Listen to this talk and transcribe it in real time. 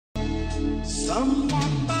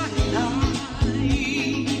Someone by night,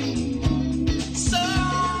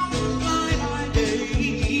 someone by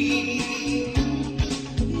day.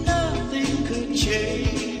 Nothing could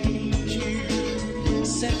change you,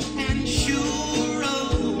 set and sure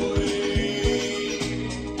of the way.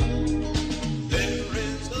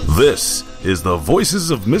 This is the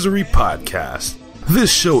Voices of Misery podcast.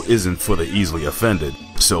 This show isn't for the easily offended,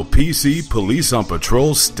 so PC Police on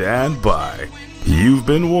Patrol stand by. You've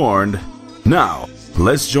been warned. Now,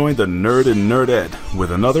 let's join the nerd and nerdette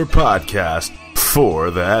with another podcast for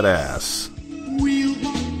that ass. We'll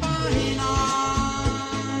walk by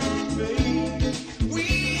night, babe.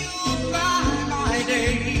 We'll fly by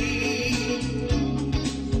day.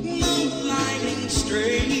 Moonlighting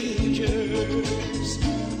strangers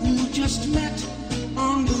who just met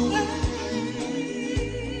on the way.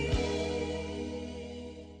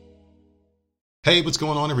 Hey, what's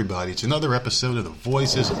going on, everybody? It's another episode of the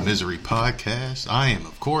Voices of Misery podcast. I am,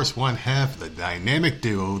 of course, one half of the dynamic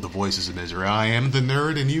duo, the Voices of Misery. I am the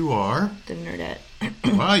nerd, and you are? The nerdette.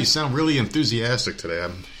 Wow, you sound really enthusiastic today.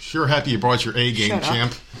 I'm sure happy you brought your A game,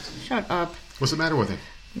 champ. Shut up. What's the matter with you?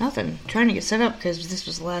 Nothing. Trying to get set up because this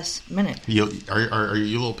was last minute. Are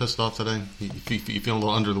you a little pissed off today? You feeling a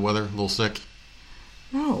little under the weather, a little sick?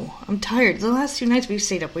 No, I'm tired. The last 2 nights we've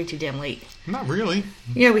stayed up way too damn late. Not really.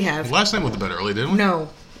 Yeah, we have. Last night we went to bed early, didn't we? No.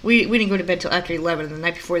 We didn't go to bed till after 11, and the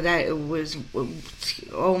night before that it was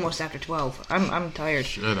almost after 12. I'm tired.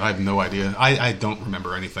 Shit, I have no idea. I don't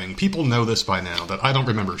remember anything. People know this by now, that I don't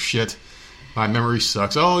remember shit. My memory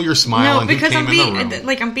sucks. Oh, you're smiling. No, because Who came in the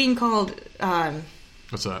room? I'm being called,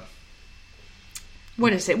 What's that?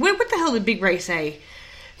 what is it? What the hell did Big Ray say?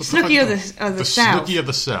 Snooky of the South. The Snooky of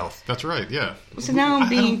the South. That's right, yeah. So now I'm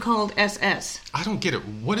being called SS. I don't get it.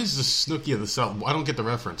 What is the Snooky of the South? I don't get the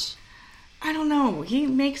reference. I don't know. He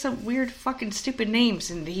makes up weird fucking stupid names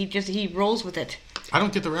and he rolls with it. I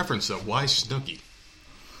don't get the reference, though. Why Snooky?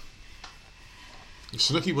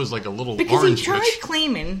 Snooky was like a little because orange he tried bitch.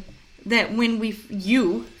 claiming that when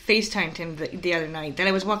you FaceTimed him the other night, that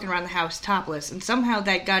I was walking around the house topless, and somehow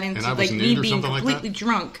that got into like me being completely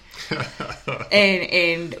drunk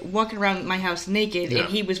and walking around my house naked, and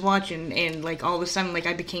he was watching, and like all of a sudden like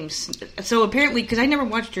I became so apparently because I never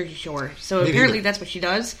watched Jersey Shore, so apparently that's what she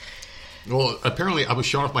does. Well, apparently I was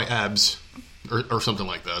showing off my abs or something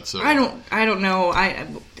like that. So I don't know.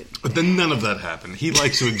 But then none of that happened. He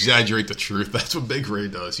likes to exaggerate the truth. That's what Big Ray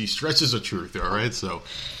does. He stretches the truth. All right, so.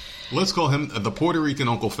 Let's call him the Puerto Rican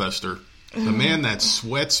Uncle Fester, the man that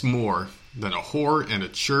sweats more than a whore in a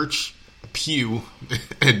church pew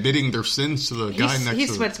admitting their sins to the guy next to him. He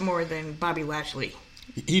sweats more than Bobby Lashley.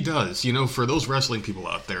 He does. You know, for those wrestling people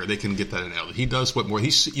out there, they can get that analogy. He does sweat more. He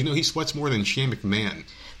sweats more than Shane McMahon.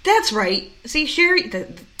 That's right. See, Sherry,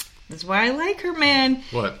 that's why I like her, man.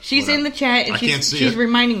 What? She's in the chat, and she's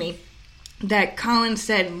reminding me that Colin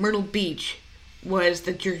said Myrtle Beach was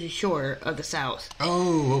the Jersey Shore of the South.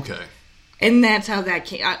 Oh, okay. And that's how that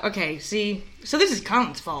came. Okay, see? So this is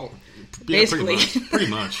Colin's fault, basically. Pretty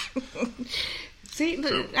much. See,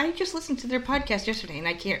 I just listened to their podcast yesterday, and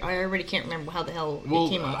I already can't remember how the hell it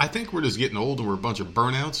came up. I think we're just getting old, and we're a bunch of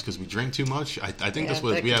burnouts because we drink too much. I think that's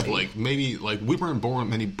what we have, we weren't born with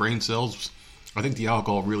many brain cells. I think the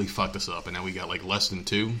alcohol really fucked us up, and now we got like less than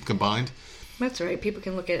 2 combined. That's right. People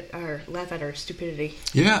can laugh at our stupidity.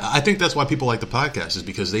 Yeah, I think that's why people like the podcast, is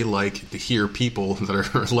because they like to hear people that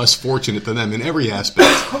are less fortunate than them in every aspect.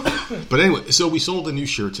 But anyway, so we sold a new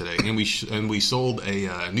shirt today, and we sold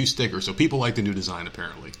a new sticker. So people like the new design,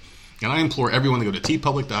 apparently. And I implore everyone to go to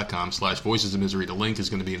tpublic.com/voicesofmisery. The link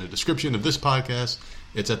is going to be in the description of this podcast.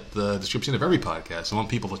 It's at the description of every podcast. I want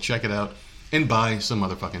people to check it out and buy some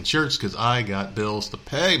motherfucking shirts, because I got bills to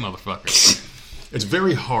pay, motherfuckers. It's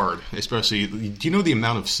very hard, especially, do you know the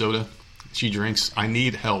amount of soda she drinks? I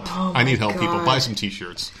need help. I need help, people. Buy some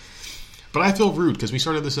t-shirts. But I feel rude, because we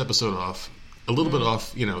started this episode off a little bit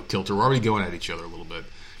off, kilter. We're already going at each other a little bit.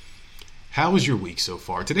 How was your week so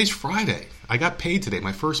far? Today's Friday. I got paid today.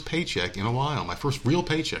 My first paycheck in a while. My first real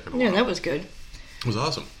paycheck in a while. Yeah, that was good. It was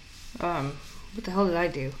awesome. What the hell did I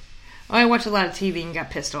do? I watched a lot of TV and got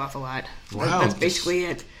pissed off a lot. Wow. That's basically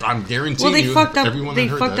it. I'm guaranteeing you everyone They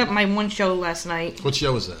heard fucked that. up my one show last night. What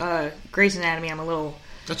show was that? Grey's Anatomy. I'm a little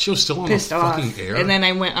that show's still on pissed the off. Fucking air? And then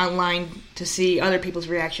I went online to see other people's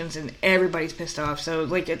reactions, and everybody's pissed off.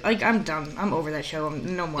 So, I'm done. I'm over that show.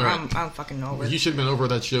 I'm no more. Right. I'm fucking over it. You should have been over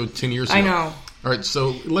that show 10 years ago. I know. All right,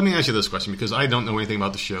 so let me ask you this question, because I don't know anything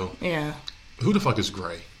about the show. Yeah. Who the fuck is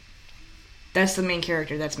Grey? That's the main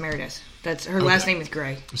character. That's Meredith. That's her last name is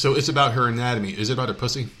Grey. So it's about her anatomy. Is it about her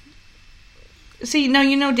pussy? See, now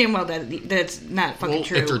you know damn well that's not fucking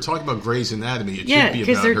true. If they're talking about Grey's Anatomy, it should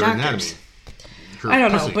be about her doctors. Anatomy. I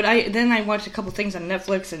don't know, but I watched a couple things on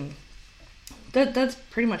Netflix, and that's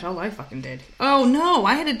pretty much all I fucking did. Oh no,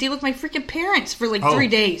 I had to deal with my freaking parents for 3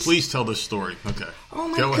 days. Please tell this story. Okay. Oh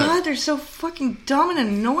my god, they're so fucking dumb and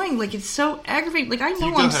annoying. Like, it's so aggravating. Like, I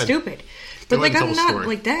know I'm stupid, but I'm not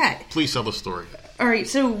like that. Please tell the story. All right,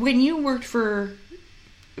 so when you worked for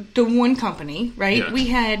the one company, right? Yeah. We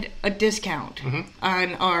had a discount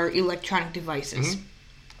on our electronic devices,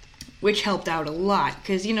 which helped out a lot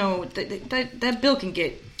because that bill can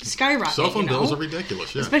get skyrocketed. Cell phone bills are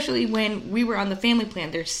ridiculous, yeah. Especially when we were on the family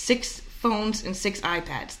plan. There's 6 phones and 6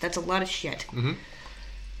 iPads. That's a lot of shit.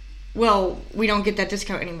 Well, we don't get that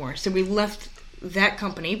discount anymore, so we left that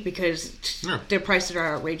company because their prices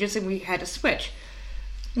are outrageous, and we had to switch.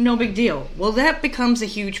 No big deal. Well, that becomes a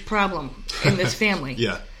huge problem in this family.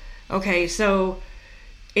 Yeah. Okay, so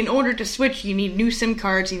in order to switch, you need new SIM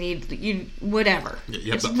cards. You need whatever. Yeah,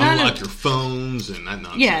 you have to unlock your phones and that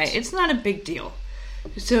nonsense. Yeah, it's not a big deal.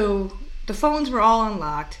 So the phones were all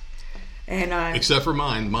unlocked, and except for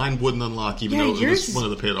mine. Mine wouldn't unlock, even though it was one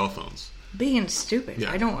of the paid-off phones. Being stupid. Yeah.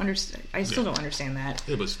 I don't understand. I still don't understand that.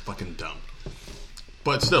 It was fucking dumb.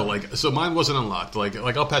 But still, so mine wasn't unlocked. Like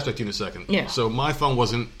I'll pass back to you in a second. Yeah. So my phone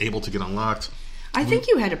wasn't able to get unlocked. I think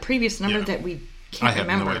you had a previous number that we can't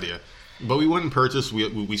remember. I have no idea. But we went and purchased.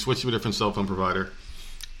 We switched to a different cell phone provider.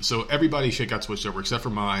 So everybody's shit got switched over except for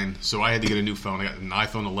mine. So I had to get a new phone. I got an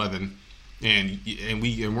iPhone 11, and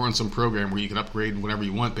we're on some program where you can upgrade whenever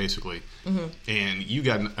you want, basically. And you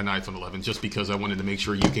got an iPhone 11 just because I wanted to make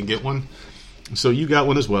sure you can get one. So you got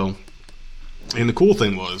one as well. And the cool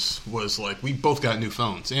thing was like we both got new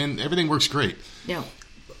phones, and everything works great. Yeah.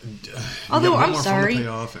 Although I'm sorry,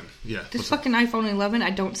 this fucking iPhone 11,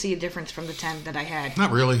 I don't see a difference from the 10 that I had.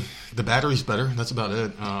 Not really. The battery's better. That's about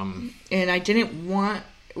it. And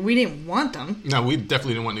we didn't want them. No, we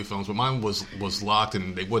definitely didn't want new phones, but mine was locked,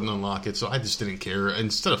 and they wouldn't unlock it, so I just didn't care.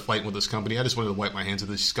 Instead of fighting with this company, I just wanted to wipe my hands of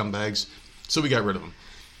these scumbags, so we got rid of them.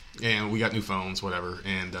 And we got new phones, whatever,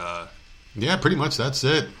 and pretty much that's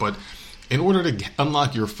it. But in order to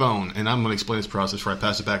unlock your phone, and I'm going to explain this process before I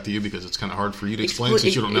pass it back to you because it's kind of hard for you to explain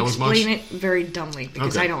since you don't know as much. Explain it very dumbly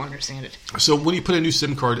because I don't understand it. So when you put a new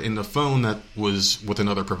SIM card in the phone that was with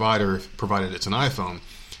another provider, provided it's an iPhone,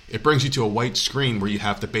 it brings you to a white screen where you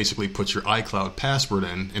have to basically put your iCloud password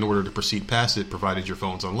in order to proceed past it, provided your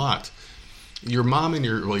phone's unlocked. Your mom and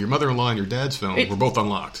your mother-in-law and your dad's phone were both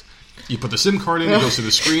unlocked. You put the SIM card in, it goes to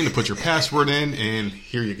the screen to put your password in, and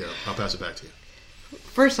here you go. I'll pass it back to you.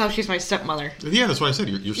 First off, she's my stepmother. Yeah, that's what I said.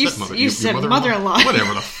 Your stepmother. You said mother-in-law.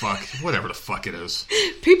 Whatever the fuck it is.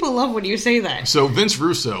 People love when you say that. So Vince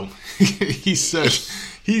Russo, he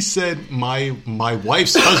said my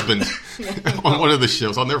wife's husband on one of the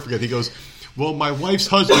shows. I'll never forget. He goes, well, my wife's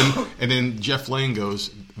husband, and then Jeff Lane goes,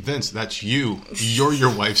 Vince, that's you. You're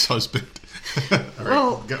your wife's husband. All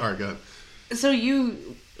right, go ahead. So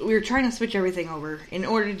we were trying to switch everything over. In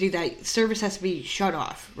order to do that, service has to be shut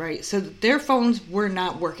off, right? So their phones were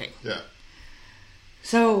not working. Yeah.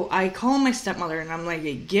 So I call my stepmother, and I'm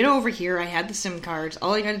like, get over here. I had the SIM cards.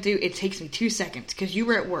 All I got to do, it takes me 2 seconds, because you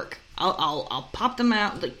were at work. I'll pop them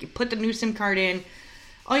out, put the new SIM card in.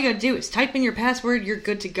 All you got to do is type in your password. You're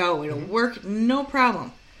good to go. It'll work, no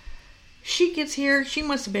problem. She gets here. She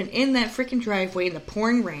must have been in that freaking driveway in the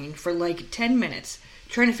pouring rain for 10 minutes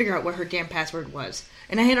trying to figure out what her damn password was.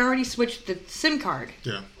 And I had already switched the SIM card.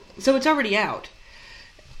 Yeah. So it's already out.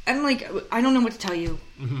 I'm like, I don't know what to tell you.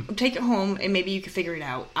 Take it home and maybe you can figure it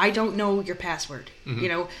out. I don't know your password,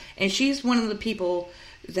 And she's one of the people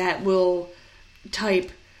that will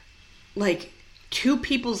type 2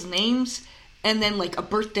 people's names and then a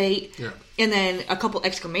birth date and then a couple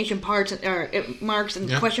exclamation marks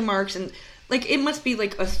and question marks and it must be a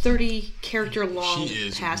 30-character long She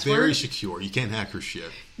is password. Very secure. You can't hack her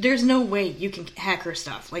shit. There's no way you can hack her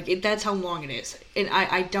stuff. That's how long it is. And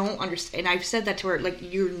I don't understand. And I've said that to her,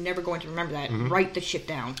 you're never going to remember that. Write the shit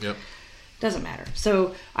down. Yep. Doesn't matter.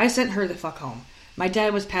 So I sent her the fuck home. My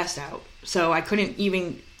dad was passed out, so I couldn't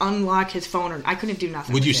even unlock his phone, or I couldn't do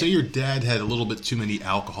nothing. Would you say your dad had a little bit too many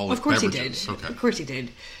alcoholic beverages? Of course he did. Okay. Of course he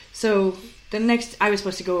did. So I was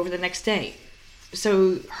supposed to go over the next day.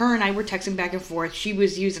 So her and I were texting back and forth. She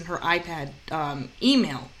was using her iPad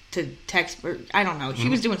email to text, or I don't know. She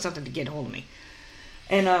was doing something to get a hold of me.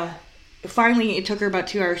 And finally, it took her about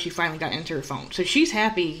 2 hours. She finally got into her phone. So she's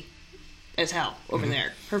happy as hell over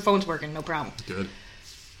there. Her phone's working, no problem. Good.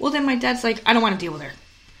 Well, then my dad's like, I don't want to deal with her.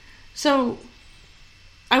 So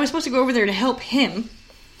I was supposed to go over there to help him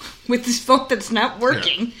with this phone that's not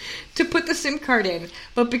working to put the SIM card in.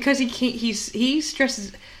 But because he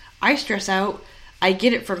stresses... I stress out. I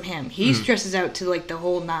get it from him. He stresses out to, like, the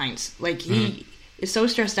whole nines. Like, he is so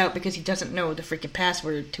stressed out because he doesn't know the freaking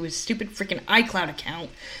password to his stupid freaking iCloud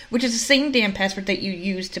account, which is the same damn password that you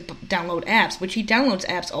use to download apps, which he downloads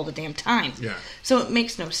apps all the damn time. Yeah. So it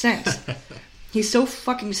makes no sense. He's so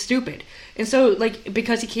fucking stupid. And so, like,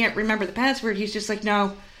 because he can't remember the password, he's just like,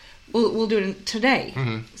 no, we'll do it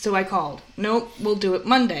today. So I called. Nope, we'll do it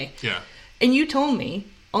Monday. Yeah. And you told me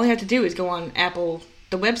all I have to do is go on Apple,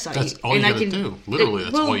 the website. That's all and you gotta do. Literally,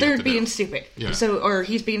 that's all you have to do. Well, they're being stupid. Yeah. So, or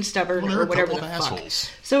he's being stubborn, or whatever the fuck. Assholes.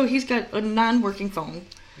 So he's got a non-working phone.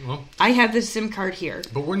 Well, I have this SIM card here.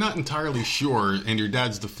 But we're not entirely sure, in your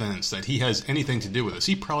dad's defense, that he has anything to do with this.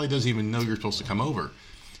 He probably doesn't even know you're supposed to come over.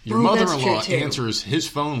 Your mother-in-law answers his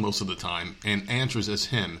phone most of the time and answers as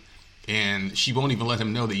him. And she won't even let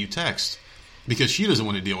him know that you text. Because she doesn't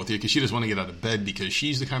want to deal with you, because she doesn't want to get out of bed, because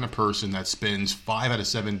she's the kind of person that spends 5 out of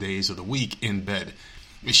 7 days of the week in bed.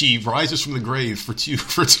 She rises from the grave for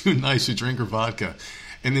two nights to drink her vodka,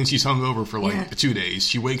 and then she's hungover for 2 days.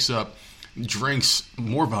 She wakes up, drinks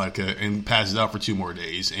more vodka, and passes out for 2 more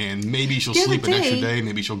days. And maybe she'll sleep an extra day,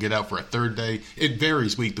 maybe she'll get out for a 3rd day. It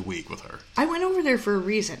varies week to week with her. I went over there for a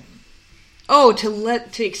reason. Oh,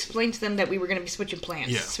 to explain to them that we were going to be switching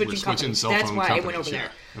plans, switching companies. That's why I went over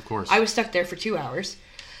there. Of course. I was stuck there for 2 hours,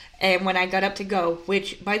 and when I got up to go,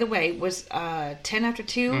 which, by the way, was 10 after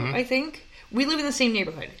 2, I think. We live in the same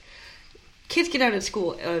neighborhood. Kids get out of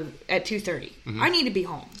school at 2:30. I need to be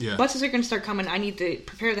home. Yeah. Buses are going to start coming. I need to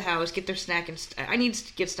prepare the house, get their snack, and I need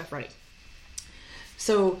to get stuff ready.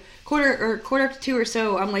 So quarter after 2 or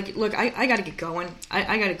so, I'm like, look, I got to get going.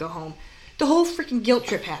 I got to go home. The whole freaking guilt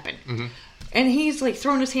trip happened. And he's like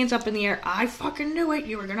throwing his hands up in the air. I fucking knew it.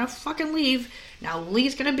 You were gonna fucking leave. Now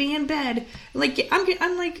Lee's gonna be in bed. Like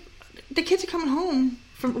I'm like, the kids are coming home.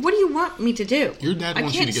 What do you want me to do? Your dad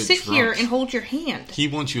wants you to get drunk. I can't sit here and hold your hand. He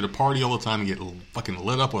wants you to party all the time and get fucking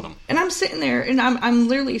lit up with him. And I'm sitting there, and I'm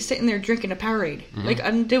literally sitting there drinking a Powerade. Like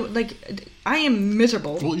I am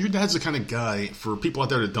miserable. Well, your dad's the kind of guy, for people out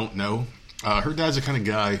there that don't know, her dad's the kind of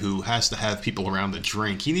guy who has to have people around to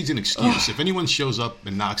drink. He needs an excuse. If anyone shows up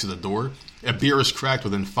and knocks at the door, a beer is cracked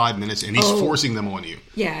within 5 minutes, and he's forcing them on you.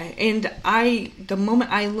 Yeah, and the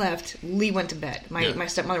moment I left, Lee went to bed. My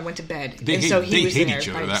stepmother went to bed. They hate each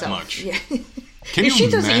other that much. Yeah. She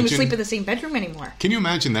doesn't even sleep in the same bedroom anymore. Can you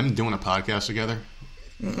imagine them doing a podcast together?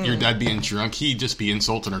 Your dad being drunk, he'd just be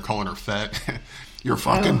insulting her, calling her fat. Your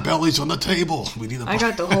fucking belly's on the table. We need I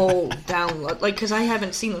got the whole download, because I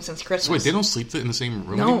haven't seen them since Christmas. So wait, they don't sleep in the same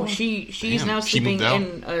room anymore? No, she's now sleeping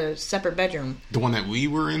in a separate bedroom. The one that we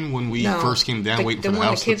were in when we first came down, waiting for the house? The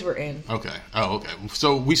one the kids were in. Okay. Oh, okay.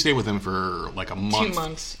 So we stayed with them for like a month. 2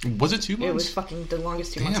 months. Was it 2 months? It was fucking the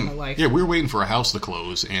longest 2 months of my life. Yeah, we were waiting for a house to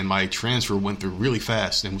close, and my transfer went through really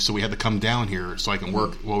fast, and so we had to come down here so I can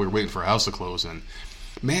work while we were waiting for a house to close, and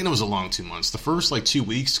man, it was a long 2 months. The first 2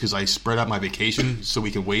 weeks, because I spread out my vacation so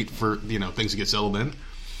we could wait for things to get settled in.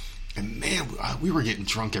 And man, we were getting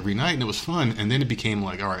drunk every night, and it was fun. And then it became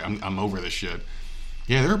like, all right, I'm over this shit.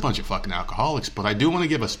 Yeah, they're a bunch of fucking alcoholics, but I do want to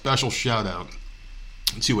give a special shout out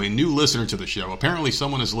to a new listener to the show. Apparently,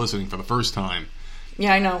 someone is listening for the first time.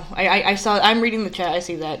 Yeah, I know. I saw. I'm reading the chat. I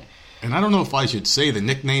see that. And I don't know if I should say the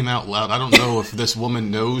nickname out loud. I don't know if this woman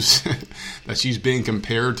knows that she's being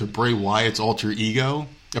compared to Bray Wyatt's alter ego,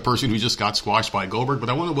 a person who just got squashed by Goldberg. But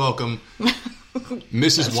I want to welcome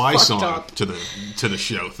Mrs. Y-Song to the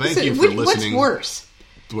show. Thank you for listening. What's worse?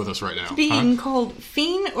 With us right now. Being called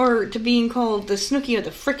Fiend or to being called the Snooki of the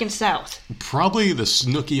frickin' South? Probably the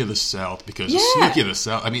Snooki of the South, because the Snooki of the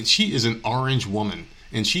South, I mean, she is an orange woman.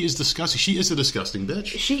 And she is disgusting. She is a disgusting bitch.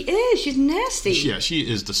 She is. She's nasty. Yeah, she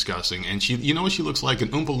is disgusting. And you know what she looks like? An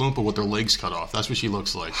Oompa Loompa with their legs cut off. That's what she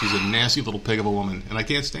looks like. She's a nasty little pig of a woman, and I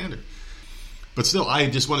can't stand her. But still, I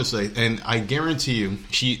just want to say, and I guarantee you,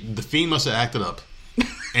 the Fiend must have acted up.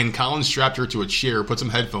 And Colin strapped her to a chair, put some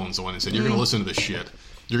headphones on, and said, "You're going to listen to this shit.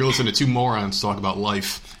 You're going to listen to 2 morons talk about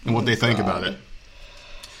life and what they think about it."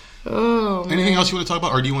 Oh, man. Anything else you want to talk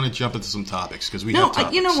about, or do you want to jump into some topics? Because we have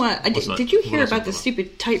topics. You know what? Did you hear about the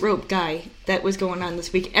stupid tightrope guy that was going on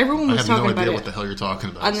this week? Everyone was talking about it. I have no idea what the hell you're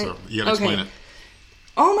talking about, so you got to explain it.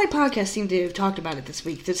 All my podcasts seem to have talked about it this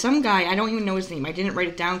week. There's some guy, I don't even know his name. I didn't write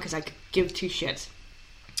it down because I could give 2 shits.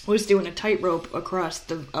 Was doing a tightrope across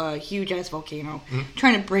the huge-ass volcano,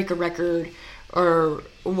 trying to break a record or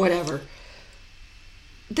whatever.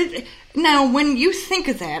 Now, when you think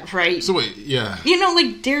of that, right? So wait, yeah. You know,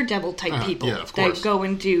 like Daredevil type people of course. that go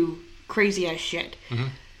and do crazy ass shit.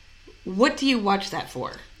 What do you watch that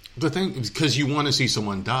for? The thing is, because you want to see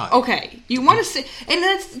someone die. Okay, you want to see,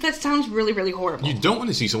 and that sounds really, really horrible. You don't want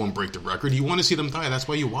to see someone break the record. You want to see them die. That's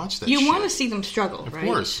why you watch that. You want to see them struggle, right? Of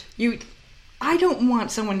course. I don't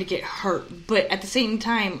want someone to get hurt, but at the same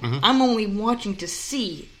time, I'm only watching to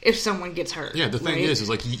see if someone gets hurt. Yeah, the thing is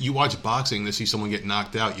like you watch boxing to see someone get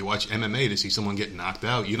knocked out. You watch MMA to see someone get knocked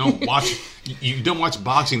out. You don't watch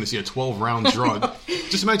boxing to see a 12-round drug.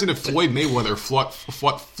 Just imagine if Floyd Mayweather fought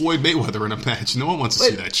Floyd Mayweather in a match. No one wants to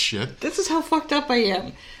see that shit. This is how fucked up I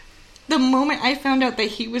am. The moment I found out that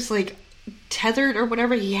he was like tethered or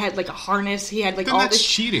whatever, he had like a harness, he had like then all that's this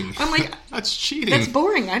cheating. I'm like, that's cheating. That's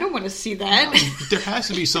boring. I don't want to see that. No, there has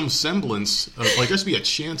to be some semblance of, like, there has to be a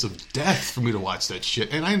chance of death for me to watch that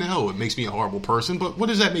shit. And I know it makes me a horrible person, but what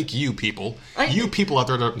does that make you people? You people out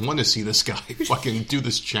there that want to see this guy fucking do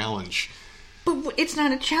this challenge. But it's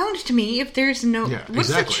not a challenge to me if there's no... Yeah, what's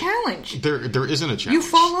exactly. the challenge? There isn't a challenge. You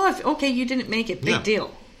fall off. Okay, you didn't make it. Big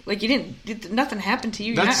deal. Like, you didn't... Nothing happened to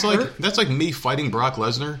you. That's You're not like hurt. That's like me fighting Brock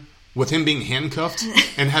Lesnar with him being handcuffed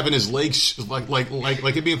and having his legs like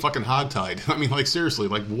it being fucking hogtied. I mean, like, seriously,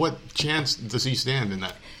 like, what chance does he stand in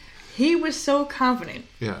that? He was so confident,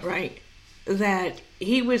 yeah, right, that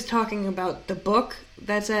he was talking about the book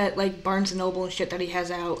that's at like Barnes and Noble and shit that he has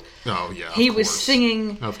out. Oh yeah, he was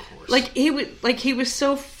singing. Of course, he was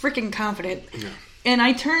so freaking confident. Yeah. And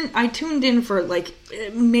I tuned in for like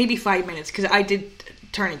maybe 5 minutes because I did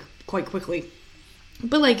turn it quite quickly,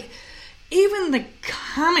 but like. Even the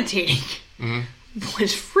commentating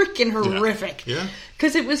was freaking horrific. Yeah.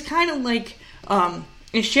 Because it was kind of like, and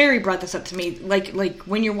Sherry brought this up to me, like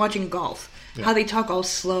when you're watching golf, how they talk all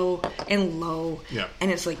slow and low, and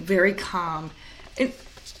it's like very calm.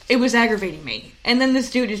 It was aggravating me. And then this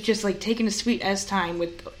dude is just like taking a sweet ass time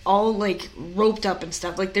with all like roped up and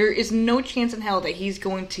stuff. Like there is no chance in hell that he's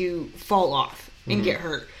going to fall off and get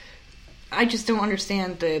hurt. I just don't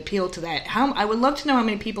understand the appeal to that. I would love to know how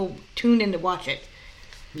many people tuned in to watch it.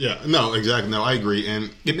 Yeah, no, exactly. No, I agree.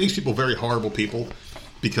 And it makes people very horrible people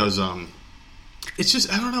because it's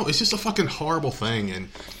just, I don't know, it's just a fucking horrible thing. And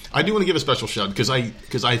I do want to give a special shout because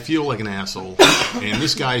I feel like an asshole. And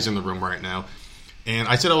this guy's in the room right now. And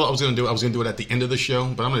I said I was going to do it at the end of the show,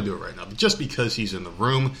 but I'm going to do it right now. But just because he's in the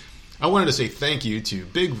room, I wanted to say thank you to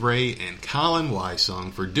Big Ray and Colin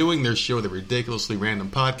Wysong for doing their show, The Ridiculously Random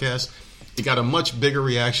Podcast. It got a much bigger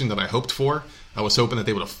reaction than I hoped for. I was hoping that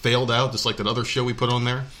they would have failed out, just like that other show we put on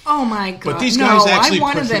there. Oh my god! But these guys actually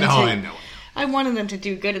I know. I wanted them to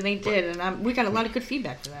do good, and they did, and we got a lot of good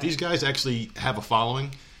feedback for that. These guys actually have a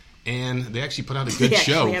following, and they actually put out a good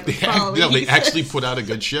show. They actually put out a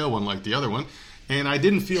good show, unlike the other one. And I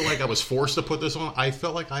didn't feel like I was forced to put this on. I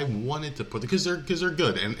felt like I wanted to put it because they're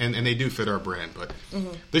good, and they do fit our brand. But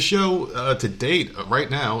the show to date, right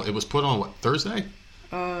now, it was put on, what, Thursday?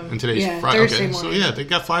 And today's Friday. Thursday okay, morning. So yeah, they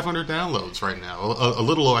got 500 downloads right now. A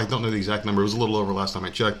little, I don't know the exact number. It was a little over last time I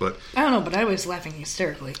checked, but I don't know. But I was laughing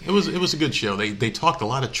hysterically. It was a good show. They talked a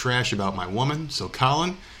lot of trash about my woman. So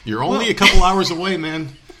Colin, you're only a couple hours away, man.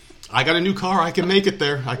 I got a new car. I can make it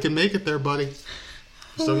there. Buddy.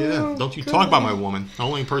 So yeah, don't you talk about my woman. The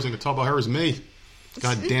only person who can talk about her is me.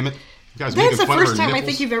 God damn it. You guys That's the fun of first her time nipples. I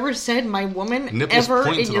think you've ever said my woman Nipples ever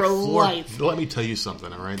pointing in to your the floor. life. Let me tell you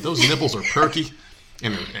something, all right? Those nipples are perky.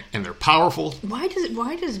 And they're powerful. Why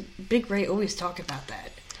does Big Ray always talk about that?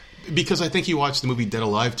 Because I think he watched the movie Dead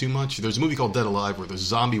Alive too much. There's a movie called Dead Alive where the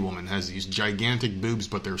zombie woman has these gigantic boobs,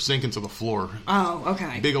 but they're sinking to the floor. Oh,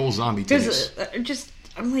 okay. Big old zombie titties.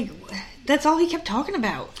 I'm like, that's all he kept talking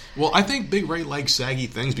about. Well, I think Big Ray likes saggy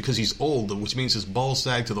things because he's old, which means his balls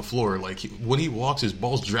sag to the floor. Like, when he walks, his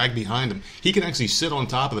balls drag behind him. He can actually sit on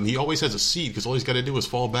top of them. He always has a seat because all he's got to do is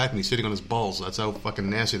fall back and he's sitting on his balls. That's how fucking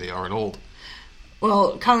nasty they are and old.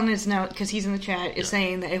 Well, Colin is now, because he's in the chat, is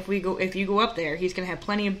saying that if you go up there, he's going to have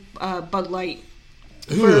plenty of Bud Light.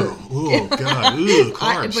 Ooh, God. Ooh,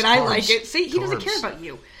 carbs. But I like it. See, he doesn't care about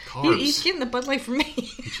you. He's getting the Bud Light from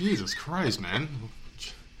me. Jesus Christ, man.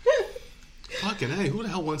 Fucking A, who the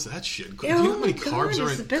hell wants that shit? Do you know how many carbs are in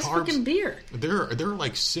it's the best fucking beer. There are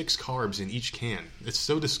like 6 carbs in each can. It's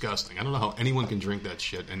so disgusting. I don't know how anyone can drink that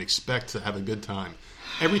shit and expect to have a good time.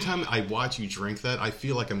 Every time I watch you drink that, I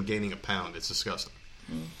feel like I'm gaining a pound. It's disgusting.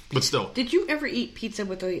 But still. Did you ever eat pizza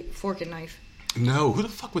with a fork and knife? No, who the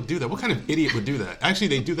fuck would do that? What kind of idiot would do that? Actually,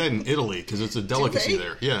 they do that in Italy because it's a delicacy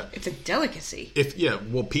there. Yeah, it's a delicacy.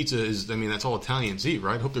 Well, pizza is. I mean, that's all Italians eat,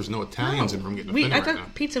 right? I hope there's no Italians in the room getting offended I thought now.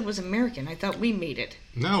 pizza was American. I thought we made it.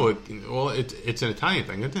 No, it's an Italian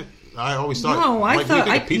thing, isn't it? I always thought. No,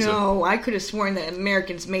 I could have sworn that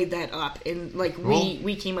Americans made that up, and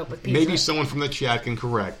we came up with pizza. Maybe someone from the chat can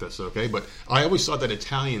correct us, okay? But I always thought that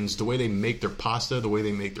Italians, the way they make their pasta, the way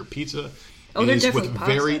they make their pizza, Oh, they're is definitely with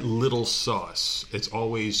pasta. very little sauce. It's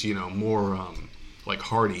always, more like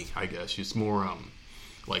hearty, I guess. It's more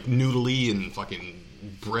like noodly and fucking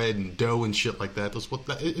bread and dough and shit like that.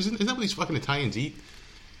 Isn't that what these fucking Italians eat?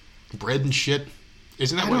 Bread and shit.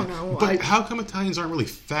 Isn't that I don't know. But how come Italians aren't really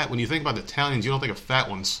fat? When you think about Italians, you don't think of fat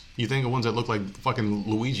ones. You think of ones that look like fucking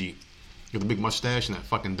Luigi, with the big mustache and that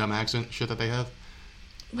fucking dumb accent shit that they have.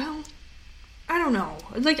 Well, I don't know.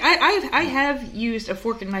 Like I have used a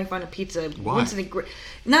fork and knife on a pizza once in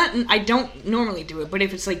a I don't normally do it, but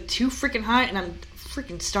if it's like too freaking hot and I'm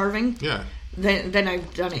freaking starving, then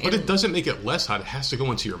I've done it. But it doesn't make it less hot. It has to go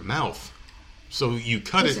into your mouth. So you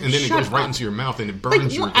cut it, and then it goes right into your mouth, and it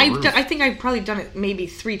burns you. I think I've probably done it maybe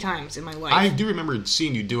 3 times in my life. I do remember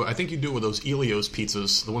seeing you do it. I think you do it with those Elio's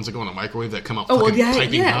pizzas, the ones that go in a microwave that come out. Oh, well, yeah.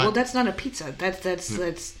 Hot. Well, that's not a pizza.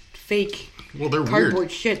 That's fake. Well, they're cardboard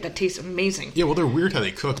weird shit that tastes amazing. Yeah, well, they're weird how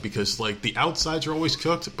they cook because like the outsides are always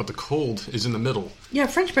cooked, but the cold is in the middle. Yeah,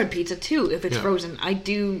 French bread pizza too. If it's frozen, I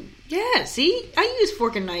do. Yeah, see, I use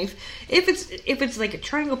fork and knife. If it's like a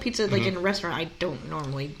triangle pizza, like in a restaurant, I don't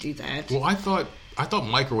normally do that. Well, I thought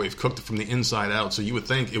microwave cooked it from the inside out, so you would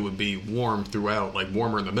think it would be warm throughout, like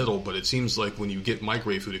warmer in the middle, but it seems like when you get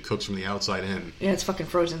microwave food, it cooks from the outside in. Yeah, it's fucking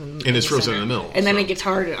frozen and it's frozen in the middle. And then it gets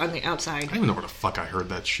hard on the outside. I don't even know where the fuck I heard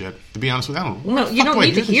that shit. To be honest with you, I don't know. No, you don't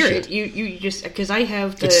need to hear it. You just, because I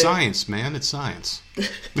have the... It's science, man. It's science.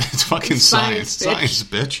 It's fucking science. Science,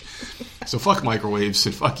 bitch. So fuck microwaves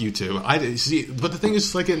and fuck you too. I see, but the thing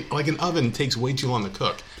is, like an oven takes way too long to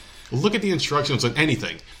cook. Look at the instructions on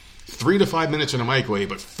anything. 3 to 5 minutes in a microwave,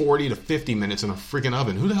 but 40 to 50 minutes in a freaking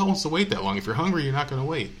oven. Who the hell wants to wait that long? If you're hungry, you're not going to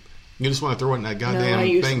wait. You just want to throw it in that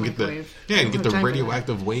goddamn thing, and get the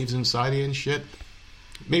radioactive waves inside you and shit.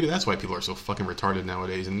 Maybe that's why people are so fucking retarded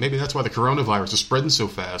nowadays, and maybe that's why the coronavirus is spreading so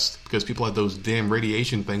fast, because people have those damn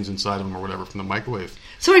radiation things inside of them or whatever from the microwave.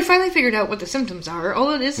 So I finally figured out what the symptoms are.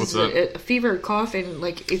 All it is a fever, cough, and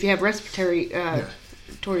like if you have respiratory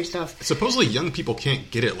stuff. Supposedly young people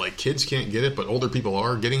can't get it, like kids can't get it, but older people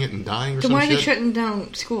are getting it and dying or something. Then why are they shutting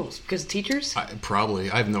down schools? Because of teachers?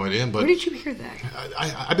 Probably. I have no idea. But where did you hear that?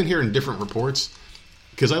 I've been hearing different reports.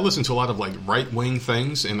 Because I listen to a lot of like right-wing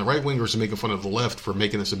things, and the right-wingers are making fun of the left for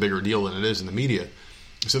making this a bigger deal than it is in the media.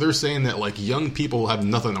 So they're saying that like young people have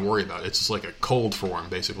nothing to worry about. It's just like a cold for them,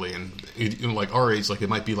 basically. And like our age, like it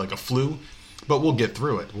might be like a flu, but we'll get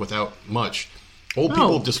through it without much. Old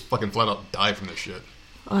people just fucking flat out die from this shit.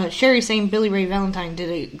 Sherry's saying Billy Ray Valentine did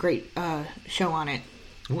a great show on it.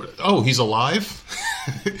 What? Oh, he's alive?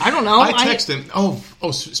 I don't know. I text him. Oh,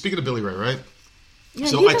 speaking of Billy Ray, right? Yeah,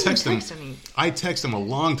 so I text him. I texted him a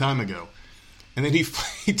long time ago, and then he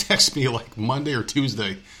texted me like Monday or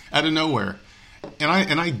Tuesday out of nowhere, and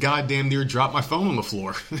I goddamn near dropped my phone on the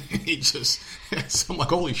floor. I'm like,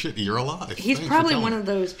 holy shit, you're alive. He's probably one of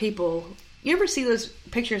those people. You ever see those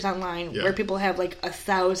pictures online where people have like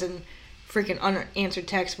 1,000 freaking unanswered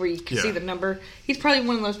texts where you can see the number? He's probably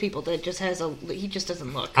one of those people that just he just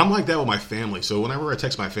doesn't look. I'm like that with my family, so whenever I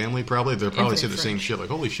text my family, they'll probably say the same shit, like,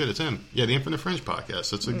 holy shit, it's him. Yeah, the Infinite Fringe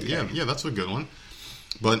podcast. That's a good one.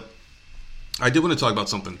 But I did want to talk about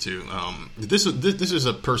something too. This is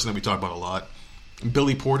a person that we talk about a lot,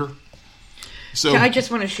 Billy Porter. So I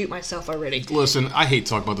just want to shoot myself already. Listen, I hate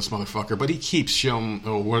talking about this motherfucker, but he keeps showing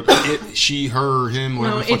she, her, him,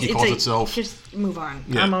 whatever the fuck he calls itself. Just move on.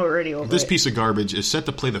 Yeah. I'm already over This piece of garbage is set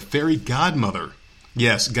to play the fairy godmother.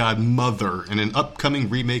 Yes, godmother, in an upcoming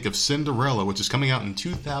remake of Cinderella, which is coming out in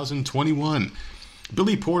 2021.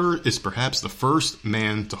 Billy Porter is perhaps the first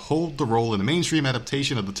man to hold the role in a mainstream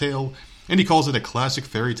adaptation of the tale, and he calls it a classic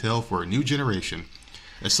fairy tale for a new generation.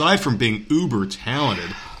 Aside from being uber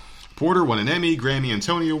talented, Porter won an Emmy, Grammy, and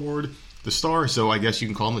Tony Award. The star, so I guess you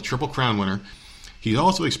can call him the Triple Crown winner. He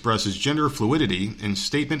also expresses gender fluidity in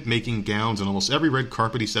statement-making gowns on almost every red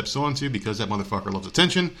carpet he steps onto because that motherfucker loves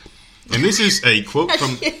attention. And this is a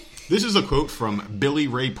quote from Billy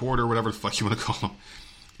Ray Porter, whatever the fuck you want to call him.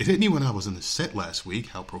 It hit me when I was in the set last week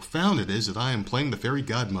how profound it is that I am playing the fairy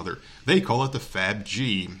godmother. They call it the Fab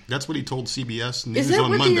G. That's what he told CBS News on Monday. Is that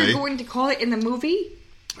what they're going to call it in the movie?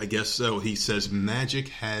 I guess so. He says magic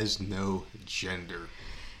has no gender.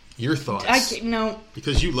 Your thoughts? No.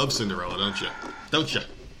 Because you love Cinderella, don't you?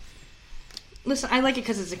 Listen, I like it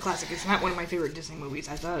because it's a classic. It's not one of my favorite Disney movies.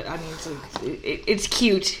 It's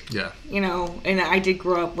cute. Yeah. You know, and I did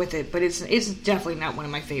grow up with it, but it's definitely not one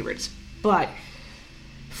of my favorites. But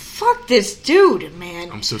fuck this dude, man.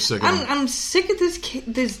 I'm so sick of him. I'm sick of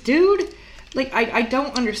this dude. Like, I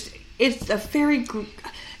don't understand. It's a fairy group.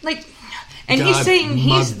 Like... And he's saying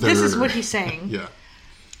this is what he's saying. Yeah.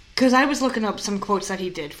 Because I was looking up some quotes that he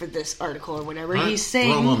did for this article or whatever. He's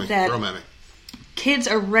saying that kids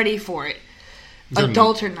are ready for it.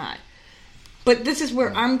 Adults are not. But this is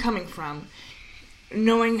where I'm coming from.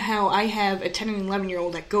 Knowing how I have a 10 and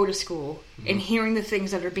 11-year-old that go to school and hearing the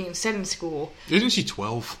things that are being said in school. Isn't she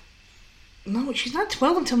 12? No, she's not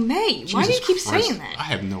 12 until May. Why do you keep saying that? I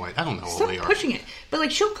have no idea. I don't know how old they are. Stop pushing it. But, like,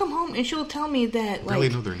 she'll come home and she'll tell me that, like... barely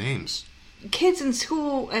know their names. Kids in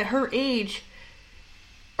school at her age,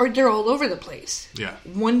 they're all over the place. Yeah.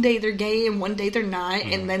 One day they're gay and one day they're not,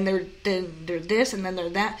 and then they're this and then they're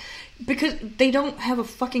that. Because they don't have a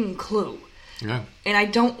fucking clue. Yeah. And I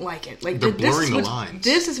don't like it. Like, they're blurring the lines.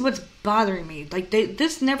 This is what's bothering me. Like,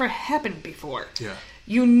 this never happened before. Yeah.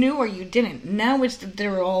 You knew or you didn't. Now it's that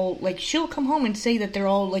they're all, like, she'll come home and say that they're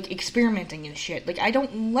all, like, experimenting and shit. Like, I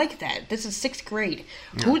don't like that. This is 6th grade.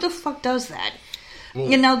 Yeah. Who the fuck does that?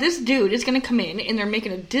 Well, and now this dude is going to come in and they're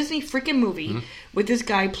making a Disney freaking movie with this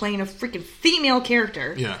guy playing a freaking female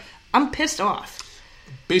character. Yeah. I'm pissed off.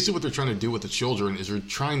 Basically what they're trying to do with the children is they're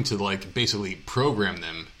trying to, like, basically program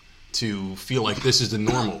them to feel like this is the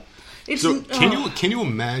normal. So can you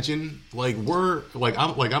imagine, like,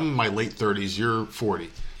 I'm in my late 30s, you're 40.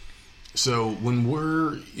 So when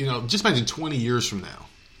we're, just imagine 20 years from now,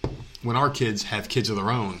 when our kids have kids of their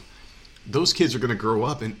own, those kids are going to grow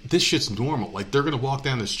up and this shit's normal. Like, they're going to walk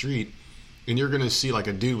down the street and you're going to see, like,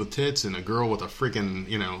 a dude with tits and a girl with a freaking,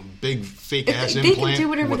 big fake ass implant. They can do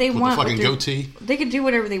whatever they want with a fucking goatee. They can do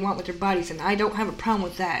whatever they want with their bodies, and I don't have a problem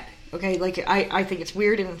with that. Okay, like, I think it's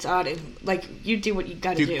weird and it's odd, and, like, you do what you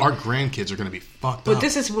gotta do. Our grandkids are gonna be fucked up. But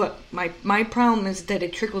this is what, my problem is that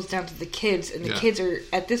it trickles down to the kids, and the kids are,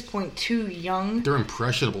 at this point, too young. They're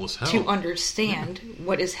impressionable as hell. To understand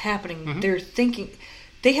what is happening. Mm-hmm. They're thinking,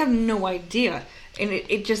 they have no idea, and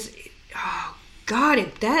it just, oh, God,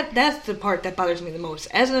 that's the part that bothers me the most.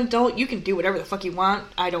 As an adult, you can do whatever the fuck you want,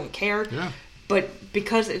 I don't care. Yeah. But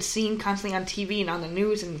because it's seen constantly on TV and on the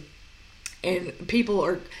news, and people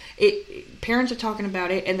are... parents are talking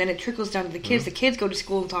about it, and then it trickles down to the kids. The kids go to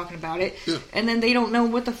school and talking about it, and then they don't know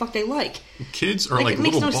what the fuck they like. Kids are like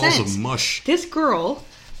little balls of mush. This girl,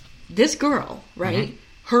 right?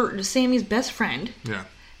 Sammy's best friend,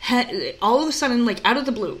 had all of a sudden, like, out of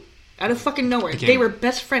the blue, out of fucking nowhere, they were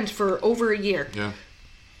best friends for over a year. Yeah.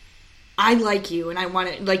 I like you, and I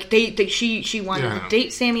want to, like, she wanted to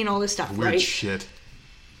date Sammy and all this stuff, Weird right? Shit.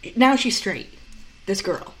 Now she's straight. This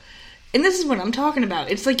girl. And this is what I'm talking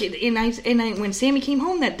about. It's like, when Sammy came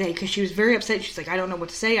home that day, because she was very upset, she's like, I don't know what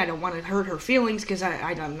to say, I don't want to hurt her feelings, because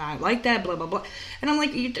I'm not like that, blah, blah, blah. And I'm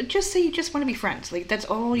like, you just say you just want to be friends. Like, that's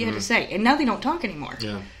all you had to say. And now they don't talk anymore.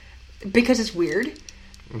 Yeah. Because it's weird,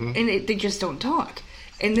 and they just don't talk.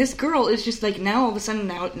 And this girl is just like, now all of a sudden,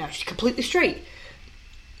 now she's completely straight.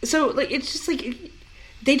 So, like, it's just like...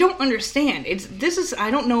 They don't understand.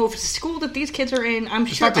 I don't know if it's a school that these kids are in. I'm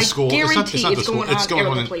sure. I guarantee it's going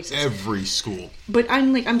on in places. Every school. But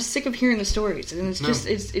I'm sick of hearing the stories, and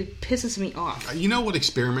it pisses me off. You know what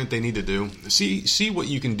experiment they need to do? See what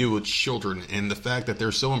you can do with children, and the fact that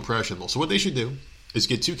they're so impressionable. So what they should do is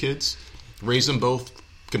get 2 kids, raise them both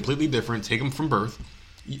completely different, take them from birth.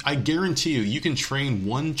 I guarantee you can train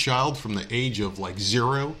one child from the age of like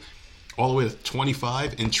 0 all the way to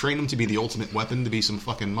 25 and train them to be the ultimate weapon, to be some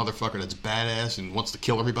fucking motherfucker that's badass and wants to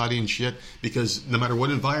kill everybody and shit, because no matter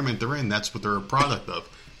what environment they're in, that's what they're a product of.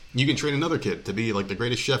 You can train another kid to be like the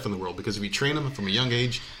greatest chef in the world, because if you train them from a young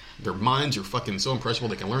age, their minds are fucking so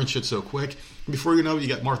impressionable, they can learn shit so quick. Before you know it, you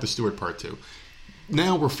got Martha Stewart Part 2.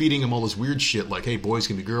 Now we're feeding them all this weird shit like, hey, boys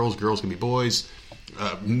can be girls, girls can be boys,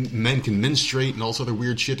 men can menstruate and all this other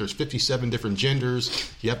weird shit. There's 57 different genders.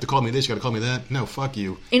 You have to call me this, you got to call me that. No, fuck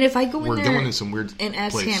you. And if I go in there going in some weird and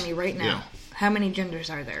ask place. Sammy right now, how many genders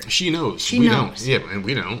are there? She knows. She knows. Don't. Yeah, and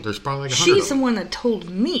we don't. There's probably like 100 She's of them. the one that told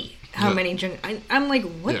me how many genders. I'm like,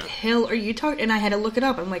 what the hell are you talking? And I had to look it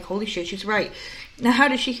up. I'm like, holy shit, she's right. Now, how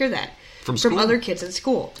does she hear that? From school? From other kids at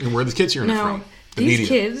school. And where are the kids hearing it from? These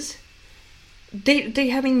kids, they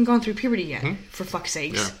haven't even gone through puberty yet, for fuck's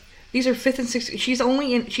sakes. Yeah. These are 5th and 6th.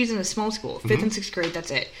 She's in a small school, 5th and 6th grade. That's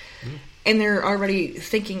it. And they're already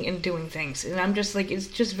thinking and doing things. And I'm just like, it's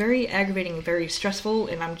just very aggravating and very stressful.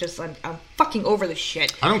 And I'm fucking over this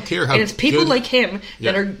shit. I don't care how. And it's people like him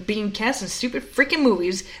that are being cast in stupid freaking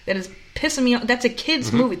movies that is pissing me off. That's a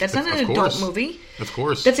kid's movie. That's not an adult movie. Of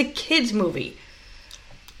course. That's a kid's movie.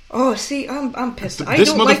 Oh, see, I'm pissed. I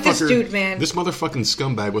don't like this dude, man. This motherfucking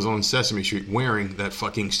scumbag was on Sesame Street wearing that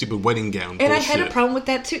fucking stupid wedding gown. And I had a problem with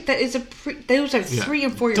that too. That is those are 3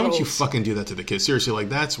 and 4 year olds. Don't you fucking do that to the kids. Seriously, like,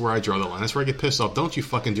 that's where I draw the line. That's where I get pissed off. Don't you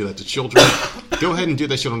fucking do that to children. Go ahead and do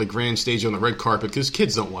that shit on the grand stage on the red carpet, because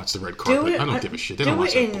kids don't watch the red carpet. I don't give a shit. They don't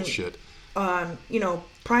watch that bullshit.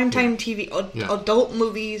 Primetime TV, adult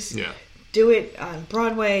movies. Yeah. Do it on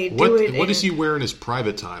Broadway. What does he wear in his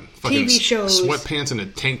private time? Fucking TV shows. Sweatpants and a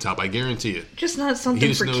tank top, I guarantee it. Just not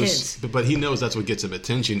something for kids. But he knows that's what gets him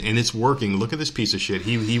attention, and it's working. Look at this piece of shit.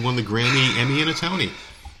 He won the Grammy, Emmy, and a Tony.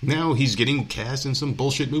 Now he's getting cast in some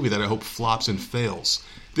bullshit movie that I hope flops and fails.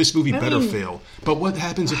 This movie better fail. But what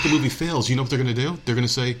happens if the movie fails? You know what they're going to do? They're going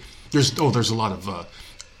to say, there's a lot of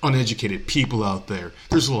uneducated people out there.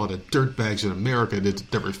 There's a lot of dirtbags in America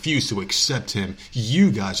that refuse to accept him.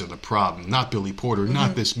 You guys are the problem, not Billy Porter,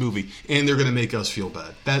 not this movie. And they're going to make us feel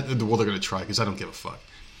bad. They're going to try, because I don't give a fuck.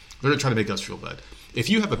 They're going to try to make us feel bad. If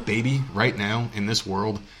you have a baby right now in this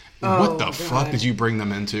world, what the fuck did you bring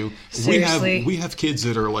them into? Seriously? We have kids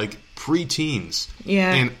that are like pre-teens.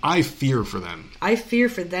 Yeah. And I fear for them. I fear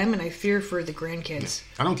for them, and I fear for the grandkids.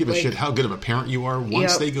 Yeah. I don't give a shit how good of a parent you are.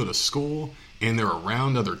 Once they go to school and they're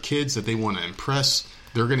around other kids that they want to impress,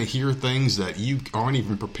 they're going to hear things that you aren't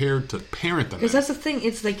even prepared to parent them. Because that's the thing.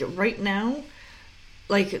 It's like right now,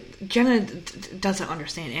 like Jenna doesn't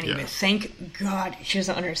understand any of it. Thank God she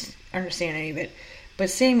doesn't understand any of it. But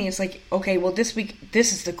Sammy is like, okay, well this week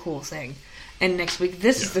this is the cool thing, and next week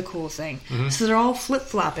this is the cool thing. So they're all flip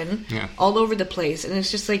flopping all over the place, and it's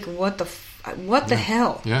just like, what the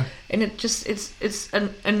hell? Yeah. And it just it's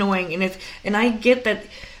annoying, and I get that.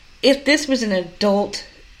 If this was an adult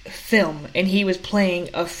film and he was playing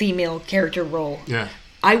a female character role,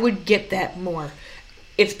 I would get that more.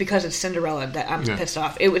 It's because it's Cinderella that I'm pissed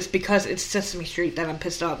off. It was because it's Sesame Street that I'm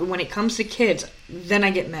pissed off. But when it comes to kids, then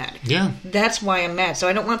I get mad. Yeah. That's why I'm mad. So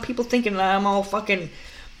I don't want people thinking that I'm all fucking...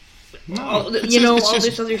 all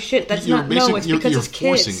this other shit. That's not... No, it's because it's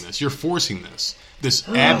kids. You're forcing this. This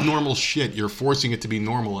abnormal shit, you're forcing it to be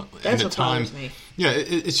normal at a time. Bothers me. Yeah,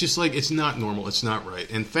 it's just like, it's not normal. It's not right.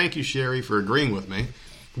 And thank you, Sherry, for agreeing with me.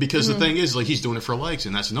 Because the thing is, like, he's doing it for likes,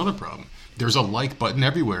 and that's another problem. There's a like button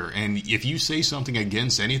everywhere, and if you say something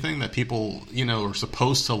against anything that people, are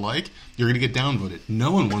supposed to like, you're going to get downvoted.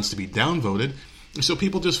 No one wants to be downvoted, so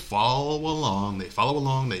people just follow along. They follow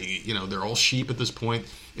along. They're all sheep at this point,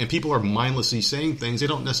 and people are mindlessly saying things they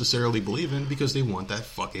don't necessarily believe in because they want that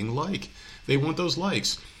fucking like. They want those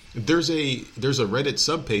likes. There's a Reddit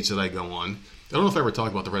subpage that I go on. I don't know if I ever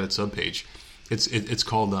talked about the Reddit subpage. It's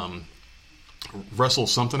called Wrestle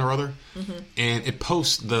something or other, and it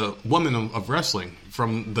posts the woman of wrestling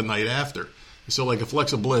from the night after. So, like, if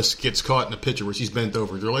Alexa Bliss gets caught in a picture where she's bent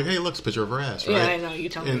over, they're like, "Hey, look, it's a picture of her ass." Right? Yeah, I know. You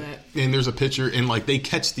tell me that. And there's a picture, and like they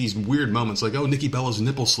catch these weird moments, like, "Oh, Nikki Bella's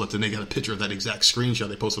nipple slipped," and they got a picture of that exact screenshot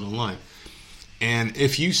they posted online. And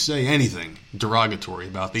if you say anything derogatory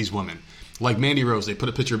about these women, like Mandy Rose, they put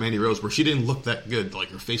a picture of Mandy Rose where she didn't look that good,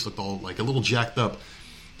 like her face looked all like a little jacked up.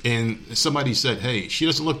 And somebody said, "Hey, she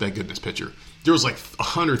doesn't look that good in this picture." There was like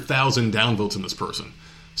 100,000 downvotes in this person.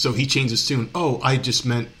 So he changed his tune. "Oh, I just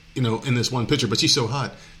meant, in this one picture, but she's so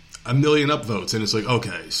hot." 1 million upvotes. And it's like,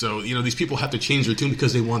 okay, so, these people have to change their tune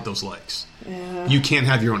because they want those likes. Yeah. You can't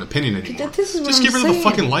have your own opinion anymore. Just get rid of the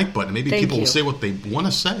fucking like button. Maybe people will say what they want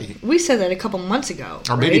to say. We said that a couple months ago.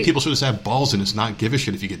 Or maybe people should just have balls and just not give a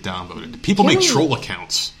shit if you get downvoted. People make troll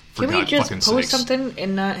accounts. Can we just post something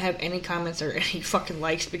and not have any comments or any fucking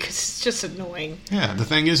likes because it's just annoying? Yeah, the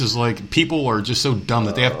thing is like people are just so dumb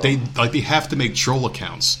that they have to make troll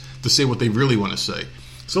accounts to say what they really want to say.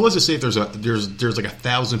 So let's just say if there's like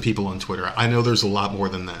 1,000 people on Twitter. I know there's a lot more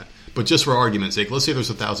than that, but just for argument's sake, let's say there's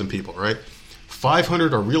 1,000 people, right?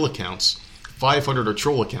 500 are real accounts, 500 are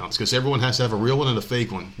troll accounts because everyone has to have a real one and a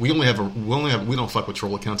fake one. We don't fuck with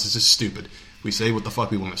troll accounts. It's just stupid. We say what the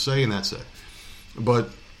fuck we want to say and that's it. But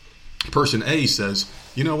person A says,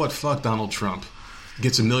 "You know what? Fuck Donald Trump."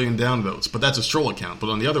 Gets 1 million downvotes, but that's a troll account. But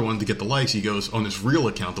on the other one, to get the likes, he goes on his real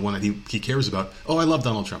account, the one that he cares about. "Oh, I love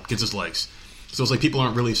Donald Trump." Gets his likes. So it's like people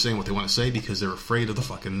aren't really saying what they want to say because they're afraid of the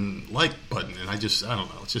fucking like button. And I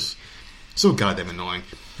don't know. It's just so goddamn annoying.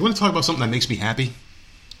 You want to talk about something that makes me happy?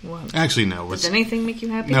 What? Actually, no. Does anything make you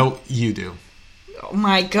happy? No, you do. Oh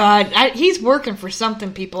my God. He's working for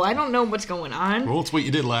something, people. I don't know what's going on. Well, it's what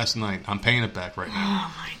you did last night. I'm paying it back right now.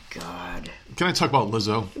 Oh my God. Can I talk about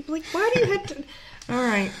Lizzo? Like, why do you have to... All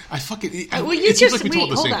right. It seems like we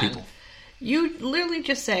told the same people. You literally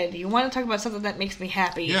just said you want to talk about something that makes me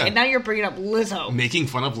happy, and now you're bringing up Lizzo. Making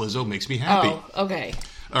fun of Lizzo makes me happy. Oh, okay.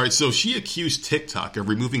 All right, so she accused TikTok of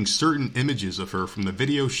removing certain images of her from the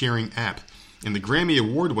video sharing app, and the Grammy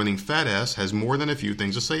Award-winning fat ass has more than a few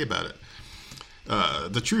things to say about it.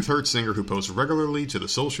 The Truth Hurts singer, who posts regularly to the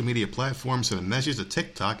social media platform, sent a message to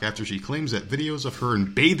TikTok after she claims that videos of her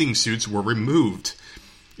in bathing suits were removed.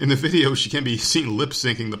 In the video, she can be seen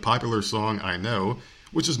lip-syncing the popular song "I Know,"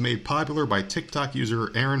 which was made popular by TikTok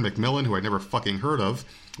user Erin McMillan, who I'd never fucking heard of,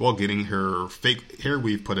 while getting her fake hair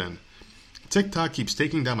weave put in. TikTok keeps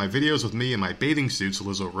taking down my videos with me in my bathing suits,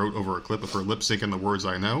 Lizzo wrote over a clip of her lip syncing the words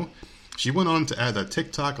I know. She went on to add that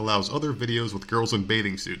TikTok allows other videos with girls in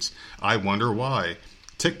bathing suits. I wonder why.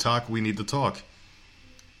 TikTok, we need to talk.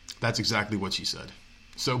 That's exactly what she said.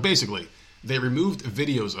 So basically, they removed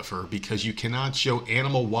videos of her because you cannot show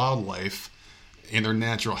animal wildlife in their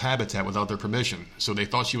natural habitat without their permission. So they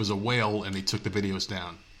thought she was a whale and they took the videos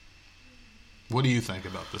down. What do you think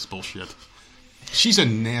about this bullshit? She's a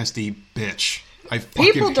nasty bitch. I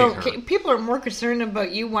fucking hate her. People are more concerned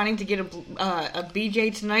about you wanting to get a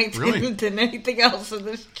BJ tonight than anything else in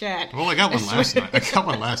this chat. Well, I got one last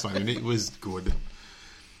night. And it was good.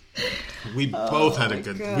 We both had a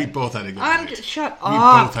good night. Shut up. We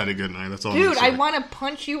both had a good night. That's all. Dude, I want to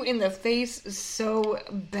punch you in the face so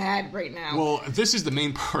bad right now. Well, this is the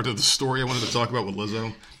main part of the story I wanted to talk about with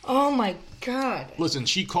Lizzo. Oh my god. Listen,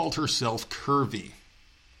 she called herself curvy.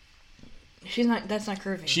 She's not. That's not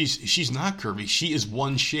curvy. She's not curvy. She is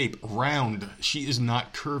one shape, round. She is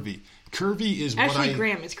not curvy. Curvy is Ashley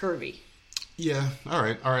Graham is curvy. Yeah. All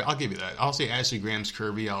right. I'll give you that. I'll say Ashley Graham's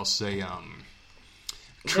curvy. I'll say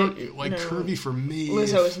curvy for me.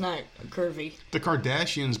 Lizzo is not curvy. The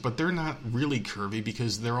Kardashians, but they're not really curvy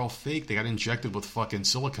because they're all fake. They got injected with fucking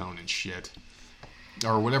silicone and shit,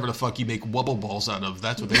 or whatever the fuck you make wubble balls out of.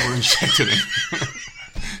 That's what they were injected in.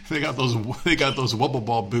 They got those wubble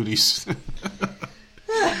ball booties.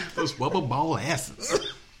 Those wubble ball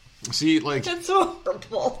asses. See, like... That's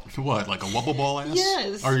horrible. What, like a wubble ball ass?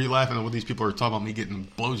 Yes. Or are you laughing at what these people are talking about me getting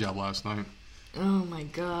a blowjob last night? Oh my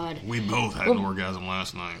god. We both had an orgasm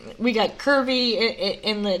last night. We got curvy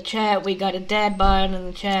in the chat. We got a dad bod in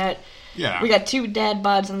the chat. Yeah. We got 2 dad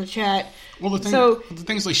bods in the chat. Well, the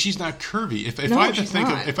thing is, like, she's not curvy. If I had to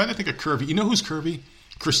think of curvy, you know who's curvy?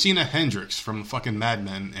 Christina Hendricks from fucking Mad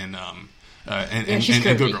Men and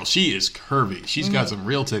Good Girl. She is curvy. She's got some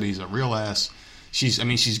real titties, a real ass. She's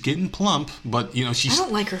getting plump, but I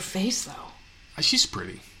don't like her face though. She's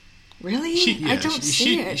pretty. Really? I don't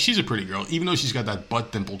see it. She's a pretty girl, even though she's got that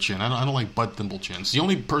butt dimple chin. I don't like butt dimple chins. The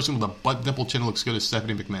only person with a butt dimple chin looks good is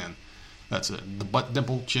Stephanie McMahon. That's it. The butt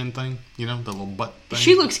dimple chin thing, the little butt thing.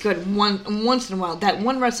 She looks good once in a while. That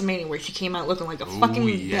one WrestleMania where she came out looking like a fucking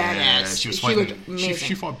badass. She looked amazing.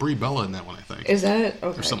 She fought Brie Bella in that one, I think. Is that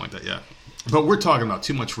okay? Or something like that, yeah. But we're talking about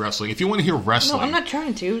too much wrestling. If you want to hear wrestling... No, I'm not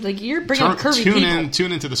trying to. Like, you're bringing up curvy people.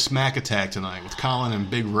 Tune into the Smack Attack tonight with Colin and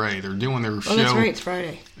Big Ray. They're doing their show. Oh, that's right. It's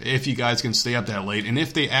Friday. If you guys can stay up that late. And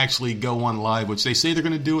if they actually go on live, which they say they're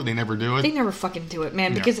going to do it, they never do it. They never fucking do it,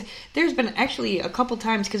 man. Because there's been actually a couple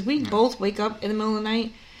times, because we both wake up in the middle of the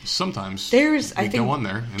night. Sometimes. I think, go on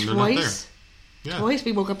there, and they're not there. Yeah. Twice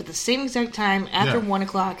we woke up at the same exact time after 1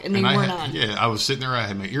 o'clock, and they weren't on. Yeah, I was sitting there. I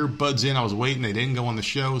had my earbuds in. I was waiting. They didn't go on the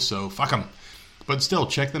show, so fuck them. But still,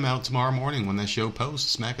 check them out tomorrow morning when that show posts,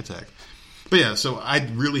 Smack Attack. But yeah, so I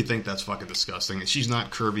really think that's fucking disgusting. She's not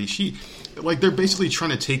curvy. They're basically trying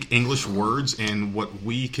to take English words and what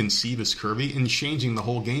we conceive as curvy and changing the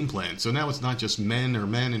whole game plan. So now it's not just men or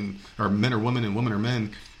men or men or women and women or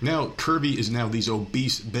men. Now curvy is now these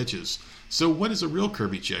obese bitches. So what is a real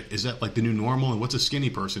curvy chick? Is that like the new normal? And what's a skinny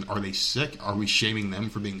person? Are they sick? Are we shaming them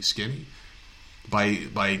for being skinny? By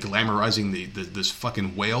glamorizing this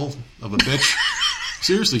fucking whale of a bitch.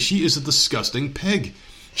 Seriously, she is a disgusting pig.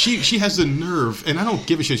 She has the nerve, and I don't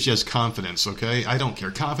give a shit. She has confidence. Okay, I don't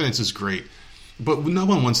care. Confidence is great, but no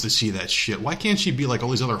one wants to see that shit. Why can't she be like all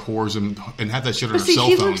these other whores and have that shit on her cell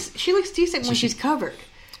phone? She looks decent when she's covered.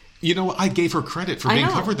 I gave her credit for being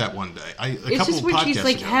covered that one day. It's just when she's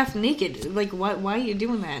like half naked. Like, why are you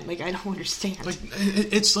doing that? Like, I don't understand. Like,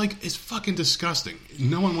 it's fucking disgusting.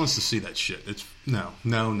 No one wants to see that shit. It's no.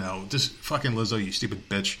 Just fucking Lizzo, you stupid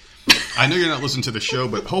bitch. I know you're not listening to the show,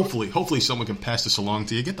 but hopefully someone can pass this along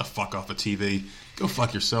to you. Get the fuck off of TV. Go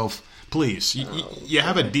fuck yourself. Please. You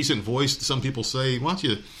have a decent voice, some people say. Why don't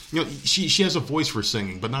you... she has a voice for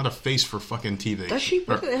singing, but not a face for fucking TV. Does she?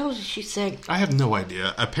 What the hell does she sing? I have no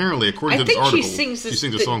idea. Apparently, according to this article, she sings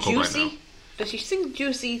a song called Right Now. Does she sing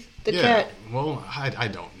Juicy? The cat? Well, I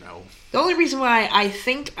don't know. The only reason why I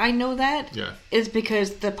think I know that is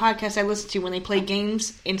because the podcast I listen to, when they play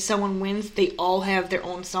games and someone wins, they all have their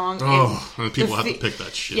own song. Oh, and people have to pick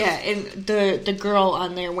that shit. Yeah, and the girl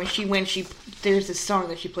on there, when she wins, there's this song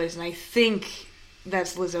that she plays, and I think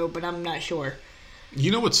that's Lizzo, but I'm not sure. You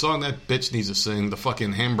know what song that bitch needs to sing? The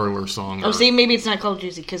fucking Hamburglar song. Oh, see, maybe it's not called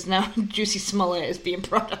Juicy, because now Juicy Smollett is being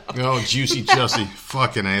brought up. Oh, Juicy Jussie.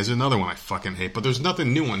 Fucking A. There's another one I fucking hate. But there's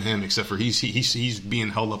nothing new on him, except for he's being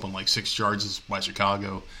held up on like 6 charges by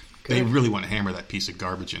Chicago. Good. They really want to hammer that piece of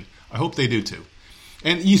garbage in. I hope they do, too.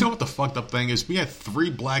 And you know what the fucked up thing is? We had 3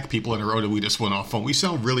 black people in a row that we just went off on. We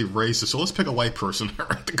sound really racist, so let's pick a white person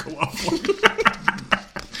to go off on.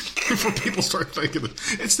 Before people start thinking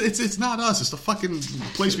it's not us. It's the fucking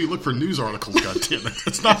place we look for news articles. Goddammit,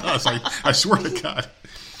 it's not us. I swear to God.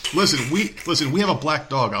 Listen, we have a black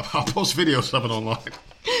dog. I'll post videos of it online.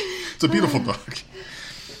 It's a beautiful dog.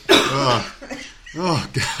 Oh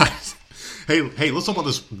God. Hey, let's talk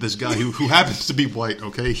about this guy who happens to be white.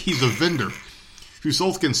 Okay, he's a vendor who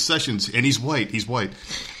sold concessions, and he's white. He's white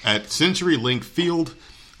at CenturyLink Field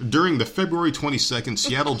during the February 22nd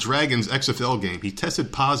Seattle Dragons XFL game. He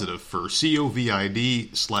tested positive for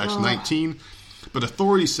COVID-19, but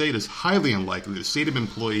authorities say it is highly unlikely the stadium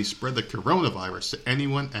employees spread the coronavirus to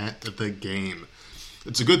anyone at the game.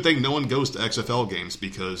 It's a good thing no one goes to XFL games,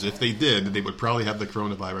 because if they did, they would probably have the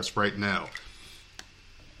coronavirus right now.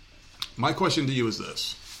 My question to you is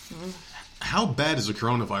this. How bad is the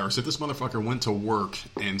coronavirus if this motherfucker went to work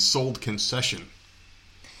and sold concession?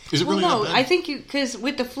 Is it really that bad? I think because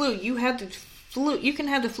with the flu, you can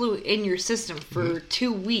have the flu in your system for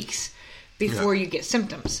 2 weeks before you get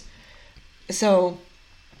symptoms. So,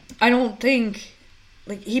 I don't think,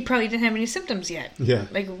 like, he probably didn't have any symptoms yet. Yeah.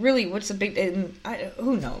 Like, really, what's the big,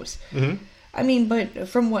 who knows? Mm-hmm. I mean, but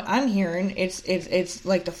from what I'm hearing, it's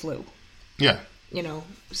like the flu. Yeah. You know,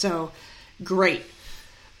 so, great.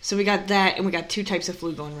 So we got that, and we got 2 types of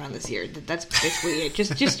flu going around this year. That's basically it.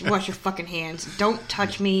 Just wash your fucking hands. Don't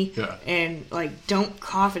touch me, and like don't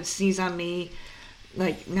cough and sneeze on me.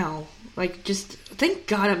 Like no, like just thank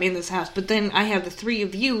God I'm in this house. But then I have the 3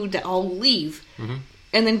 of you that all leave,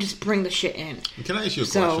 and then just bring the shit in. Can I ask you a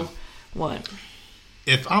question? What?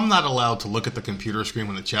 If I'm not allowed to look at the computer screen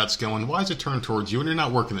when the chat's going, why is it turned towards you? And you're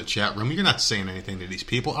not working the chat room. You're not saying anything to these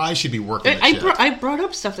people. I should be working the chat. I brought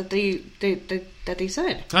up stuff that they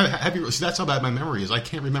said. That's how bad my memory is. I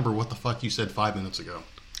can't remember what the fuck you said 5 minutes ago.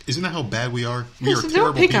 Isn't that how bad we are? We are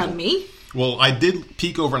terrible don't pick people. On me. Well, I did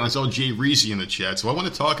peek over and I saw Jay Reese in the chat, so I want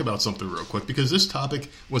to talk about something real quick, because this topic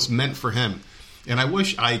was meant for him. And I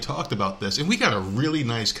wish I talked about this. And we got a really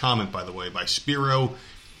nice comment, by the way, by Spiro.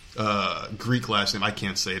 Greek last name, I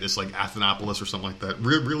can't say it. It's like Athenopoulos or something like that.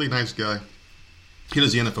 Really nice guy. He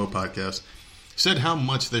does the NFO podcast. Said how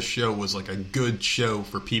much this show was like a good show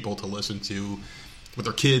for people to listen to with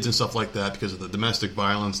their kids and stuff like that, because of the domestic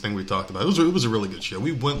violence thing we talked about. It was a really good show.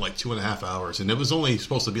 We went like 2.5 hours, and it was only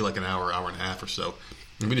supposed to be like an hour and a half or so.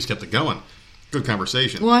 And we just kept it going. Good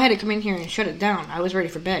conversation. Well, I had to come in here and shut it down. I was ready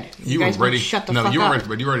for bed. You guys were ready. Shut the fuck up. No, you weren't ready for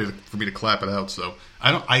bed. You were ready for me to clap it out. So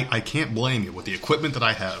I can't blame you with the equipment that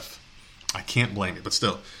I have. I can't blame you. But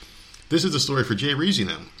still, this is the story for Jay Reese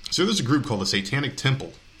now. So there's a group called the Satanic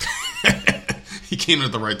Temple. He came in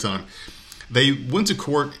at the right time. They went to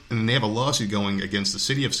court, and they have a lawsuit going against the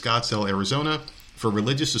city of Scottsdale, Arizona, for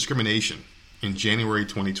religious discrimination in January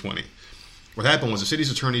 2020. What happened was the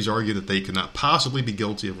city's attorneys argued that they could not possibly be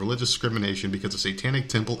guilty of religious discrimination because the Satanic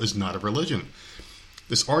Temple is not a religion.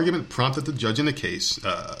 This argument prompted the judge in the case,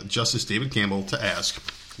 Justice David Campbell, to ask,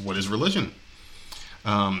 what is religion?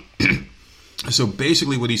 So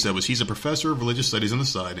basically what he said was he's a professor of religious studies on the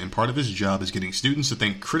side, and part of his job is getting students to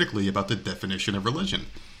think critically about the definition of religion.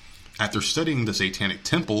 After studying the Satanic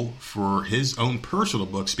Temple for his own personal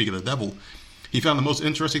book, Speak of the Devil, he found the most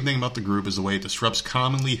interesting thing about the group is the way it disrupts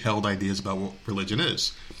commonly held ideas about what religion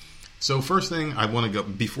is. So first thing I want to go,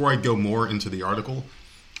 before I go more into the article,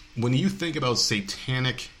 when you think about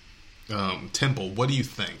Satanic Temple, what do you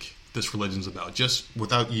think this religion's about? Just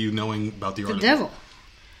without you knowing about the article. The devil.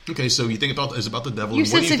 Okay, so you think it's about the devil. You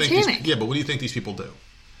said what do you satanic. Think but what do you think these people do?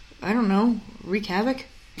 I don't know. Wreak havoc?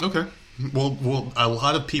 Okay. Well, a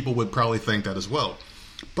lot of people would probably think that as well.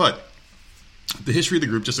 But the history of the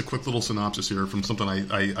group, just a quick little synopsis here from something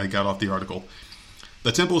I got off the article.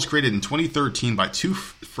 The temple was created in 2013 by 2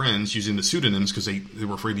 friends using the pseudonyms because they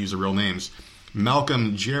were afraid to use their real names.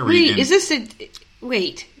 Malcolm Jerry and... Is this a...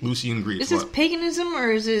 Wait. Lucian Greaves. Is this paganism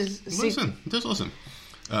or is this... Listen.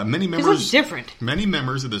 Many members different. Many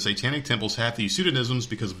members of the Satanic Temples have to use pseudonyms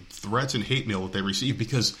because of threats and hate mail that they receive,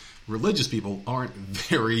 because religious people aren't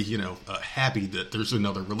very, happy that there's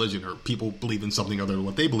another religion or people believe in something other than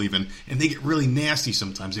what they believe in, and they get really nasty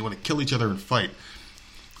sometimes. They want to kill each other and fight.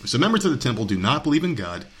 So members of the temple do not believe in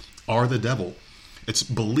God, are the devil. Its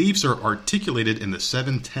beliefs are articulated in the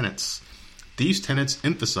 7 tenets. These tenets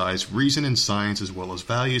emphasize reason and science as well as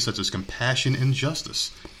values such as compassion and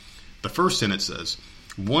justice. The first tenet says,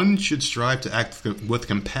 one should strive to act with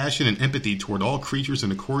compassion and empathy toward all creatures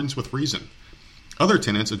in accordance with reason. Other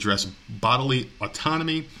tenets address bodily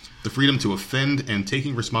autonomy, the freedom to offend, and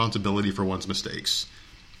taking responsibility for one's mistakes.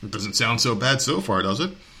 It doesn't sound so bad so far, does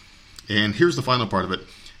it? And here's the final part of it.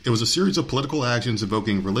 It was a series of political actions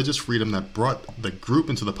invoking religious freedom that brought the group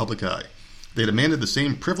into the public eye. They demanded the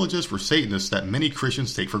same privileges for Satanists that many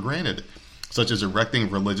Christians take for granted, such as erecting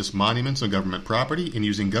religious monuments on government property and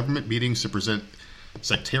using government meetings to present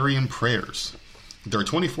sectarian prayers. There are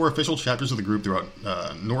 24 official chapters of the group throughout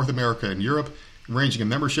North America and Europe, ranging in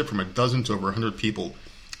membership from a dozen to over 100 people.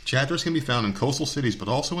 Chapters can be found in coastal cities, but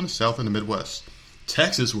also in the South and the Midwest.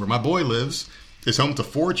 Texas, where my boy lives, is home to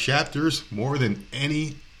 4 chapters, more than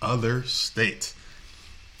any other state.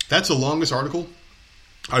 That's the longest article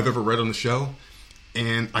I've ever read on the show,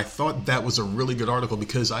 and I thought that was a really good article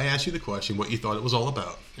because I asked you the question what you thought it was all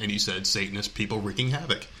about, and you said Satanist people wreaking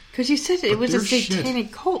havoc. Because you said it was a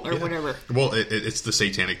satanic cult or whatever. Well, it's the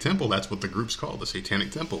Satanic Temple. That's what the group's called, the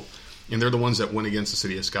Satanic Temple. And they're the ones that went against the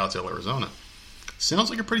city of Scottsdale, Arizona. Sounds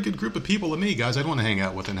like a pretty good group of people to me, guys. I'd want to hang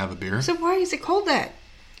out with and have a beer. So why is it called that?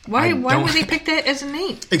 Why would they pick that as a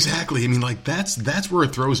name? Exactly. I mean, like, that's where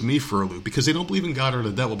it throws me for a loop. Because they don't believe in God or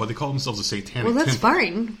the devil, but they call themselves a Satanic Temple. Well, that's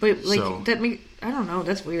fine. But, like, I don't know.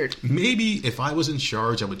 That's weird. Maybe if I was in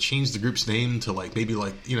charge, I would change the group's name to, like, maybe,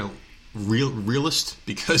 like, you know, realist.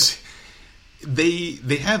 Because they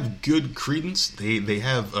have good credence. They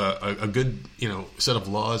have a good, you know, set of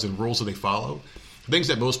laws and rules that they follow. Things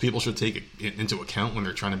that most people should take into account when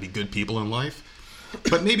they're trying to be good people in life.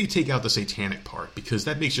 But maybe take out the satanic part, because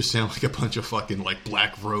that makes you sound like a bunch of fucking, like,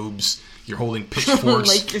 black robes. You're holding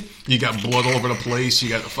pitchforks. You got blood all over the place. You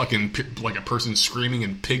got a fucking, like, a person screaming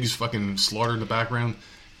and pigs fucking slaughtered in the background.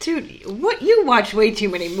 Dude, what? You watch way too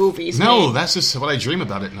many movies, No, man. That's just what I dream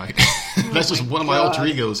about at night. That's just one of my alter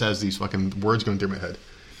egos has these fucking words going through my head.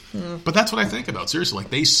 But that's what I think about. Seriously,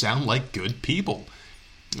 like, they sound like good people.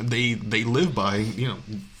 They live by, you know,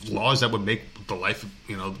 laws that would make the life,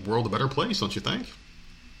 you know, the world a better place, don't you think?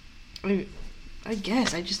 I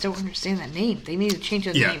guess. I just don't understand that name. They need to change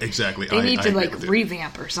that name. Yeah, exactly. They need to, like,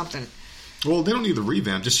 revamp or something. Well, they don't need the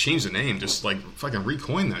revamp. Just change the name. Just, like, fucking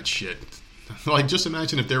recoin that shit. Like, just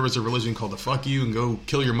imagine if there was a religion called the Fuck You and Go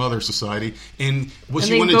Kill Your Mother Society, and what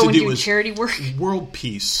you wanted to do is charity work, world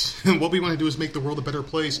peace. And what we want to do is make the world a better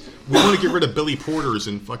place. We want to get rid of Billy Porters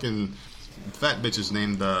and fucking fat bitches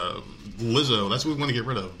named Lizzo. That's what we want to get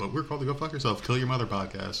rid of. But we're called the Go Fuck Yourself, Kill Your Mother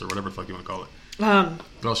podcast, or whatever the fuck you want to call it.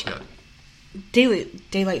 What else you got?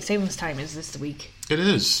 Daylight savings time is this week. It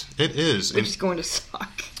is. Which is going to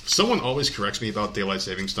suck. Someone always corrects me about daylight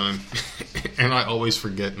savings time, and I always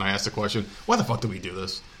forget, and I ask the question, why the fuck do we do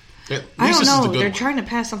this? I don't know. They're trying to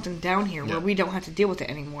pass something down here where we don't have to deal with it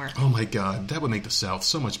anymore. Oh my god, that would make the South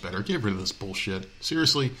so much better. Get rid of this bullshit.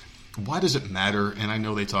 Seriously, why does it matter? And I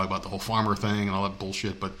know they talk about the whole farmer thing and all that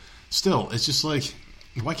bullshit, but still, it's just like,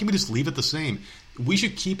 why can't we just leave it the same? We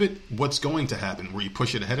should keep it what's going to happen, where you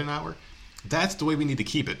push it ahead an hour. That's the way we need to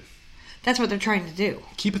keep it. That's what they're trying to do.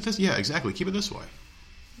 Keep it this, yeah, exactly. Keep it this way.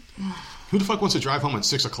 Who the fuck wants to drive home at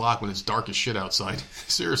 6 o'clock when it's dark as shit outside?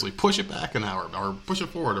 Seriously, push it back an hour, or push it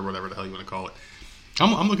forward, or whatever the hell you want to call it.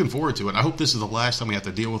 I'm looking forward to it. I hope this is the last time we have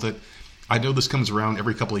to deal with it. I know this comes around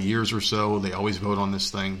every couple of years or so. They always vote on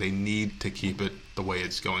this thing. They need to keep it the way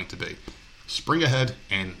it's going to be. Spring ahead,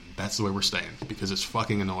 and that's the way we're staying, because it's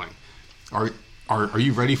fucking annoying. Are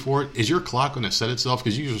you ready for it? Is your clock going to set itself?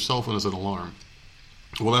 Because you use your cell phone as an alarm.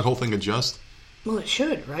 Will that whole thing adjust? Well, it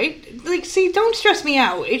should, right? Like, see, don't stress me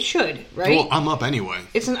out. It should, right? Well, I'm up anyway.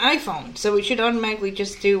 It's an iPhone, so it should automatically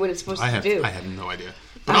just do what it's supposed to do. I have no idea.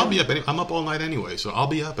 But I'll be up. I'm up all night anyway, so I'll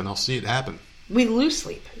be up and I'll see it happen. We lose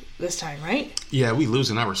sleep this time, right? Yeah, we lose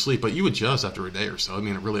an hour's sleep, but you adjust after a day or so. I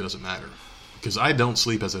mean, it really doesn't matter. Because I don't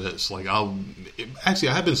sleep as it is. Like, I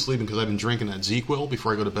have been sleeping because I've been drinking that ZQL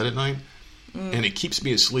before I go to bed at night, and it keeps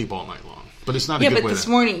me asleep all night long. But it's not a good way to... Yeah, but this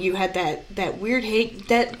morning you had that weird headache.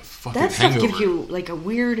 That stuff hangover gives you, like, a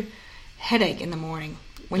weird headache in the morning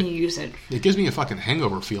when you use it. It gives me a fucking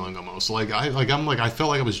hangover feeling almost. I felt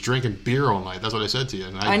like I was drinking beer all night. That's what I said to you.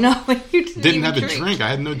 And I know. You didn't have a drink. I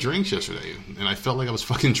had no drinks yesterday. And I felt like I was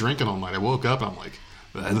fucking drinking all night. I woke up and I'm like...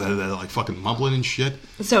 like fucking mumbling and shit.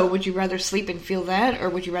 So would you rather sleep and feel that, or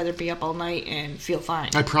would you rather be up all night and feel fine?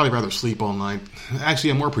 I'd probably rather sleep all night. Actually,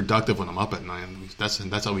 I'm more productive when I'm up at night.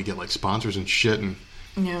 That's how we get like sponsors and shit and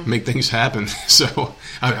make things happen. So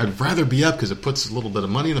I'd rather be up because it puts a little bit of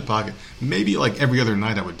money in the pocket. Maybe like every other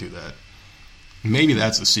night I would do that. Maybe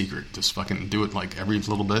that's the secret. Just fucking do it like every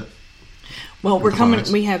little bit. Well, we're coming.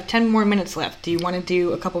 We have 10 more minutes left. Do you want to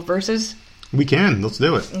do a couple verses? We can. Let's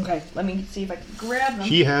do it. Okay. Let me see if I can grab them.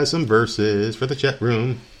 She has some verses for the chat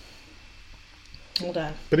room. Hold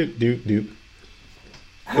on. Doop.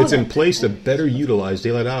 It's in place to better utilize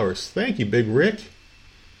daylight hours. Thank you, Big Rick.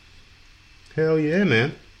 Hell yeah,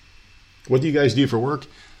 man. What do you guys do for work?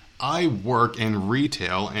 I work in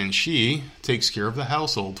retail, and she takes care of the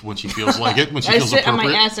household when she feels like it, when she feels appropriate. I sit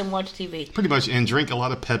on my ass and watch TV. Pretty much, and drink a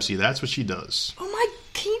lot of Pepsi. That's what she does. Oh my,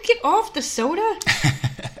 can you get off the soda?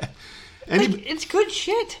 It's good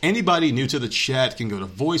shit. Anybody new to the chat can go to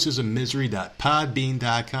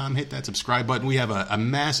voicesofmisery.podbean.com, hit that subscribe button. We have a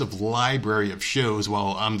massive library of shows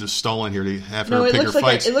while I'm just stalling here to have her pick her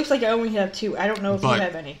fights. It looks like I only have 2. I don't know if you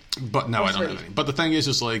have any. But no, I don't have any. But the thing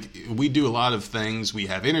is like, we do a lot of things. We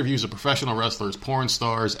have interviews of professional wrestlers, porn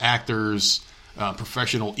stars, actors,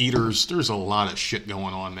 professional eaters. There's a lot of shit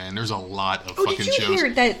going on, man. There's a lot of fucking shows. Did you hear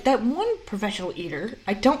that one professional eater?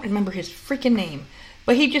 I don't remember his freaking name.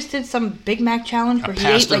 But he just did some Big Mac challenge where he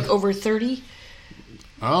ate like over 30.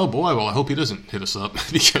 Oh boy, well I hope he doesn't hit us up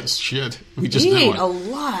because shit, we just he ate a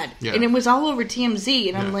lot, and it was all over TMZ,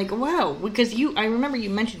 and I'm like, wow, because I remember you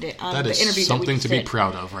mentioned it on the interview. That is something to be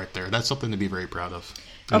proud of, right there. That's something to be very proud of.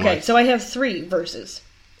 Okay, so I have 3 verses.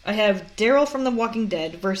 I have Daryl from The Walking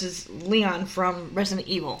Dead versus Leon from Resident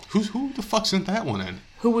Evil. Who the fuck sent that one in?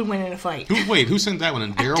 Who would win in a fight? Who sent that one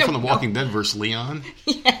in? Daryl from The Walking Dead versus Leon?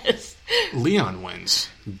 Yes. Leon wins.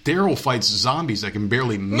 Daryl fights zombies that can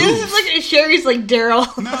barely move. This is like Sherry's like Daryl.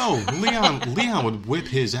 No, Leon would whip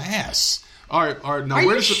his ass. All right. Now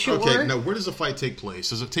where does the fight take place?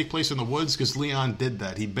 Does it take place in the woods? Because Leon did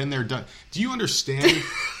that. He'd been there, done. Do you understand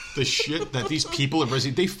the shit that these people at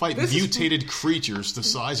Resident Evil, they fight mutated creatures the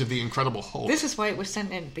size of the Incredible Hulk? This is why it was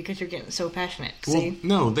sent in, because you're getting so passionate. Well, see?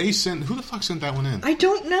 No, who the fuck sent that one in? I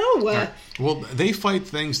don't know. Right. Well, they fight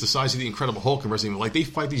things the size of the Incredible Hulk in Resident Evil. Like, they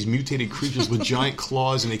fight these mutated creatures with giant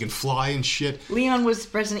claws and they can fly and shit. Leon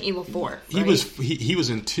was Resident Evil 4, right? He was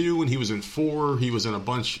in 2 and he was in 4. He was in a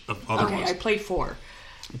bunch of other ones. Okay, I played 4.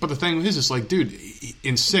 But the thing is, it's like, dude,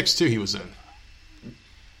 in 6 too he was in.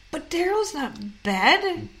 But Daryl's not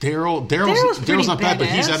bad. Daryl's not bad, but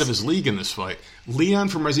he's out of his league in this fight. Leon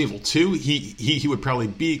from Resident Evil 2, he would probably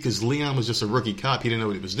beat because Leon was just a rookie cop. He didn't know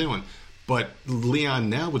what he was doing. But Leon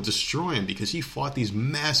now would destroy him because he fought these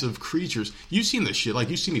massive creatures. You've seen this shit. Like,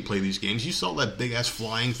 you've seen me play these games. You saw that big-ass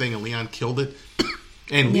flying thing and Leon killed it.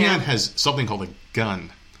 And Leon has something called a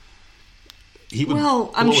gun.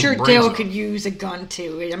 I'm sure Dale could use a gun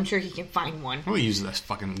too. I'm sure he can find one. Well, he uses that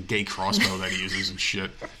fucking gay crossbow that he uses and shit.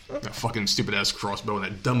 That fucking stupid ass crossbow and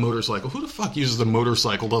that dumb motorcycle. Who the fuck uses the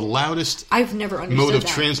motorcycle? The loudest I've never understood mode of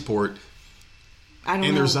transport. I don't know.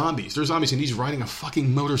 And they're zombies. They're zombies, and he's riding a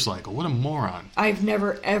fucking motorcycle. What a moron! I've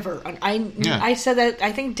never ever. I said that.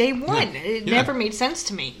 I think day one. Yeah. It never made sense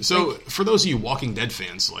to me. So, for those of you Walking Dead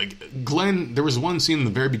fans, like Glenn, there was one scene in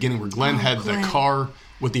the very beginning where Glenn had the car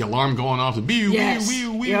with the alarm going off.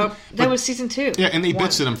 Yep. That was season 2. Yeah, and they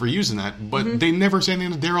bitched at him for using that, but they never said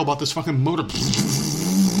anything to Daryl about this fucking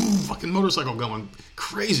fucking motorcycle going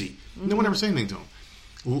crazy. No one ever said anything to him.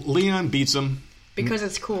 Leon beats him. Because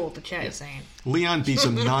it's cool, the chat is saying. Leon beats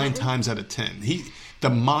him 9 times out of 10.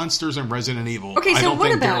 The monsters in Resident Evil. Okay, so I don't what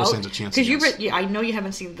think about? Daryl stands a chance against. I know you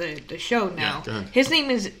haven't seen the show now. Yeah, go ahead. His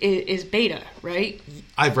name is Beta, right?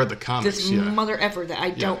 I've read the comics. This mother effer that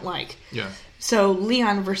I don't like. Yeah. So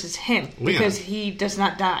Leon versus him because he does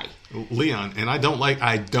not die. Leon, and I don't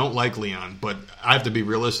like Leon, but I have to be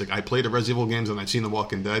realistic. I played the Resident Evil games and I've seen The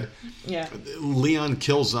Walking Dead. Yeah. Leon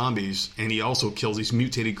kills zombies and he also kills these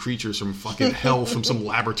mutated creatures from fucking hell from some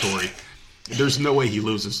laboratory. There's no way he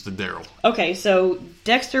loses to Daryl. Okay, so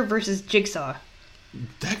Dexter versus Jigsaw.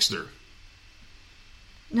 Dexter.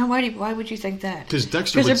 No, why would you think that? Because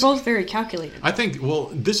Dexter. Because they're both very calculated. I think.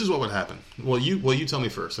 Well, this is what would happen. Well, you tell me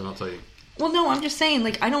first, and I'll tell you. Well, no, I'm just saying.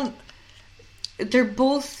 Like, I don't. They're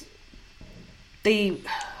both. They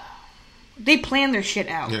plan their shit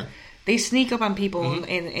out. Yeah. They sneak up on people,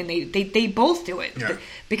 and they both do it. Yeah.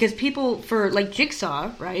 Because people, for, like,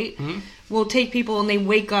 Jigsaw, right, will take people and they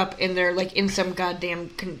wake up and they're, like, in some goddamn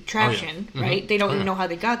contraption, right? They don't even know how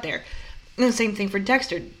they got there. And the same thing for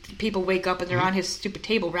Dexter. People wake up and they're on his stupid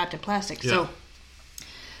table wrapped in plastic. Yeah. So,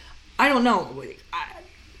 I don't know.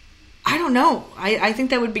 I don't know. I think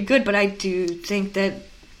that would be good, but I do think that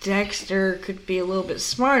Dexter could be a little bit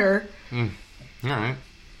smarter. All right.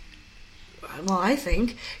 Well, I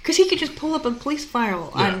think. Because he could just pull up a police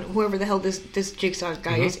file on whoever the hell this Jigsaw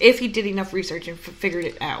guy is, if he did enough research and figured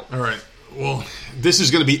it out. All right. Well, this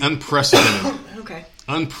is going to be unprecedented. Okay.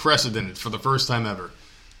 Unprecedented for the first time ever.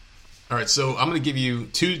 All right, so I'm going to give you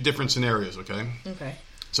 2 different scenarios, okay? Okay.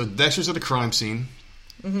 So Dexter's at a crime scene,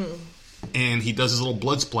 and he does his little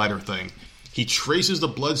blood splatter thing. He traces the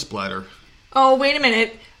blood splatter. Oh, wait a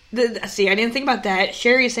minute. See, I didn't think about that.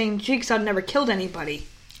 Sherry is saying Jigsaw never killed anybody.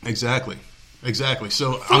 Exactly.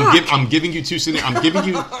 So I'm giving you 2 scenarios.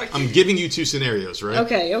 I'm giving you 2 scenarios, right?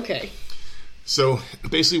 Okay. So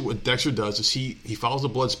basically what Dexter does is he follows the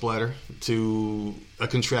blood splatter to a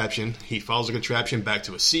contraption. He follows the contraption back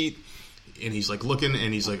to a seat, and he's like looking,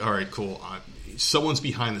 and he's like, all right, cool. Someone's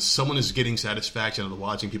behind this. Someone is getting satisfaction out of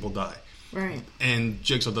watching people die. Right. And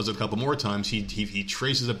Jigsaw does it a couple more times. He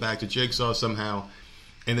traces it back to Jigsaw somehow,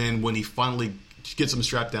 and then when he finally gets him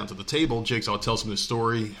strapped down to the table, Jigsaw tells him the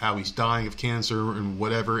story, how he's dying of cancer and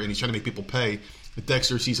whatever, and he's trying to make people pay.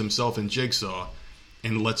 Dexter sees himself in Jigsaw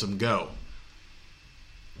and lets him go.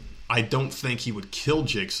 I don't think he would kill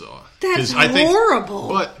Jigsaw. That's horrible.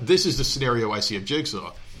 But this is the scenario I see of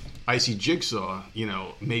Jigsaw. I see Jigsaw,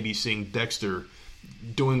 maybe seeing Dexter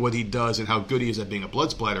doing what he does and how good he is at being a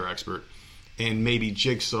blood splatter expert. And maybe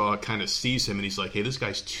Jigsaw kind of sees him and he's like, hey, this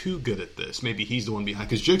guy's too good at this. Maybe he's the one behind.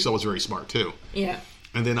 Because Jigsaw was very smart too. Yeah.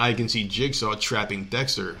 And then I can see Jigsaw trapping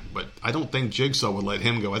Dexter. But I don't think Jigsaw would let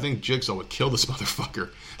him go. I think Jigsaw would kill this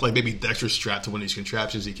motherfucker. Like maybe Dexter's strapped to one of these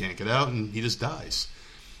contraptions he can't get out and he just dies.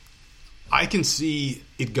 I can see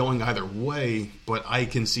it going either way, but I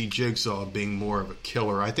can see Jigsaw being more of a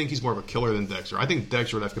killer. I think he's more of a killer than Dexter. I think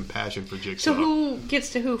Dexter would have compassion for Jigsaw. So who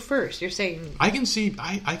gets to who first? You're saying I can see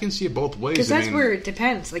it both ways. Because that's where it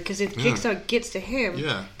depends. Like, because if Jigsaw gets to him,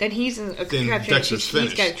 then he's in a contraption. Dexter's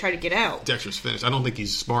finished. He's got to try to get out. Dexter's finished. I don't think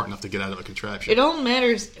he's smart enough to get out of a contraption. It all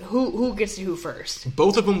matters who gets to who first.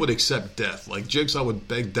 Both of them would accept death. Like Jigsaw would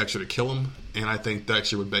beg Dexter to kill him, and I think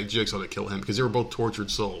Dexter would beg Jigsaw to kill him because they were both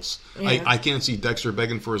tortured souls. Yeah. I can't see Dexter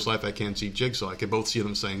begging for his life. I can't see Jigsaw. I can both see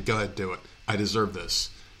them saying, go ahead, do it. I deserve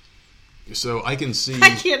this. So I can see... I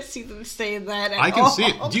can't see them saying that at all. I can see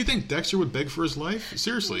it. Do you think Dexter would beg for his life?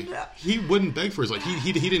 Seriously. No. He wouldn't beg for his life.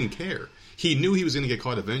 He didn't care. He knew he was going to get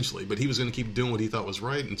caught eventually, but he was going to keep doing what he thought was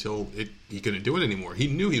right until he couldn't do it anymore. He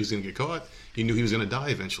knew he was going to get caught. He knew he was going to die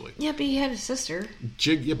eventually. Yeah, but he had a sister.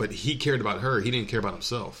 Yeah, but he cared about her. He didn't care about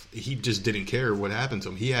himself. He just didn't care what happened to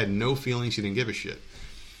him. He had no feelings. He didn't give a shit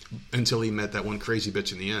until he met that one crazy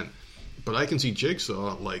bitch in the end. But I can see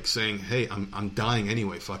Jigsaw like saying, hey, I'm dying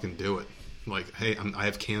anyway, fucking do it. Like, hey, I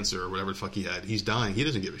have cancer or whatever the fuck he had. He's dying. He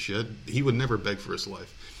doesn't give a shit. He would never beg for his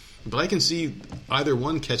life. But I can see either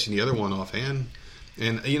one catching the other one offhand.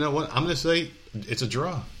 And you know what? I'm going to say it's a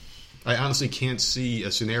draw. I honestly can't see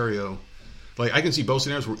a scenario. Like, I can see both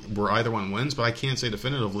scenarios where either one wins, but I can't say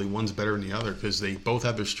definitively one's better than the other because they both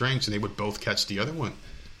have their strengths and they would both catch the other one.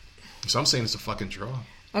 So I'm saying it's a fucking draw.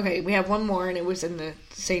 Okay, we have one more, and it was in the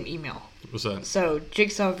same email. What's that? So,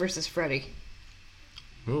 Jigsaw versus Freddy.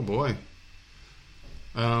 Oh, boy.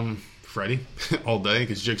 Freddy, all day,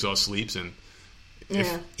 because Jigsaw sleeps, and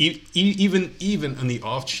even in the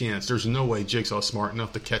off chance, there's no way Jigsaw's smart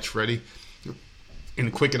enough to catch Freddy in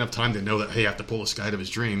quick enough time to know that, hey, I have to pull this guy out of his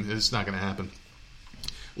dream. It's not going to happen.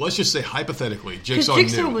 Let's just say, hypothetically, Jigsaw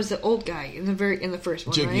was the old guy in the first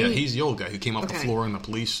one, right? Yeah, he's the old guy who came off the floor in the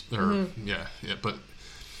police. But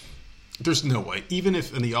there's no way. Even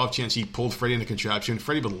if in the off chance he pulled Freddy in the contraption,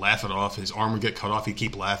 Freddy would laugh it off. His arm would get cut off. He'd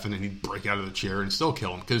keep laughing, and he'd break out of the chair and still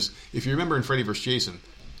kill him. Because if you remember in Freddy vs. Jason,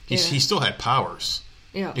 he still had powers.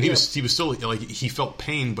 Yeah, and he was still like he felt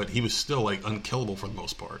pain, but he was still like unkillable for the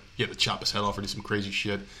most part. He had to chop his head off or do some crazy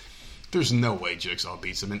shit. There's no way Jigsaw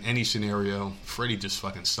beats him in any scenario. Freddy just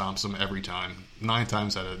fucking stomps him every time. 9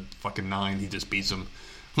 times out of fucking 9, he just beats him.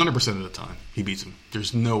 100% of the time, he beats him.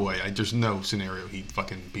 There's no way. There's no scenario he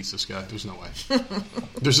fucking beats this guy. There's no way.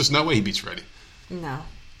 There's just no way he beats Freddy. No.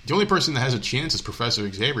 The only person that has a chance is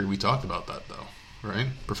Professor Xavier. We talked about that, though, right?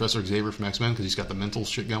 Professor Xavier from X-Men, because he's got the mental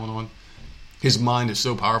shit going on. His mind is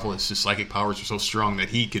so powerful, his psychic powers are so strong that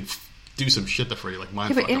he could do some shit to Freddy, like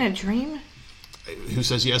mind fuck him. But in a dream? Who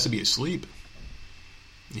says he has to be asleep?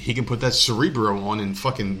 He can put that Cerebro on and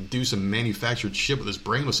fucking do some manufactured shit with his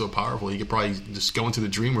brain was so powerful he could probably just go into the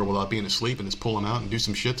dream world without being asleep and just pull him out and do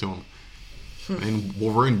some shit to him. And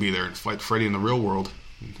Wolverine would be there and fight Freddy in the real world.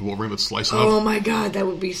 Wolverine would slice him up. Oh my god, that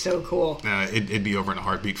would be so cool. It'd be over in a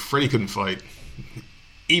heartbeat. Freddy couldn't fight.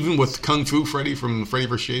 Even with Kung Fu Freddy from Freddy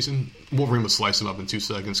vs. Jason, Wolverine would slice him up in 2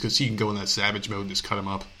 seconds because he can go in that savage mode and just cut him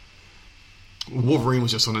up. Wolverine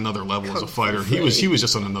was just on another level as a fighter. He was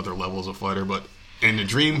just on another level as a fighter, but in the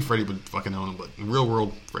dream, Freddy would fucking own him, but in the real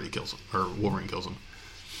world, Freddy kills him, or Wolverine kills him.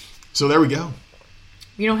 So there we go.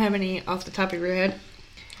 You don't have any off the top of your head?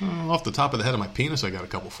 Off the top of the head of my penis, I got a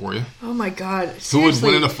couple for you. Oh my god. Seriously? Who would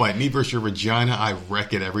win in a fight? Me versus your vagina? I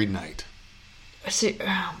wreck it every night.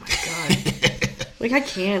 Oh my god. Like, I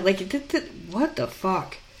can't. Like, what the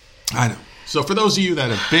fuck? I know. So for those of you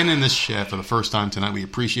that have been in this chat for the first time tonight, we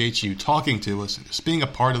appreciate you talking to us and just being a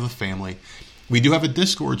part of the family. We do have a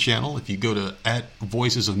Discord channel. If you go to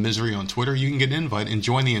 @VoicesOfMisery on Twitter, you can get an invite and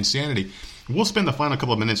join the insanity. We'll spend the final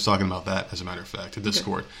couple of minutes talking about that, as a matter of fact, the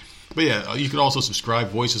Discord. But yeah, you could also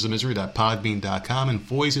subscribe, voicesofmisery.podbean.com, and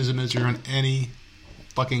Voices of Misery on any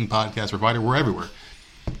fucking podcast provider. We're everywhere.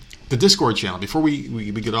 The Discord channel, before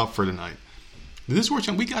we get off for tonight. The Discord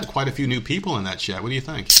channel, we got quite a few new people in that chat. What do you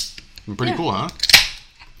think? Pretty cool, huh?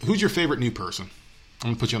 Who's your favorite new person? I'm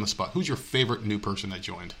going to put you on the spot. Who's your favorite new person that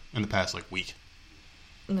joined in the past, week?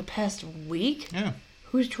 In the past week? Yeah.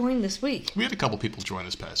 Who's joined this week? We had a couple people join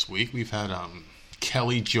this past week. We've had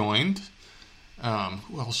Kelly joined.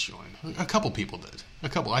 Who else joined? A couple people did. I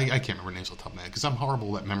can't remember names off the top of my head because I'm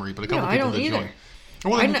horrible at memory, but a couple people did join.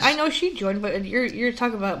 Well, I know she joined, but you're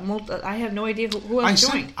talking about I have no idea who else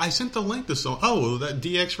joined. I sent the link to someone. Oh, that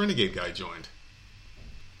DX Renegade guy joined.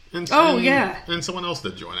 And someone else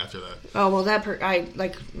did join after that. Oh, well,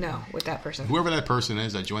 with that person. Whoever that person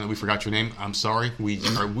is that joined, we forgot your name. I'm sorry.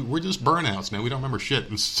 We're just burnouts, man. We don't remember shit.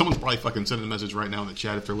 And someone's probably fucking sending a message right now in the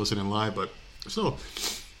chat if they're listening live. But so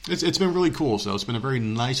it's been really cool. So it's been a very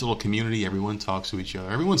nice little community. Everyone talks to each other.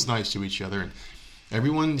 Everyone's nice to each other, and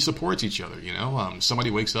everyone supports each other. You know,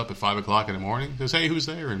 somebody wakes up at 5 o'clock in the morning, says, "Hey, who's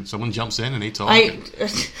there?" And someone jumps in and they talk. I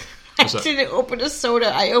didn't open a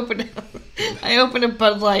soda. I opened a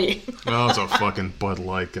Bud Light. Oh, it's a fucking Bud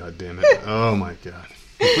Light, goddammit. Oh, my God.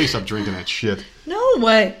 Please stop drinking that shit. No,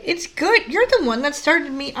 what? It's good. You're the one that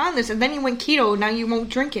started me on this, and then you went keto, now you won't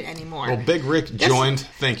drink it anymore. Well, Big Rick joined.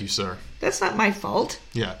 Thank you, sir. That's not my fault.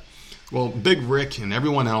 Yeah. Well, Big Rick and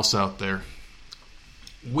everyone else out there,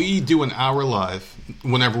 we do an hour live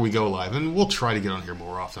whenever we go live, and we'll try to get on here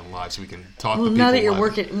more often live so we can talk to people. Now that you're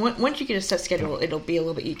working, once you get a set schedule, it'll be a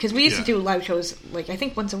little bit easier. Because we used to do live shows, I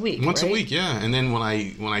think once a week. Once a week, yeah. And then when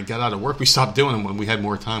I got out of work, we stopped doing them when we had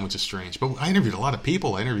more time, which is strange. But I interviewed a lot of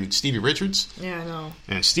people. I interviewed Stevie Richards. Yeah, I know.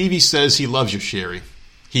 And Stevie says he loves you, Sherry.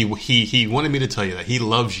 He wanted me to tell you that. He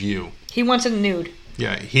loves you. He wants a nude.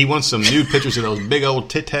 Yeah, he wants some nude pictures of those big old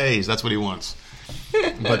titties. That's what he wants.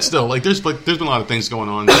 But still, there's been a lot of things going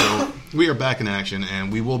on. So we are back in action,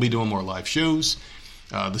 and we will be doing more live shows.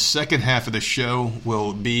 The second half of the show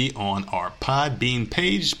will be on our Podbean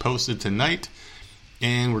page, posted tonight.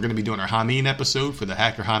 And we're going to be doing our Hameen episode for the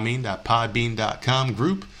hackerhameen.podbean.com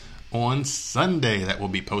group on Sunday. That will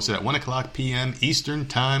be posted at 1 o'clock p.m. Eastern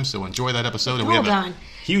Time. So enjoy that episode. And we have a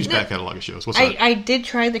huge back catalog of shows. What's that? I did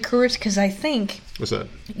try the Coors because I think... What's that?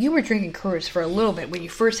 You were drinking Coors for a little bit when you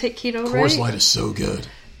first hit keto, right? Coors Light is so good.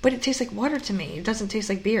 But it tastes like water to me. It doesn't taste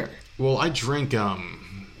like beer. Well, I drink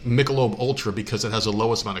Michelob Ultra because it has the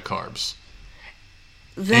lowest amount of carbs.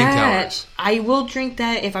 And calories. I will drink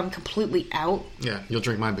that if I'm completely out. Yeah, you'll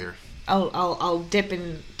drink my beer. I'll dip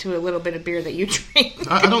into a little bit of beer that you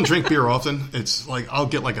drink. I don't drink beer often. It's I'll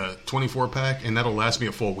get a 24-pack, and that'll last me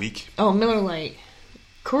a full week. Oh, Miller Lite.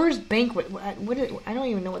 Coors Banquet. I don't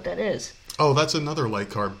even know what that is. Oh, that's another light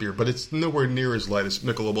carb beer, but it's nowhere near as light as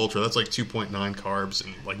Michelob Ultra. That's 2.9 carbs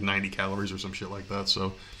and 90 calories or some shit like that.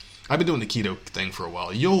 So I've been doing the keto thing for a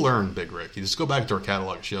while. You'll learn, Big Rick. You just go back to our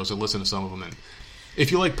catalog of shows and listen to some of them. And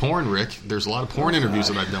if you like porn, Rick, there's a lot of porn interviews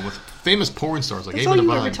that I've done with famous porn stars like Ava Devine. That's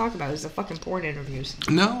all you ever talk about is the fucking porn interviews.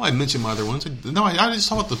 No, I mentioned my other ones. No, I just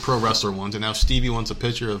talk about the pro wrestler ones, and now Stevie wants a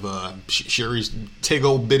picture of Sherry's tig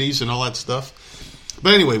old biddies and all that stuff.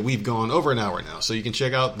 But anyway, we've gone over an hour now, so you can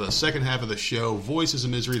check out the second half of the show,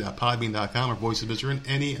 voicesofmisery.podbean.com or Voices of Misery on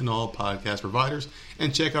any and all podcast providers,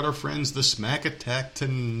 and check out our friends, The Smack Attack,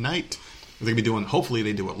 tonight. They're going to be doing, hopefully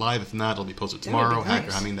they do it live. If not, it'll be posted tomorrow,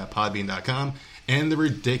 hackerhameen.podbean.com. And the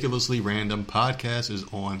Ridiculously Random podcast is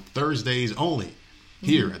on Thursdays only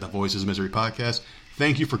here at the Voices of Misery podcast.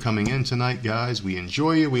 Thank you for coming in tonight, guys. We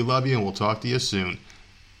enjoy you, we love you, and we'll talk to you soon.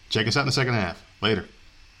 Check us out in the second half. Later.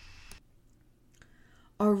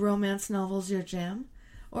 Are romance novels your jam?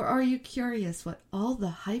 Or are you curious what all the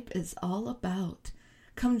hype is all about?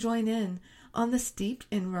 Come join in on the Steeped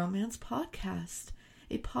in Romance podcast,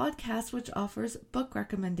 a podcast which offers book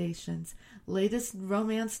recommendations, latest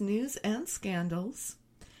romance news and scandals,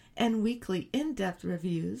 and weekly in-depth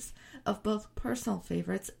reviews of both personal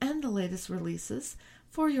favorites and the latest releases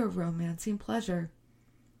for your romancing pleasure.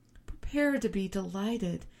 Prepare to be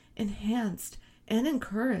delighted, enhanced, and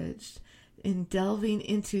encouraged in delving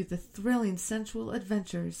into the thrilling sensual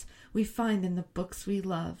adventures we find in the books we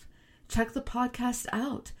love. Check the podcast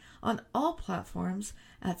out on all platforms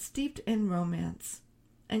at Steeped in Romance,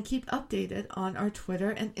 and keep updated on our Twitter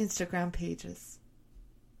and Instagram pages.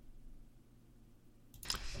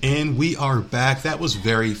 And we are back. That was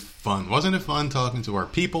very fun. Wasn't it fun talking to our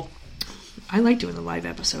people? I like doing the live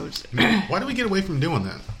episodes. Why do we get away from doing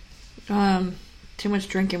that? Too much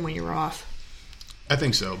drinking when you're off. I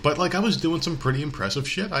think so. But, I was doing some pretty impressive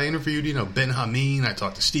shit. I interviewed, Ben Hameen. I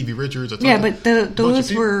talked to Stevie Richards. But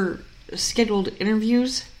those were scheduled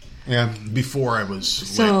interviews. Yeah, before I was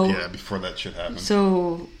before that shit happened.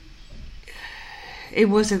 So it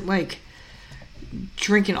wasn't like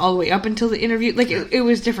drinking all the way up until the interview. Like it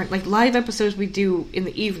was different. Like live episodes we do in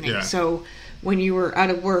the evening. Yeah. So when you were out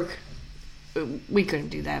of work, we couldn't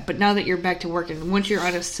do that. But now that you're back to work, and once you're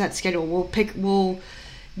on a set schedule, we'll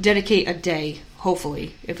dedicate a day,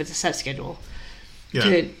 hopefully, if it's a set schedule,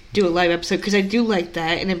 to do a live episode, because I do like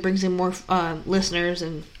that, and it brings in more listeners.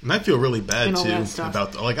 And I feel really bad too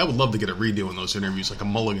about I would love to get a redo on those interviews, like a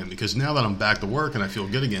mulligan, because now that I'm back to work and I feel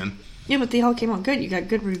good again. Yeah, but they all came out good. You got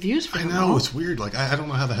good reviews for them. I know, it's weird. Like I don't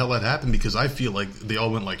know how the hell that happened, because I feel like they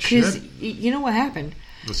all went like shit. Because you know what happened?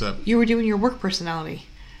 What's that? You were doing your work personality.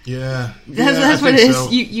 Yeah, that's what it is. So.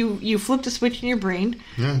 You flipped a switch in your brain.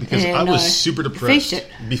 Yeah, because I was super depressed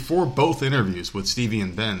before both interviews with Stevie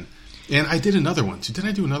and Ben, and I did another one. Did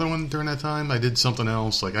I do another one during that time? I did something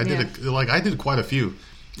else. Like I did quite a few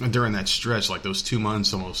during that stretch, like those 2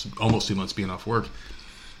 months, almost 2 months being off work.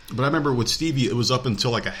 But I remember with Stevie, it was up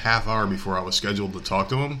until like a half hour before I was scheduled to talk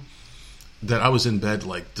to him that I was in bed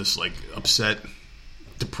like just like upset,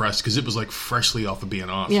 depressed, because it was like freshly off of being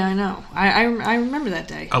off. Yeah, I know. I remember that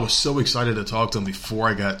day. I was so excited to talk to him before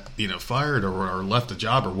I got fired or left a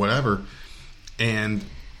job or whatever, and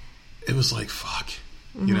it was like fuck,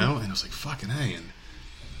 and I was like fucking A, and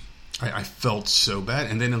I felt so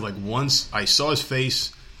bad. And then like once I saw his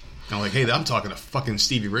face, and I'm like, hey, I'm talking to fucking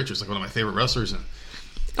Stevie Richards, like one of my favorite wrestlers, and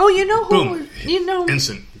you know who? Boom,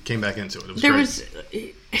 instant came back into it. It was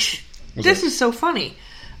great. This is so funny.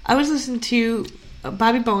 I was listening to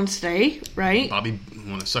Bobby Bones today, right? Bobby,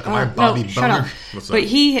 want to suck on my Bobby Boner? Shut up. What's up?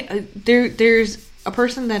 But there's a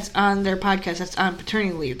person that's on their podcast that's on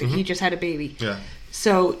paternity leave that he just had a baby. Yeah.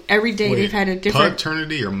 So every day they've had a different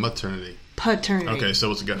paternity or maternity. Paternity. Okay,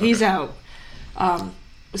 so it's a good. He's out.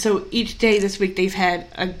 So each day this week they've had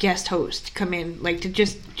a guest host come in, like to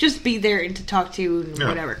just be there and to talk to and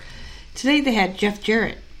whatever. Today they had Jeff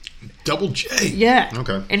Jarrett. Double J. Yeah.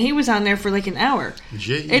 Okay. And he was on there for like an hour.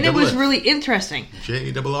 And it was really interesting.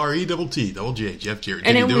 JRRETT, Double J, Jeff Jarrett.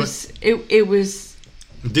 Did he do it?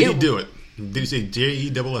 Did he do it? Did he say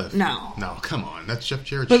JEFF? No. No, come on. That's Jeff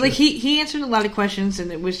Jarrett. But like he answered a lot of questions,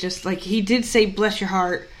 and it was just like he did say bless your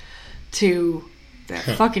heart to that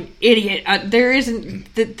fucking idiot. There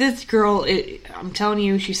isn't this girl, I'm telling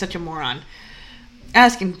you, she's such a moron.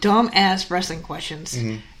 Asking dumb ass wrestling questions.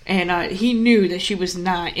 Mm-hmm. And he knew that she was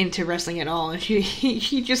not into wrestling at all. And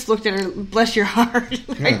he just looked at her, bless your heart.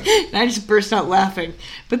 And I just burst out laughing.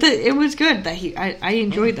 But it was good. That I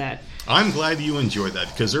enjoyed that. I'm glad you enjoyed that,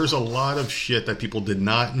 because there's a lot of shit that people did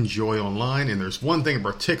not enjoy online. And there's one thing in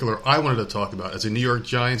particular I wanted to talk about as a New York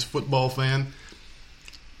Giants football fan.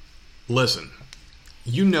 Listen,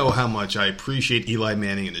 you know how much I appreciate Eli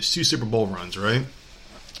Manning and his 2 Super Bowl runs, right?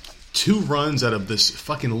 2 runs out of this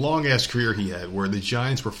fucking long-ass career he had where the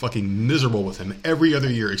Giants were fucking miserable with him every other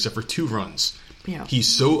year except for 2 runs. Yeah. He's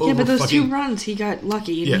so over. Yeah, but those 2 runs, he got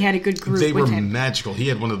lucky, and he had a good group with him. They were magical. He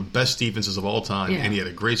had one of the best defenses of all time, and he had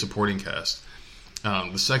a great supporting cast.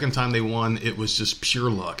 The second time they won, it was just pure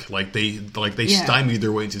luck. Like they stymied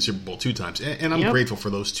their way into the Super Bowl 2 times. And I'm grateful for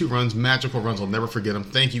those 2 runs, magical runs. I'll never forget them.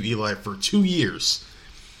 Thank you, Eli, for 2 years.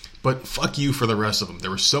 But fuck you for the rest of them. There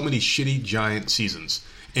were so many shitty Giant seasons.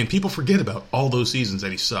 And people forget about all those seasons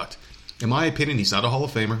that he sucked. In my opinion, he's not a Hall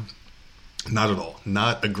of Famer. Not at all.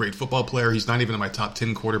 Not a great football player. He's not even in my top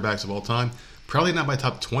 10 quarterbacks of all time. Probably not my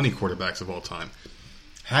top 20 quarterbacks of all time.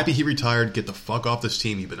 Happy he retired. Get the fuck off this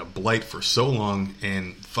team. You've been a blight for so long.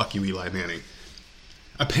 And fuck you, Eli Manning.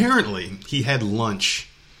 Apparently, he had lunch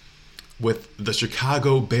with the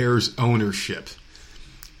Chicago Bears ownership.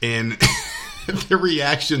 And their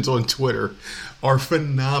reactions on Twitter are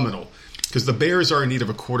phenomenal. Because the Bears are in need of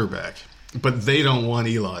a quarterback, but they don't want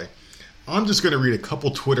Eli. I'm just going to read a couple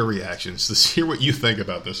Twitter reactions to hear what you think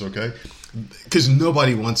about this, okay? Because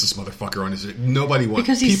nobody wants this motherfucker on his... Nobody wants...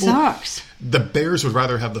 Because he sucks. The Bears would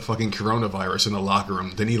rather have the fucking coronavirus in the locker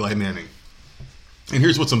room than Eli Manning. And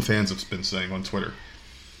here's what some fans have been saying on Twitter.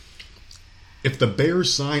 If the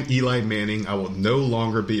Bears sign Eli Manning, I will no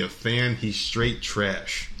longer be a fan. He's straight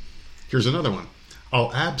trash. Here's another one.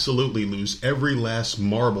 I'll absolutely lose every last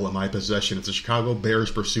marble in my possession if the Chicago Bears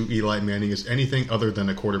pursue Eli Manning as anything other than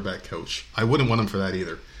a quarterback coach. I wouldn't want him for that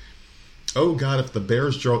either. Oh God, if the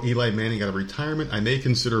Bears draw Eli Manning out of retirement, I may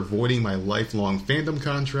consider voiding my lifelong fandom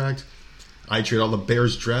contract. I'd trade all the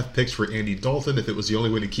Bears draft picks for Andy Dalton if it was the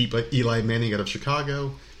only way to keep Eli Manning out of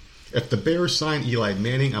Chicago. If the Bears sign Eli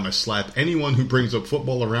Manning, I'm going to slap anyone who brings up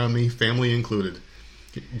football around me, family included.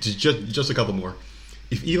 Just a couple more.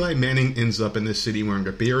 If Eli Manning ends up in this city wearing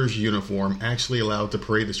a Bears uniform, actually allowed to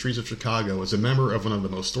parade the streets of Chicago as a member of one of the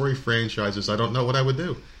most storied franchises, I don't know what I would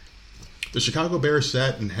do. The Chicago Bears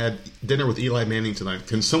sat and had dinner with Eli Manning tonight.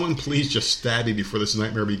 Can someone please just stab me before this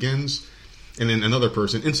nightmare begins? And then another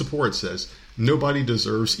person in support says, nobody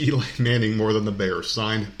deserves Eli Manning more than the Bears.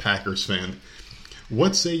 Signed, Packers fan.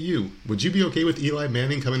 What say you? Would you be okay with Eli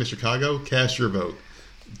Manning coming to Chicago? Cast your vote. ...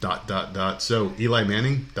 So, Eli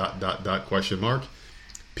Manning, ... question mark.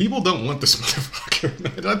 People don't want this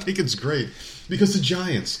motherfucker. I think it's great. Because the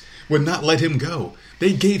Giants would not let him go.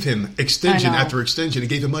 They gave him extension after extension. They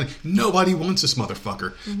gave him money. Nobody wants this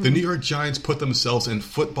motherfucker. Mm-hmm. The New York Giants put themselves in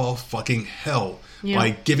football fucking hell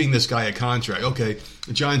by giving this guy a contract. Okay,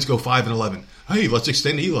 the Giants go 5-11. Hey, let's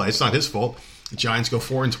extend Eli. It's not his fault. The Giants go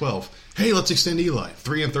 4-12. Hey, let's extend Eli.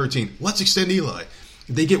 3-13. Let's extend Eli.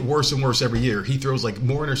 They get worse and worse every year. He throws like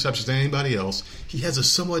more interceptions than anybody else. He has a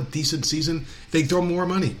somewhat decent season. They throw more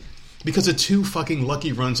money. Because of 2 fucking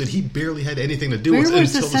lucky runs that he barely had anything to do with until the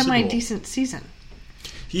Super Bowl. Where was the semi-decent season?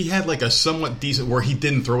 He had like a somewhat decent where he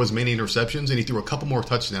didn't throw as many interceptions and he threw a couple more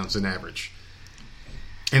touchdowns than average.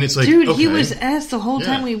 And it's like, dude, okay. He was ass the whole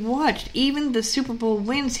time we watched. Even the Super Bowl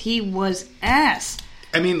wins, he was ass.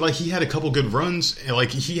 I mean, like, he had a couple good runs. And, like,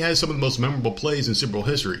 he has some of the most memorable plays in Super Bowl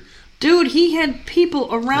history. Dude, he had people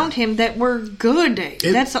around him that were good.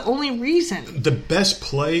 That's the only reason. The best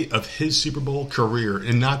play of his Super Bowl career,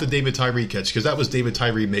 and not the David Tyree catch, because that was David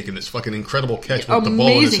Tyree making this fucking incredible catch with the ball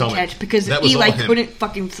in his helmet. Amazing catch, because Eli couldn't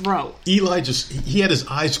fucking throw. Eli he had his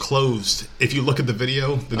eyes closed. If you look at the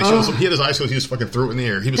video, he had his eyes closed, he just fucking threw it in the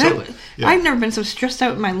air. He was I've never been so stressed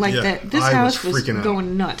out in my life that this house was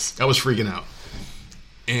going nuts. I was freaking out.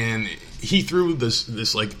 And he threw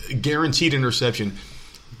this like guaranteed interception.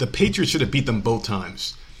 The Patriots should have beat them both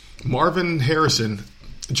times. Marvin Harrison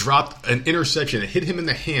dropped an interception. It hit him in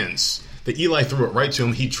the hands. The Eli threw it right to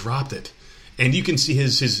him. He dropped it. And you can see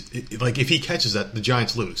his like, if he catches that, the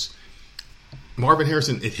Giants lose. Marvin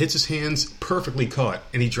Harrison, it hits his hands, perfectly caught,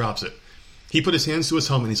 and he drops it. He put his hands to his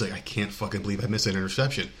helmet, and he's like, I can't fucking believe I missed that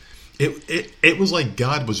interception. It was like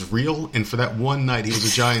God was real, and for that one night, he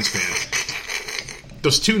was a Giants fan.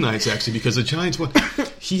 Those 2 nights, actually, because the Giants won.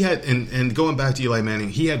 He had, and going back to Eli Manning,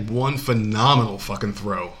 he had one phenomenal fucking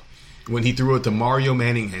throw when he threw it to Mario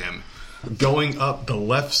Manningham going up the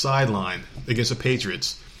left sideline against the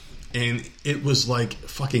Patriots. And it was like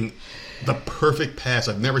fucking the perfect pass.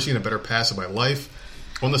 I've never seen a better pass in my life.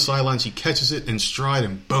 On the sidelines, he catches it in stride,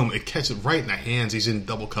 and boom, it catches it right in the hands. He's in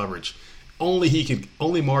double coverage.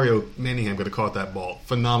 Only Mario Manningham could have caught that ball.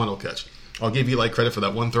 Phenomenal catch. I'll give Eli credit for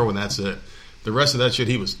that one throw, and that's it. The rest of that shit,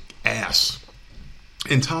 he was ass.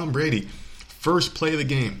 And Tom Brady, first play of the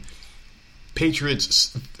game,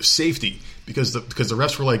 Patriots safety, because the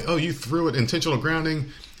refs were like, oh, you threw it, intentional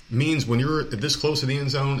grounding means when you're this close to the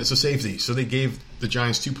end zone, it's a safety. So they gave the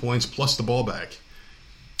Giants 2 points plus the ball back.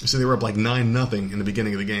 So they were up like 9-0 in the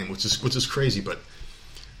beginning of the game, which is crazy, but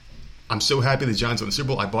I'm so happy the Giants won the Super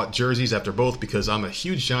Bowl. I bought jerseys after both because I'm a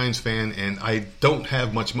huge Giants fan, and I don't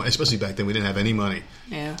have much money, especially back then. We didn't have any money.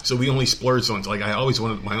 Yeah. So we only splurged on, like, I always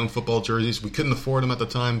wanted my own football jerseys. We couldn't afford them at the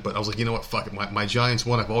time, but I was like, you know what, fuck it. My Giants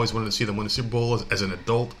won. I've always wanted to see them win the Super Bowl as an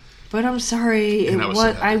adult. But I'm sorry,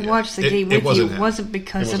 I watched the game with you. It wasn't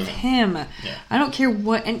because of him. Yeah. I don't care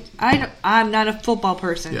what, and I'm not a football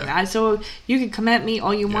person. Yeah. So you can come at me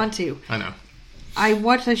all you want to. I know. I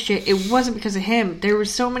watched that shit. It wasn't because of him. There were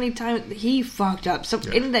so many times he fucked up. So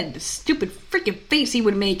in that stupid freaking face he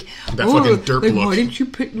would make. That fucking derp look.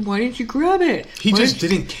 Why didn't you grab it? He just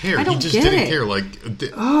didn't care. He just didn't care. Like,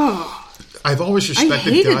 I've always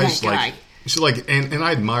respected guys like. So like, and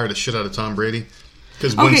I admire the shit out of Tom Brady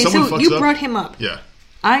because when someone fucks up, you brought him up. Yeah.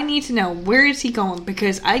 I need to know, where is he going?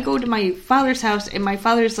 Because I go to my father's house and my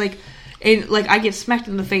father's like, and like I get smacked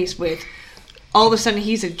in the face with. All of a sudden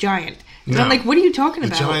he's a Giant. And I'm like, what are you talking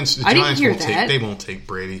about? I didn't hear that. They won't take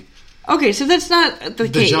Brady. Okay, so that's not the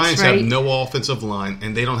case, The Giants right? have no offensive line,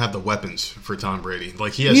 and they don't have the weapons for Tom Brady.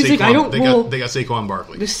 Like, he has Saquon. They got Saquon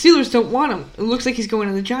Barkley. The Steelers don't want him. It looks like he's going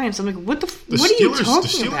to the Giants. I'm like, what are you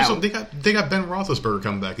talking about? They got Ben Roethlisberger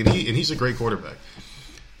coming back, and he's a great quarterback.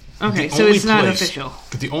 Okay, so it's not official.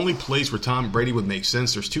 The only place where Tom Brady would make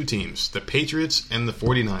sense, there's 2 teams, the Patriots and the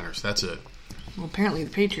 49ers. That's it. Well, apparently the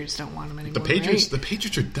Patriots don't want him anymore. The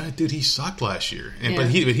Patriots are dead, dude. He sucked last year, but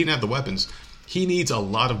he didn't have the weapons. He needs a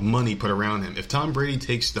lot of money put around him. If Tom Brady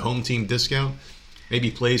takes the home team discount, maybe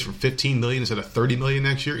plays for $15 million instead of $30 million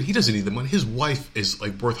next year, he doesn't need the money. His wife is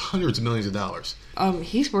like worth hundreds of millions of dollars.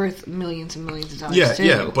 He's worth millions and millions of dollars. Too.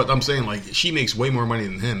 Yeah, but I'm saying like she makes way more money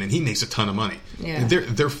than him, and he makes a ton of money. Yeah,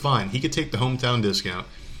 they're fine. He could take the hometown discount.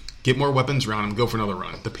 Get more weapons around him, go for another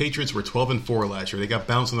run. The Patriots were 12-4 last year. They got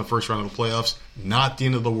bounced in the first round of the playoffs. Not the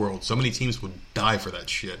end of the world. So many teams would die for that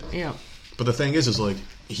shit. Yeah. But the thing is like,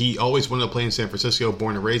 He always wanted to play in San Francisco,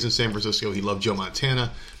 born and raised in San Francisco. He loved Joe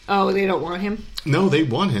Montana. Oh, they don't want him? No, they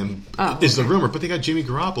want him, is okay. the rumor. But they got Jimmy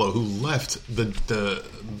Garoppolo, who left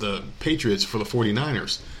the Patriots for the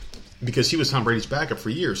 49ers because he was Tom Brady's backup for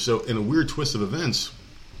years. So in a weird twist of events,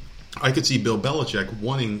 I could see Bill Belichick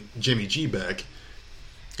wanting Jimmy G back,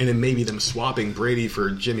 and then maybe them swapping Brady for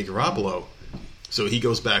Jimmy Garoppolo. So he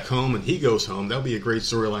goes back home and he goes home. That would be a great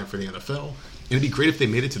storyline for the NFL. And it'd be great if they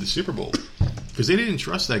made it to the Super Bowl. Because they didn't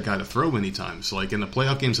trust that guy to throw many times. Like in the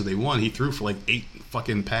playoff games that they won, he threw for like 8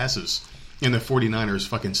 fucking passes. And the 49ers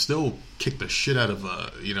fucking still kicked the shit out of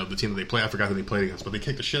the team that they play. I forgot who they played against, but they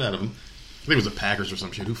kicked the shit out of them. I think it was the Packers or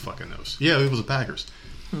some shit. Who fucking knows? Yeah, it was the Packers.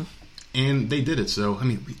 And they did it. So, I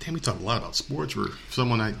mean, we talk a lot about sports. We're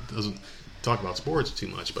someone that doesn't talk about sports too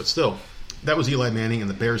much. But still, that was Eli Manning, and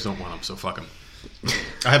the Bears don't want him, so fuck him.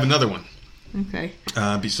 I have another one. Okay.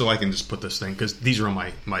 So I can just put this thing, because these are on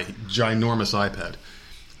my ginormous iPad,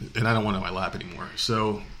 and I don't want it on my lap anymore.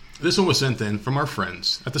 So this one was sent in from our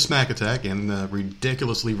friends at the Smack Attack and the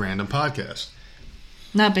Ridiculously Random Podcast.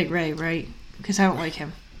 Not Big Ray, right? Because I don't like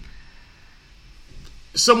him.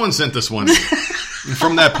 Someone sent this one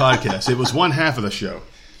from that podcast. It was one half of the show.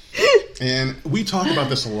 And we talk about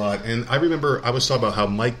this a lot. And I remember I was talking about how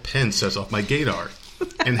Mike Pence says off my gaydar.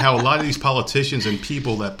 And how a lot of these politicians and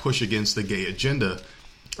people that push against the gay agenda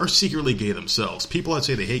are secretly gay themselves. People that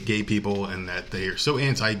say they hate gay people and that they are so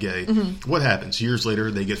anti-gay. Mm-hmm. What happens? Years later,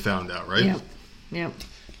 they get found out, right? Yep.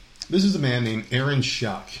 This is a man named Aaron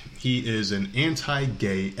Schock. He is an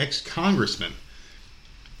anti-gay ex-congressman.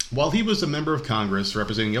 While he was a member of Congress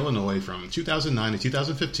representing Illinois from 2009 to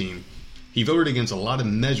 2015, he voted against a lot of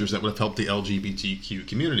measures that would have helped the LGBTQ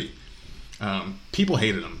community. People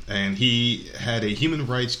hated him, and he had a Human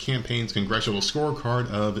Rights Campaign's congressional scorecard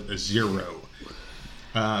of 0.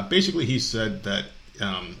 Basically, he said that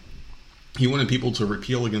he wanted people to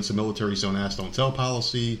repeal against the military don't ask, don't tell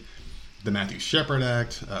policy, the Matthew Shepard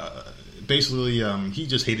Act. Basically, he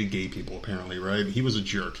just hated gay people, apparently, right? He was a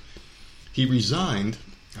jerk. He resigned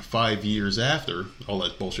 5 years after all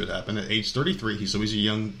that bullshit happened at age 33. So he's a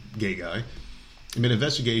young gay guy. He made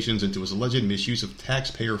investigations into his alleged misuse of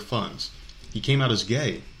taxpayer funds. He came out as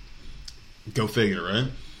gay. Go figure, right?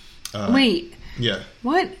 Wait. Yeah.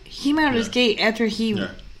 What? He came out as gay after he...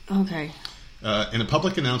 Yeah. Okay. In a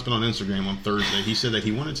public announcement on Instagram on Thursday, he said that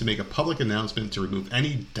he wanted to make a public announcement to remove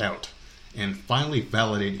any doubt and finally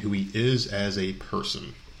validate who he is as a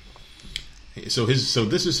person. So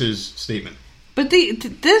this is his statement. But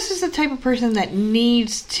this is the type of person that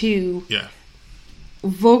needs to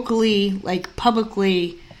vocally, like,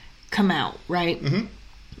 publicly come out, right? Mm-hmm.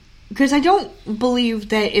 Because I don't believe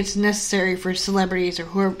that it's necessary for celebrities or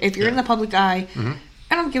whoever. If you're in the public eye,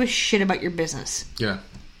 I don't give a shit about your business. Yeah.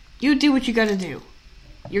 You do what you gotta do.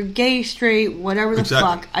 You're gay, straight, whatever the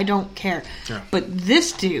fuck. I don't care. Yeah. But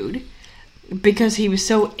this dude, because he was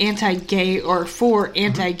so anti-gay or for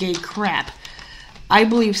anti-gay crap, I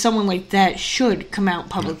believe someone like that should come out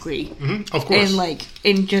publicly. Mm-hmm. Of course.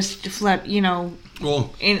 And just flat,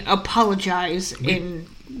 and apologize and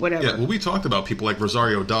whatever. Yeah, well, we talked about people like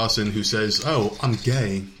Rosario Dawson who says, "Oh, I'm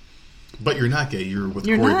gay," but you're not gay. You're with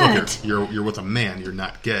Cory Booker. You're with a man. You're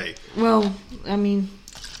not gay. Well, I mean,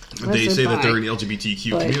 they say that they're in the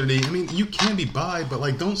LGBTQ community. I mean, you can be bi, but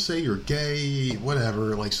don't say you're gay.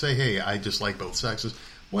 Whatever. Say, hey, I just like both sexes.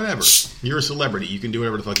 Whatever. You're a celebrity. You can do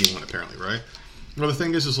whatever the fuck you want. Apparently, right? Well, the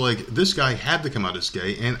thing is this guy had to come out as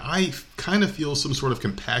gay, and I kind of feel some sort of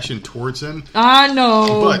compassion towards him. I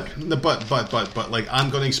know. But, I'm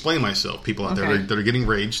going to explain myself. People out there that are getting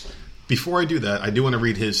raged. Before I do that, I do want to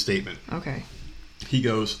read his statement. Okay. He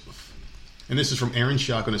goes, and this is from Aaron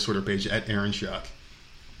Schock on his Twitter page, at Aaron Schock.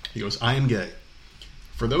 He goes, "I am gay.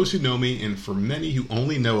 For those who know me, and for many who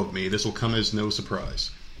only know of me, this will come as no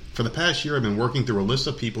surprise. For the past year, I've been working through a list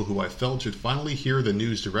of people who I felt should finally hear the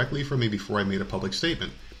news directly from me before I made a public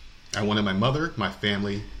statement. I wanted my mother, my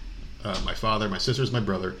family, my father, my sisters, my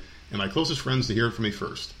brother, and my closest friends to hear it from me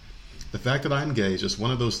first. The fact that I am gay is just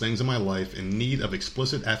one of those things in my life in need of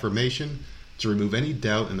explicit affirmation to remove any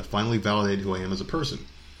doubt and to finally validate who I am as a person.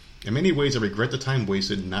 In many ways, I regret the time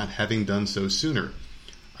wasted not having done so sooner.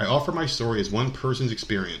 I offer my story as one person's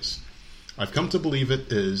experience. I've come to believe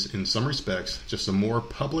it is, in some respects, just a more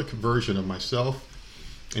public version of myself,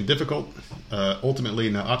 and difficult, ultimately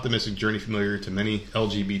not optimistic journey familiar to many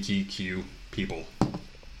LGBTQ people."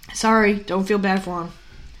 Sorry, don't feel bad for him.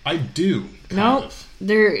 I do. No,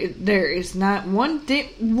 there is not one thing.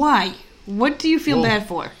 Why? What do you feel bad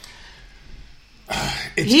for?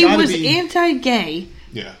 He was anti-gay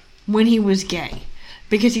when he was gay.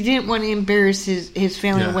 because he didn't want to embarrass his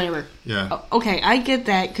family or whatever. Yeah. Okay, I get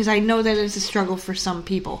that, because I know that it's a struggle for some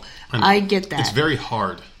people. I get that. It's very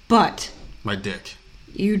hard. But my dick.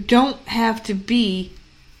 You don't have to be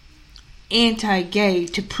anti-gay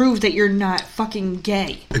to prove that you're not fucking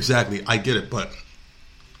gay. Exactly, I get it, but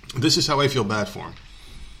this is how I feel bad for him.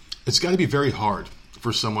 It's got to be very hard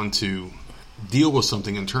for someone to deal with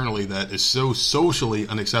something internally that is so socially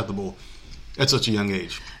unacceptable at such a young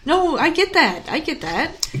age. No, I get that.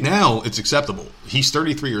 Now it's acceptable. He's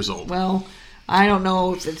 33 years old. Well, I don't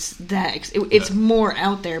know if it's that. It's more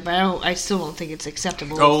out there, but I still don't think it's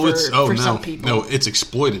acceptable for some people. No, it's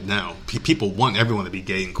exploited now. People want everyone to be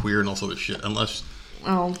gay and queer and all sort of shit, unless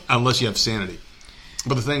you have sanity.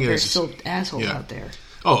 But the thing there's still assholes out there.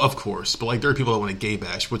 Oh, of course. But like, there are people that want to gay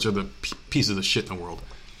bash, which are the pieces of shit in the world.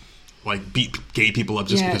 Like, beat gay people up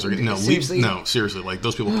just because they're gay. Seriously. Like,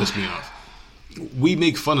 those people piss me off. We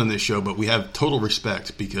make fun on this show, but we have total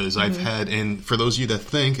respect because I've had, and for those of you that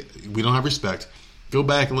think we don't have respect, go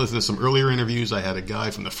back and listen to some earlier interviews. I had a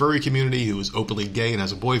guy from the furry community who was openly gay and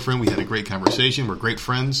has a boyfriend. We had a great conversation. We're great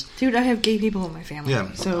friends. Dude, I have gay people in my family.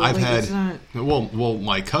 Yeah, so I've had. Well,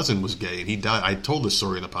 my cousin was gay and he died. I told this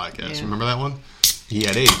story in the podcast. Yeah. Remember that one? He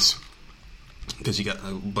had AIDS because he got.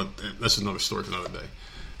 But that's another story for another day.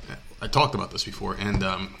 I talked about this before, and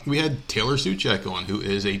we had Taylor Suchek on, who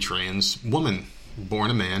is a trans woman, born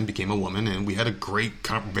a man, became a woman, and we had a great,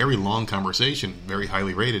 very long conversation, very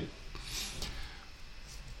highly rated.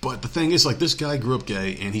 But the thing is, like, this guy grew up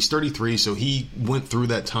gay, and he's 33, so he went through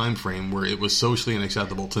that time frame where it was socially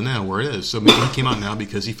unacceptable to now where it is. So maybe he came out now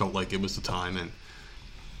because he felt like it was the time, and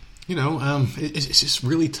it's just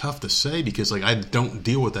really tough to say because, like, I don't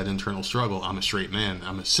deal with that internal struggle. I'm a straight man.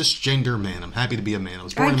 I'm a cisgender man. I'm happy to be a man. I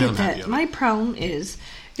was born a man. I'm happy. My problem is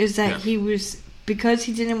that he was, because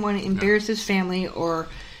he didn't want to embarrass his family or,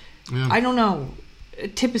 I don't know,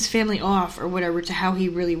 tip his family off or whatever to how he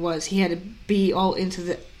really was. He had to be all into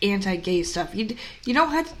the anti-gay stuff. You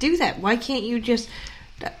don't have to do that. Why can't you just...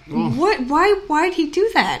 Why'd he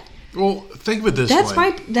do that? Well, think of it this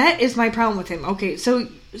way. That is my problem with him. Okay, so...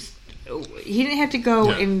 He didn't have to go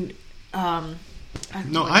and. I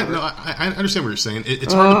understand what you're saying.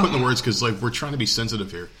 It's hard to put into words because, like, we're trying to be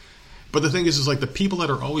sensitive here. But the thing is like the people that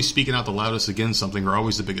are always speaking out the loudest against something are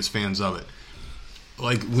always the biggest fans of it.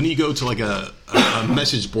 Like when you go to like a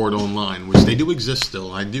message board online, which they do exist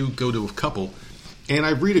still. I do go to a couple, and I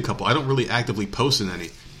read a couple. I don't really actively post in any.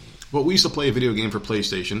 But we used to play a video game for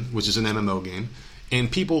PlayStation, which is an MMO game. And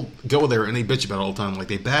people go there and they bitch about it all the time. Like,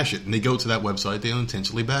 they bash it. And they go to that website. They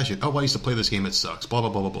intentionally bash it. Oh, I used to play this game. It sucks. Blah, blah,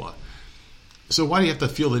 blah, blah, blah. So why do you have to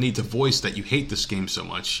feel the need to voice that you hate this game so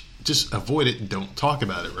much? Just avoid it and don't talk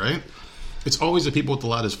about it, right? It's always the people with the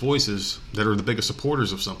loudest voices that are the biggest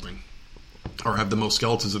supporters of something. Or have the most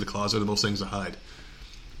skeletons in the closet, the most things to hide.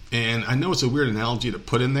 And I know it's a weird analogy to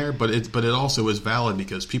put in there, but it also is valid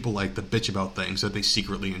because people like to bitch about things that they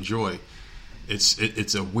secretly enjoy.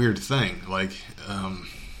 It's a weird thing. Like,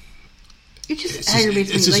 it just aggravates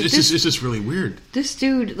me. It's just really weird. This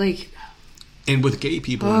dude, like, and with gay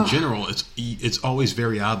people in general, it's always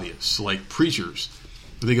very obvious. Like preachers,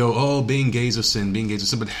 they go, "Oh, being gay is a sin. Being gay is a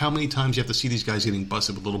sin." But how many times you have to see these guys getting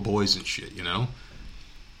busted with little boys and shit?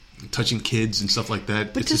 Touching kids and stuff like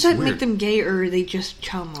that. But does that make them gay, or are they just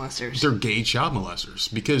child molesters? They're gay child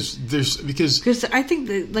molesters because I think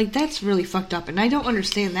that, like, that's really fucked up, and I don't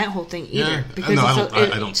understand that whole thing either. Yeah, because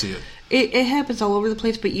I don't see it. It happens all over the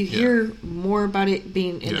place, but you hear more about it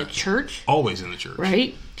being in the church. Always in the church,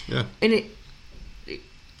 right? Yeah, and it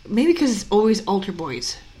maybe because it's always altar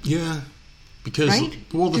boys. Yeah, because right?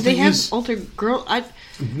 Well, the do thing they have is, altar girl?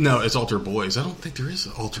 No, it's altar boys. I don't think there is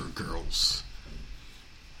altar girls.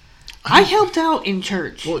 I helped out in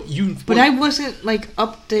church. But I wasn't like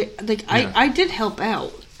up there. Like I did help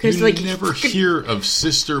out because like never hear of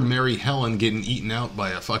Sister Mary Helen getting eaten out by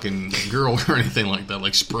a fucking girl or anything like that.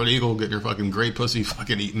 Like Spread Eagle getting her fucking gray pussy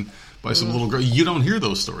fucking eaten by some little girl. You don't hear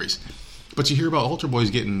those stories, but you hear about altar boys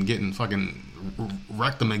getting fucking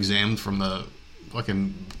rectum examined from the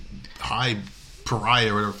fucking high pariah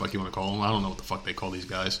or whatever the fuck you want to call them. I don't know what the fuck they call these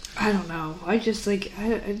guys. I don't know. I just like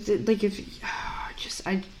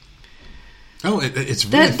Oh, it's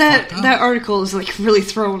really that article is like really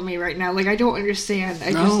throwing me right now. Like I don't understand.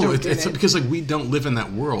 It's because like we don't live in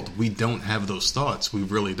that world. We don't have those thoughts. We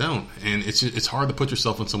really don't, and it's hard to put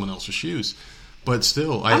yourself in someone else's shoes. But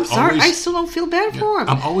still, I'm sorry. I still don't feel bad for him.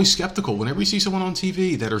 I'm always skeptical whenever you see someone on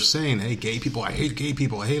TV that are saying, "Hey, gay people, I hate gay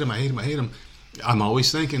people. I hate them. I hate them. I hate them." I'm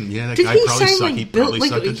always thinking, that guy probably sucked. Like, he probably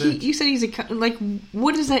sucked at that. You said he's like,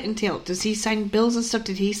 what does that entail? Does he sign bills and stuff?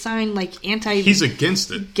 Did he sign like He's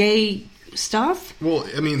against it. Gay stuff? Well,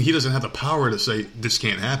 I mean, he doesn't have the power to say this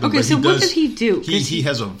can't happen. Okay, but so what did he do? He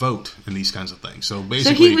has a vote in these kinds of things. So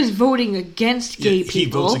basically, so he was voting against gay people. He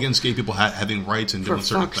votes against gay people having rights and doing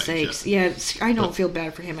certain things. For fuck's sakes. Yeah, I don't feel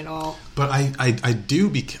bad for him at all. But I do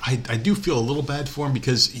feel a little bad for him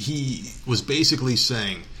because he was basically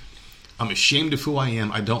saying, I'm ashamed of who I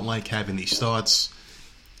am. I don't like having these thoughts.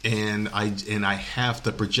 And I have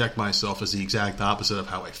to project myself as the exact opposite of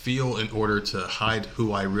how I feel in order to hide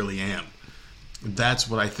who I really am. That's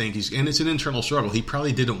what I think and it's an internal struggle. He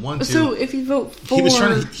probably didn't want to. So if you vote for...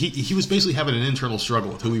 He was basically having an internal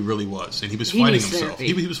struggle with who he really was. And he was fighting himself.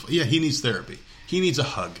 He needs therapy. He needs a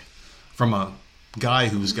hug from a guy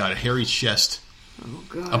who's got a hairy chest,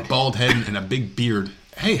 a bald head, and a big beard.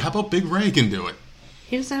 Hey, how about Big Ray can do it?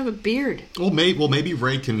 He doesn't have a beard. Well, maybe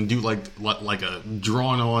Ray can do like a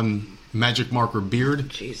drawn-on magic marker beard.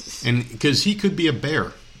 Jesus. And because he could be a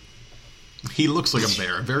bear. He looks like a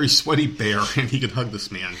bear, a very sweaty bear, and he can hug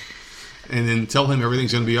this man. And then tell him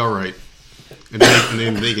everything's going to be all right. And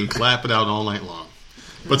then they can clap it out all night long.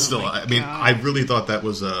 But still, I mean, God. I really thought that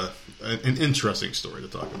was an interesting story to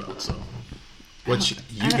talk about. So, what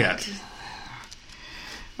you got?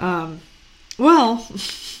 Well...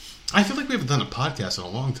 I feel like we haven't done a podcast in a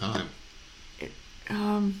long time.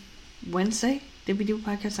 Wednesday? Did we do a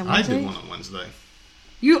podcast on Wednesday? I did one on Wednesday.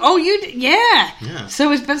 You did? Yeah. Yeah.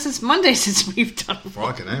 So it's been since Monday since we've done one.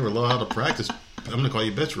 Fucking hey, we're low out of practice. I'm going to call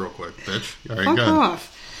you bitch real quick, bitch. All right, fuck go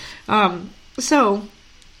off. So,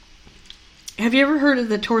 have you ever heard of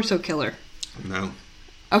the torso killer? No.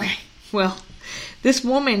 Okay, well, this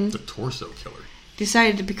woman... The torso killer?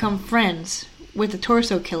 Decided to become friends with the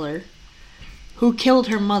torso killer who killed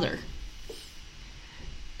her mother.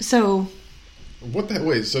 So... What the...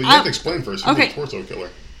 Wait, so you have to explain first. Who's the torso killer?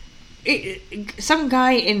 Some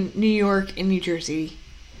guy in New York and New Jersey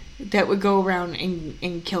that would go around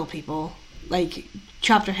and kill people. Like,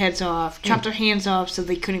 chop their heads off, chop their hands off so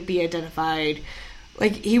they couldn't be identified.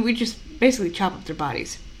 Like, he would just basically chop up their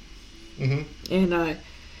bodies. Mm-hmm. And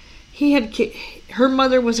he had... Her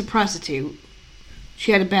mother was a prostitute.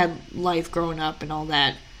 She had a bad life growing up and all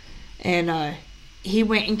that. And he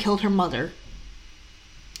went and killed her mother.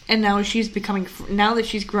 And now now that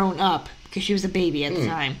she's grown up, because she was a baby at the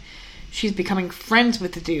time, she's becoming friends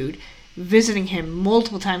with the dude, visiting him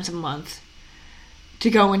multiple times a month to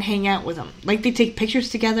go and hang out with him. Like, they take pictures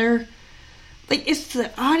together. Like, it's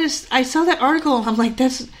the oddest... I saw that article, and I'm like,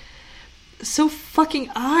 that's so fucking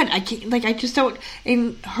odd. I can't... Like, I just don't...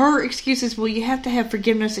 And her excuse is, well, you have to have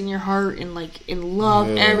forgiveness in your heart and, like, and love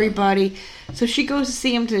everybody. So she goes to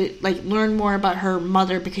see him to, like, learn more about her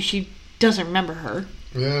mother because she doesn't remember her.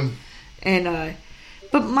 Yeah. And,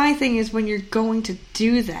 but my thing is, when you're going to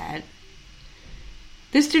do that,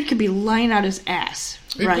 this dude could be lying out his ass,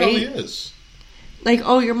 right? He probably is. Like,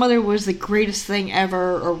 oh, your mother was the greatest thing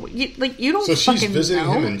ever, or you don't fucking know. So she's visiting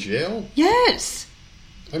him in jail? Yes.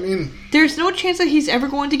 I mean... There's no chance that he's ever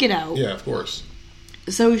going to get out. Yeah, of course.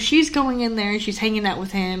 So she's going in there, and she's hanging out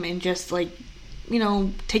with him, and just, like,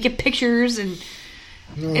 taking pictures, and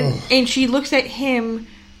she looks at him,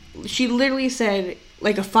 she literally said,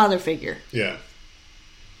 like a father figure. Yeah.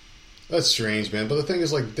 That's strange, man. But the thing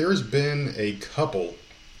is, like, there's been a couple,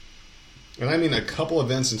 and I mean a couple of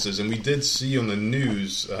instances, and we did see on the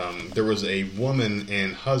news, there was a woman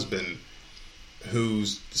and husband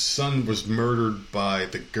whose son was murdered by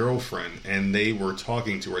the girlfriend, and they were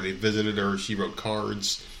talking to her. They visited her. She wrote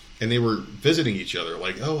cards, and they were visiting each other.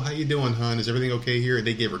 Like, oh, how you doing, hon? Is everything okay here? And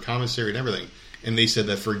they gave her commissary and everything. And they said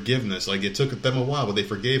that forgiveness, like, it took them a while, but they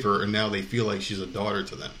forgave her, and now they feel like she's a daughter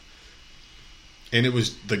to them. And it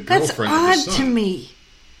was the girlfriend of the son. That's odd to me.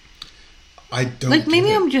 I don't like,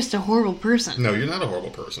 maybe I'm just a horrible person. No, you're not a horrible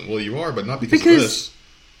person. Well, you are, but not because of this.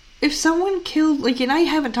 If someone killed... Like, and I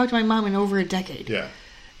haven't talked to my mom in over a decade. Yeah.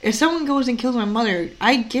 If someone goes and kills my mother,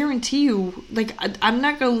 I guarantee you... Like, I'm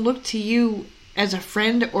not going to look to you as a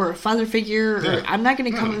friend or a father figure. Or I'm not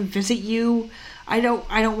going to come and visit you. I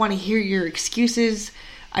don't want to hear your excuses.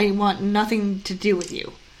 I want nothing to do with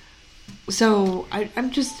you. So,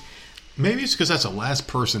 I'm just... Maybe it's because that's the last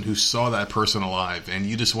person who saw that person alive, and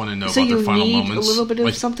you just want to know about their final moments. So you need a little bit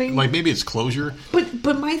of something? Like, maybe it's closure.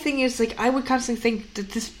 But my thing is, like, I would constantly think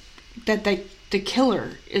that the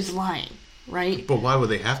killer is lying, right? But why would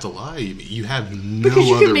they have to lie? You have no because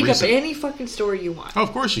you other can make reason. Up any fucking story you want. Oh,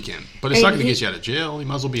 of course you can. But it's not going to get you out of jail. You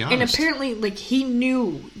might as well be honest. And apparently, like, he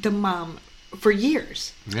knew the mom for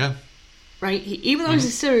years. Yeah. Right? Even though he's a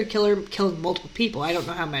serial killer, killed multiple people. I don't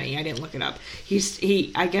know how many. I didn't look it up.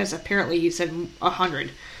 I guess apparently he said 100.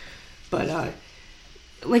 But,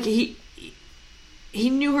 like, he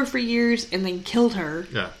knew her for years and then killed her.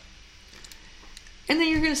 Yeah. And then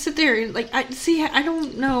you're going to sit there and, like, I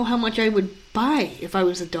don't know how much I would buy if I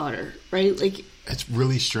was a daughter, right? Like, it's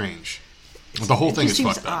really strange. The whole thing is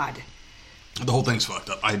fucked up. Odd. The whole thing's fucked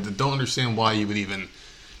up. I don't understand why you would even,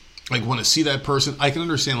 like, want to see that person. I can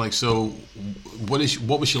understand, like, so what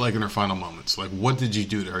was she like in her final moments? Like, what did you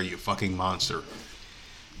do to her, you fucking monster?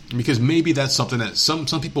 Because maybe that's something that some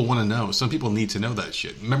people want to know. Some people need to know that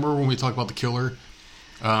shit. Remember when we talked about the killer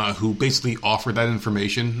who basically offered that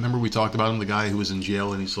information? Remember we talked about him, the guy who was in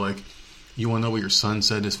jail, and he's like, you want to know what your son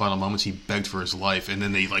said in his final moments? He begged for his life. And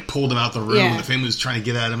then they, like, pulled him out the room, and the family was trying to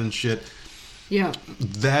get at him and shit. Yeah.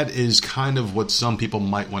 That is kind of what some people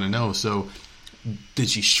might want to know. So, did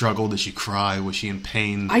she struggle? Did she cry? Was she in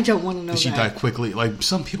pain? I don't want to know that. Did she die quickly? Like,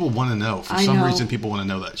 some people want to know. For some reason, people want to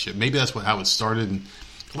know that shit. Maybe that's how it started. And,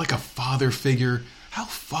 like, a father figure. How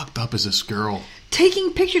fucked up is this girl?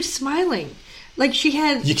 Taking pictures, smiling. Like, she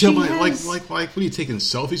has... Like, what are you taking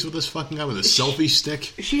selfies with this fucking guy with a selfie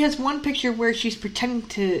stick? She has one picture where she's pretending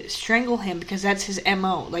to strangle him because that's his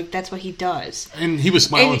MO. Like, that's what he does. And he was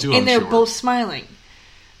smiling too, and they're both smiling.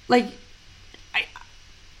 Like,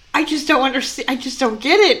 I just don't understand. I just don't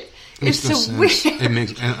get it. It's so weird. It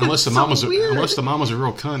makes, unless the mom was a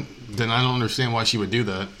real cunt, then I don't understand why she would do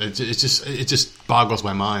that. It just boggles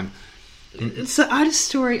my mind. It's the oddest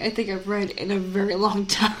story I think I've read in a very long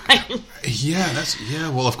time. Yeah.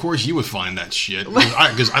 Well, of course you would find that shit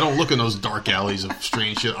because I don't look in those dark alleys of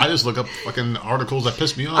strange shit. I just look up fucking articles that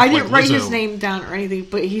piss me off. I didn't write his name down or anything,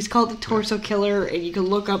 but he's called the Torso Killer, and you can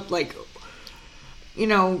look up, like, you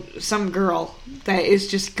know, some girl that is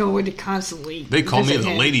just going to constantly. They call me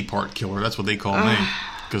the lady part killer. That's what they call me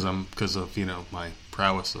because of you know, my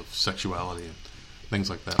prowess of sexuality and things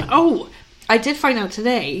like that. Oh. I did find out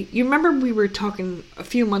today. You remember we were talking a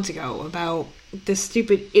few months ago about the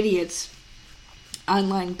stupid idiots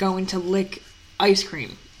online going to lick ice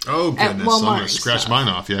cream. Oh, goodness. At Walmart. I'm going to scratch mine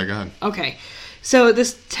off. Yeah, go ahead. Okay. So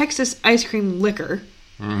this Texas ice cream licker.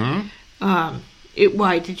 Mm-hmm.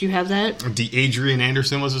 Why? Did you have that? Adrian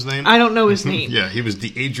Anderson was his name? I don't know his name. Yeah, he was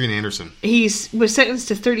Adrian Anderson. He was sentenced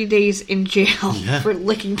to 30 days in jail for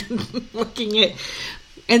licking it.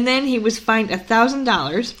 And then he was fined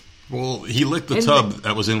 $1,000. Well, he licked the tub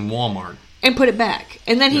that was in Walmart. And put it back.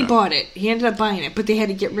 And then he bought it. He ended up buying it, but they had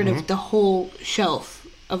to get rid of the whole shelf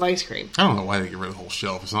of ice cream. I don't know why they get rid of the whole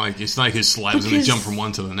shelf. It's not like his saliva's going to jump from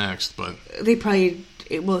one to the next, but... They probably...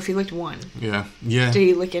 Well, if he licked one... Yeah. Did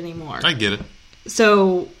he lick any more? I get it.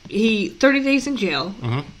 So, 30 days in jail,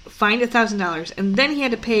 fined $1,000, and then he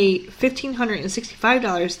had to pay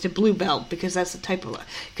 $1,565 to Blue Belt, because that's the type of...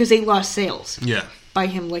 Because they lost sales. Yeah. By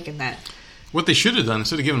him licking that. What they should have done,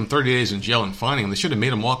 instead of giving him 30 days in jail and fining him, they should have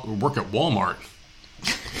made him work at Walmart.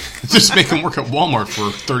 Just make him work at Walmart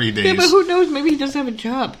for 30 days. Yeah, but who knows? Maybe he doesn't have a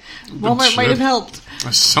job. Walmart might have helped.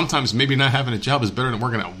 Sometimes maybe not having a job is better than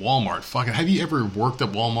working at Walmart. Fuck it. Have you ever worked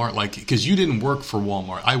at Walmart? Like, because you didn't work for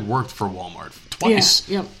Walmart. I worked for Walmart twice.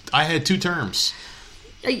 Yeah, yep. I had 2 terms.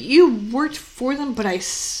 You worked for them, but I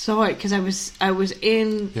saw it because I was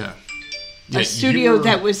in a studio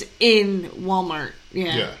that was in Walmart.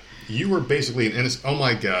 Yeah. You were basically an innocent... Oh,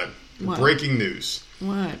 my God. What? Breaking news.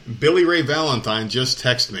 What? Billy Ray Valentine just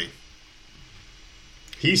texted me.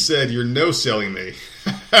 He said, you're no-selling me.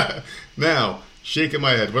 Now, shaking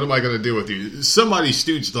my head, what am I going to do with you? Somebody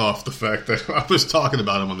stooged off the fact that I was talking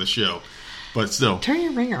about him on the show. But still... Turn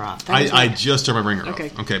your ringer off. I just turned my ringer off.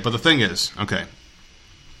 Okay, but the thing is... Okay.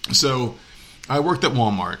 So, I worked at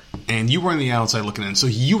Walmart, and you were on the outside looking in, so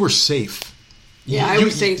you were safe. Yeah, I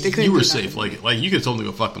was safe. They couldn't. You were safe. Like you could have told them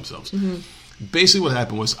to go fuck themselves. Mm-hmm. Basically, what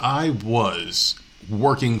happened was I was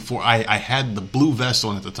working for. I had the blue vest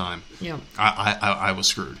on at the time. Yeah. I was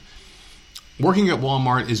screwed. Working at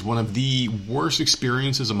Walmart is one of the worst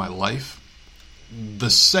experiences of my life. The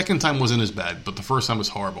second time wasn't as bad, but the first time was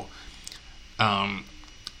horrible.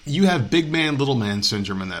 You have big man, little man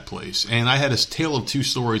syndrome in that place. And I had a tale of 2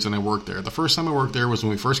 stories when I worked there. The first time I worked there was when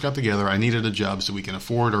we first got together. I needed a job so we can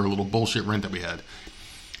afford our little bullshit rent that we had.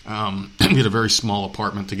 We had a very small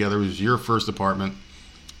apartment together. It was your first apartment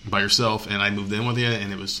by yourself, and I moved in with you,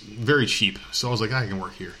 and it was very cheap. So I was like, I can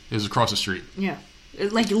work here. It was across the street. Yeah.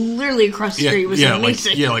 Like, literally across the street was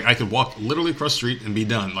amazing. Like I could walk literally across the street and be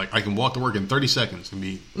done. Like, I can walk to work in 30 seconds and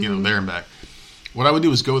be, you know, there and back. What I would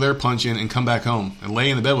do is go there, punch in, and come back home and lay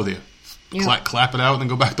in the bed with you. Yeah. Clap it out, and then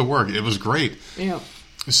go back to work. It was great. Yeah.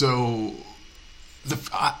 So,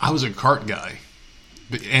 I was a cart guy.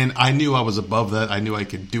 And I knew I was above that. I knew I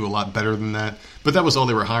could do a lot better than that. But that was all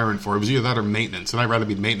they were hiring for. It was either that or maintenance. And I'd rather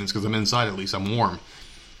be maintenance because I'm inside at least. I'm warm.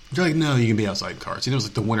 They're like, no, you can be outside carts. And it was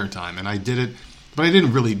like the winter time. And I did it. But I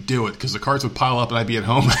didn't really do it because the carts would pile up and I'd be at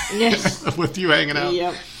home with you hanging out.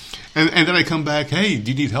 Yep. And then I come back, hey,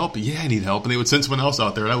 do you need help? Yeah, I need help. And they would send someone else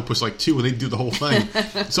out there, and I would push like 2, and they'd do the whole thing.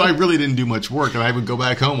 So I really didn't do much work, and I would go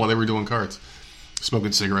back home while they were doing carts,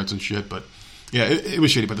 smoking cigarettes and shit. But yeah, it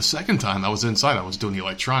was shitty. But the second time I was inside, I was doing the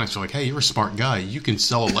electronics. They're like, hey, you're a smart guy. You can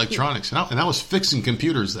sell electronics. And I was fixing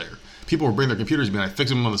computers there. People would bring their computers to me, and I'd fix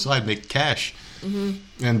them on the side, make cash.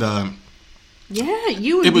 Mm-hmm. And yeah,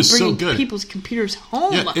 you would be bringing people's computers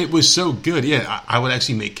home. Yeah, it was so good. Yeah, I would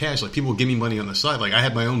actually make cash. Like, people would give me money on the side. Like, I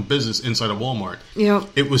had my own business inside of Walmart. Yeah.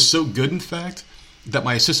 It was so good, in fact, that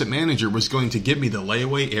my assistant manager was going to give me the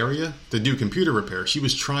layaway area to do computer repair. She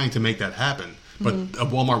was trying to make that happen, but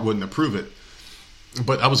Walmart wouldn't approve it.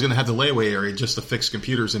 But I was going to have the layaway area just to fix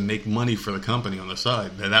computers and make money for the company on the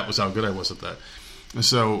side. And that was how good I was at that.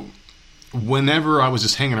 So whenever I was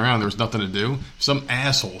just hanging around, there was nothing to do, some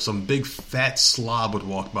asshole, some big fat slob would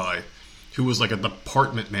walk by who was like a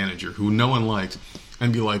department manager who no one liked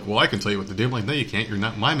and be like, well, I can tell you what to do. I'm like, no, you can't. You're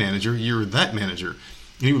not my manager. You're that manager.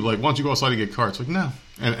 And he would be like, why don't you go outside and get carts? Like, no.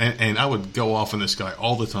 And I would go off on this guy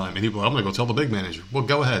all the time. And he'd be like, I'm going to go tell the big manager. Well,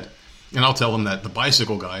 go ahead. And I'll tell him that the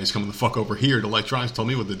bicycle guy is coming the fuck over here. The electronics told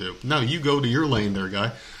me what to do. No, you go to your lane there,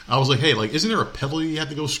 guy. I was like, hey, like, isn't there a pedal you have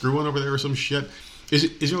to go screw on over there or some shit?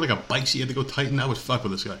 Is there like a bike seat you have to go tighten? I would fuck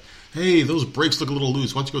with this guy. Hey, those brakes look a little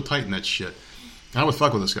loose. Why don't you go tighten that shit? I would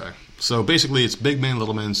fuck with this guy. So basically, it's big man,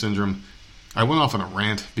 little man syndrome. I went off on a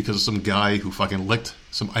rant because of some guy who fucking licked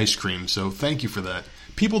some ice cream. So thank you for that.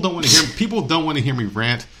 People don't want to hear me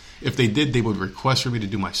rant. If they did, they would request for me to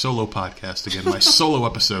do my solo podcast again, my solo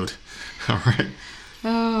episode. All right.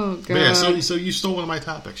 Oh, God. But yeah, so you stole one of my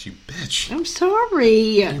topics, you bitch. I'm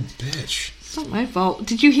sorry. You bitch. It's not my fault.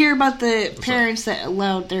 Did you hear about the parents that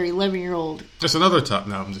allowed their 11-year-old... Just another top.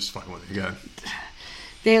 No, I'm just fucking with you. Go ahead.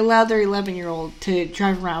 They allowed their 11-year-old to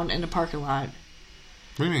drive around in the parking lot.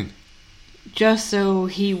 What do you mean? Just so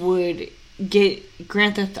he would get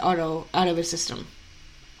Grand Theft Auto out of his system.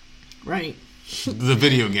 Right. The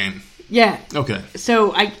video game. Yeah. Okay.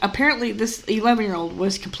 So, apparently this 11-year-old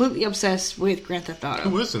was completely obsessed with Grand Theft Auto.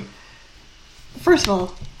 Who isn't? First of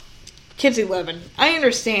all, kid's 11. I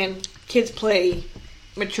understand kids play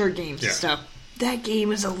mature games and stuff. That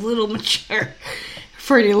game is a little mature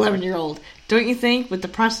for an 11-year-old. Don't you think? With the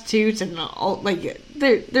prostitutes and all, like,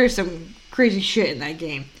 there's some crazy shit in that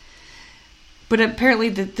game. But apparently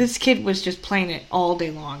this kid was just playing it all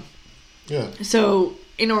day long. Yeah. So,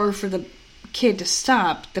 in order for the kid to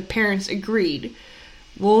stop, the parents agreed,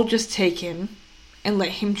 we'll just take him and let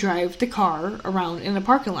him drive the car around in the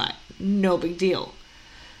parking lot. No big deal.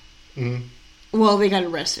 Mm-hmm. Well, they got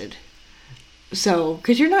arrested. So,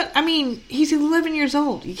 because you're not, I mean, he's 11 years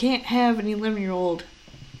old. You can't have an 11-year-old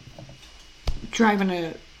driving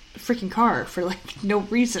a freaking car for, like, no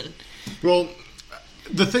reason. Well,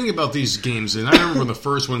 the thing about these games, and I remember when the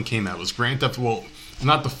first one came out, was Grand Theft, well,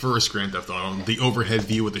 not the first Grand Theft Auto, the overhead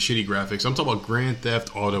view with the shitty graphics. I'm talking about Grand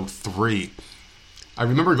Theft Auto 3. I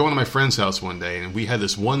remember going to my friend's house one day, and we had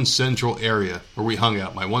this one central area where we hung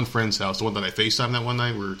out. My one friend's house, the one that I FaceTimed that one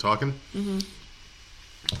night, we were talking. Mm-hmm.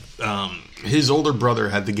 His older brother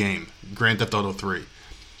had the game, Grand Theft Auto 3.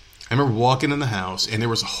 I remember walking in the house, and there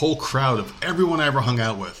was a whole crowd of everyone I ever hung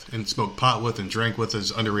out with and smoked pot with and drank with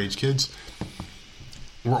as underage kids.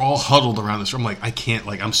 We're all huddled around this room. I'm like, I can't,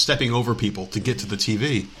 like, I'm stepping over people to get to the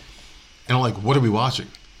TV. And I'm like, what are we watching?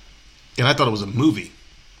 And I thought it was a movie.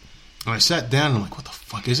 And I sat down, and I'm like, what the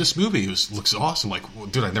fuck is this movie? It looks awesome. Like, well,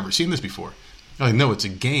 dude, I've never seen this before. I'm like, no, it's a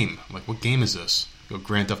game. I'm like, what game is this? I go,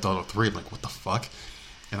 Grand Theft Auto 3. I'm like, what the fuck?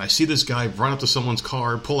 And I see this guy run up to someone's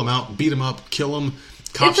car, pull him out, beat him up, kill him.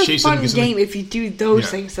 Cops chase him. It's a fun game if you do those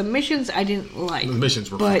things. The missions I didn't like. The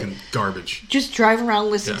missions were fucking garbage. Just driving around,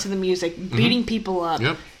 listening to the music, beating people up,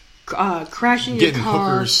 crashing your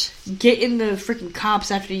car, hookers, getting the freaking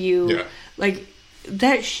cops after you. Yeah. Like,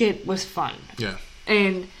 that shit was fun. Yeah.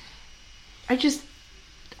 And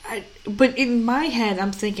but in my head,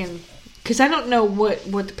 I'm thinking, because I don't know what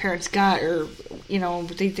the parents got, or, you know,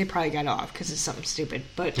 they probably got off because it's something stupid.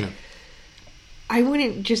 But I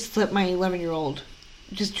wouldn't just let my 11-year-old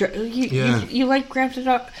just you like Grand Theft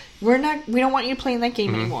Auto. We don't want you to play in that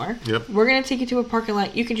game anymore. Yep. We're gonna take you to a parking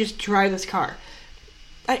lot. You can just drive this car.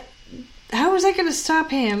 How is that gonna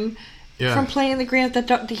stop him from playing the Grand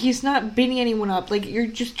Theft Auto? He's not beating anyone up. Like, you're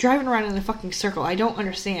just driving around in a fucking circle. I don't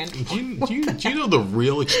understand. Do you know the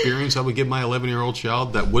real experience I would give my 11-year-old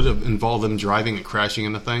child that would have involved them driving and crashing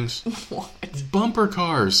into things? What? Bumper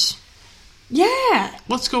cars. Yeah.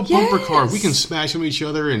 Let's go bumper car. We can smash into each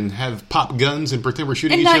other and have pop guns and pretend we're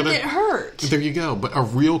shooting each other. And not get hurt. There you go. But a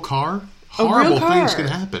real car? Horrible things can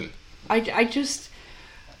happen.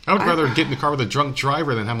 I would rather get in the car with a drunk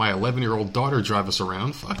driver than have my 11-year-old daughter drive us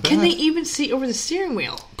around. Fuck that. Can they even see over the steering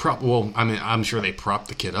wheel? Well, I mean, I'm sure they prop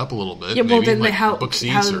the kid up a little bit. Yeah, well, maybe, then like how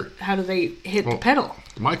do they hit the pedal?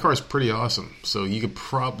 My car's pretty awesome, so you could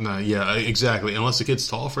yeah, exactly. Unless the kid's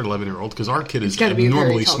tall for an 11-year-old, because our kid is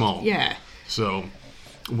abnormally small. Yeah. So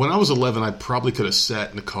when I was 11, I probably could have sat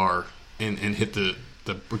in the car and hit the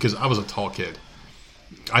because I was a tall kid.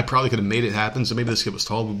 I probably could have made it happen. So maybe this kid was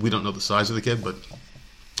tall. We don't know the size of the kid, but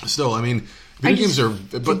still, I mean, video games are.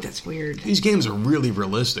 But that's weird. These games are really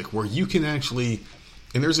realistic, where you can actually.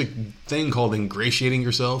 And there's a thing called ingratiating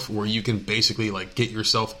yourself, where you can basically like get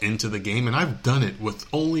yourself into the game. And I've done it with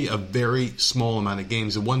only a very small amount of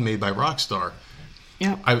games. The one made by Rockstar.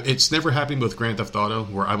 Yeah. It's never happened with Grand Theft Auto,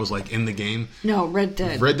 where I was like in the game. No, Red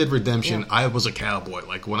Dead Redemption. Yep. I was a cowboy.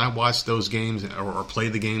 Like when I watched those games or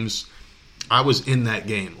played the games, I was in that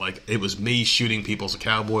game. Like it was me shooting people as a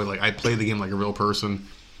cowboy. Like I played the game like a real person.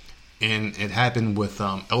 And it happened with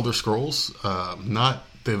Elder Scrolls, not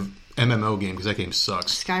the MMO game, because that game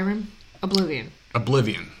sucks. Skyrim? Oblivion.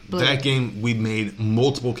 That game, we made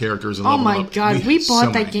multiple characters and oh my god, we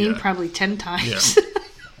bought that game probably 10 times. Yeah.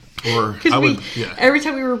 Or every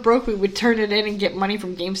time we were broke, we would turn it in and get money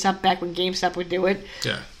from GameStop back when GameStop would do it.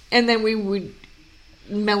 Yeah. And then we would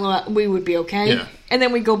mellow out, we would be okay. Yeah. And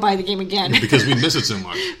then we'd go buy the game again. Because we miss it so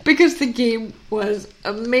much. Because the game was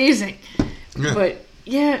amazing. Yeah. But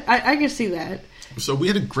yeah, I can see that. So we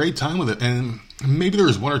had a great time with it, and maybe there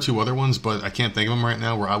was one or two other ones, but I can't think of them right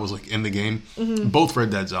now where I was like in the game. Mm-hmm. Both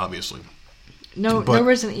Red Deads, obviously. No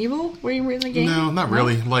Resident Evil where you were in the game? No, not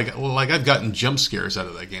really. Like I've gotten jump scares out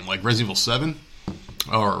of that game, like Resident Evil 7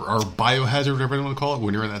 or Biohazard, whatever you want to call it,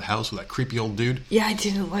 when you're in that house with that creepy old dude. Yeah, I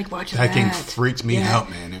didn't like watching that. That game freaked me out,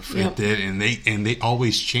 man. It did, and they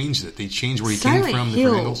always changed it. They changed where you came from,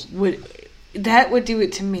 different angles. That would do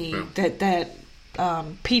it to me. Yeah. That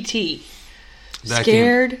PT. That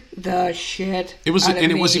scared game. The shit. It was, out of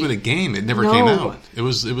and me. It wasn't even a game. It never came out. It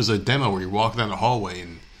was a demo where you walk down the hallway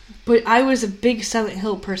and. But I was a big Silent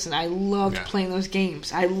Hill person. I loved playing those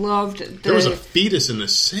games. I loved. There was a fetus in the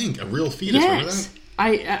sink, a real fetus. Yes,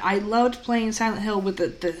 remember that? I loved playing Silent Hill with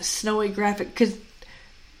the snowy graphic, because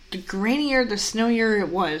the grainier, the snowier it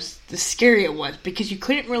was, the scarier it was, because you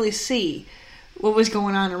couldn't really see what was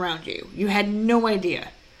going on around you. You had no idea,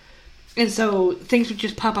 and so things would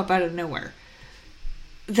just pop up out of nowhere.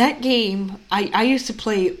 That game, I used to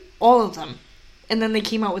play all of them, and then they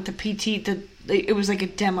came out with the PT. It was like a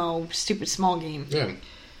demo, stupid small game. Yeah.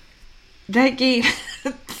 That game,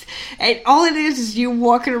 and all it is you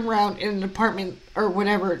walking around in an apartment or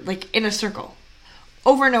whatever, like in a circle,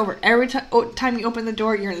 over and over. Every time you open the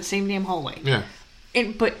door, you're in the same damn hallway. Yeah.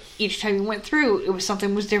 But each time you went through, it was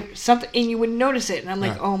something was different, and you would notice it. And I'm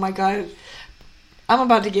like, oh my god, I'm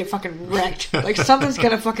about to get fucking wrecked. Like something's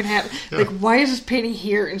gonna fucking happen. Yeah. Like why is this painting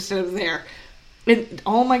here instead of there? And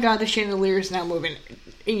oh my god, the chandelier is now moving.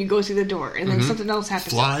 And you go through the door, and then something else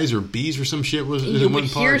happens. Flies or bees or some shit was. You would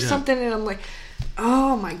hear something, and I'm like,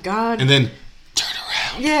 "Oh my god!" And then turn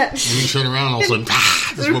around. Yeah. And you turn around, all of a sudden,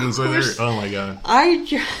 this woman's there. Oh my god! I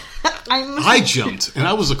jumped, and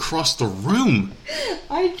I was across the room.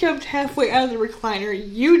 I jumped halfway out of the recliner.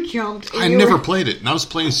 You jumped. I never played it, and I was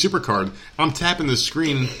playing Supercard. I'm tapping the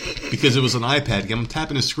screen because it was an iPad game. I'm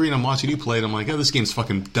tapping the screen. I'm watching you play it. I'm like, "Oh, this game's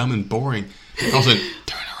fucking dumb and boring." And all of a sudden,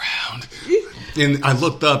 turn around. And I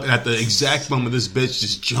looked up, and at the exact moment this bitch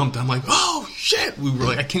just jumped, I'm like, oh, shit. We were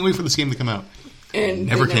like, I can't wait for this game to come out. And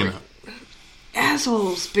never came out.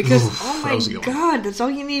 Assholes. Because, oh my god, that's all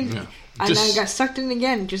you need. Yeah. And I got sucked in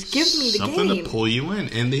again. Just give me the game. Something to pull you in.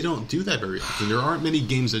 And they don't do that very often. There aren't many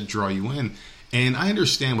games that draw you in. And I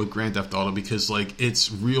understand with Grand Theft Auto because, like, it's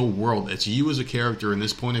real world. It's you as a character in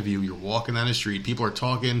this point of view. You're walking down the street. People are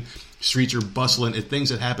talking. Streets are bustling. It's things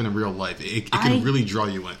that happen in real life. It can really draw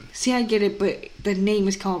you in. See, I get it, but the name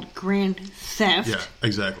is called Grand Theft. Yeah,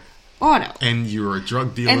 exactly. Auto. And you're a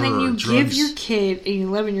drug dealer. And then you give your kid, an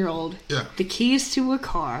 11-year-old, the keys to a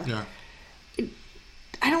car. Yeah.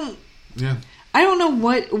 I don't. Yeah. I don't know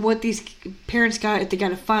what these parents got, if they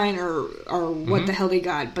got a fine or what the hell they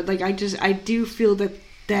got, but like I do feel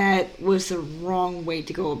that was the wrong way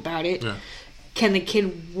to go about it. Yeah. Can the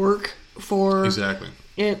kid work for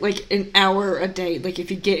like an hour a day? Like if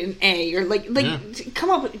you get an A or like come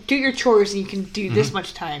up, do your chores and you can do this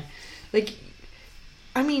much time. Like,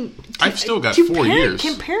 I mean, I've still got 4 years.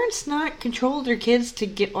 Can parents not control their kids to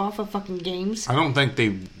get off of fucking games? I don't think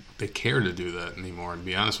they care to do that anymore, to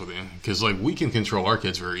be honest with you. Because, like, we can control our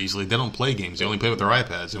kids very easily. They don't play games. They only play with their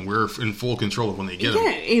iPads, and we're in full control of when they get them.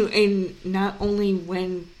 Yeah, and not only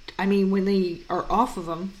when they are off of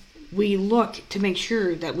them, we look to make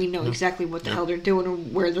sure that we know exactly what the hell they're doing or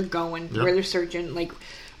where they're going, where they're searching. Like,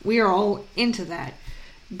 we are all into that.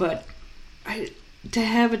 But to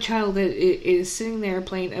have a child that is sitting there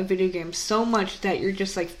playing a video game so much that you're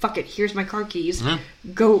just like, fuck it, here's my car keys,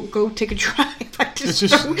 go take a drive. I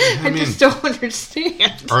just don't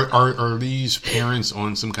understand. Are these parents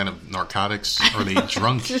on some kind of narcotics? Are they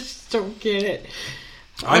drunk? I just don't get it.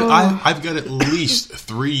 I've got at least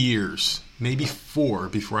 3 years, maybe 4,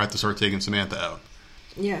 before I have to start taking Samantha out.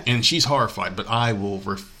 Yeah. And she's horrified, but I will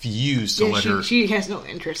refuse to let her... She has no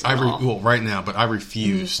interest at all. Well, right now, but I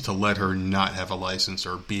refuse to let her not have a license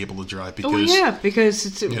or be able to drive because... Oh, yeah, because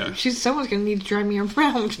someone's going to need to drive me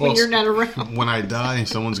around when you're not around. When I die,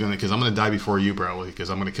 someone's going to... Because I'm going to die before you, probably, because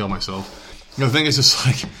I'm going to kill myself. The thing is, it's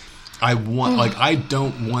like, I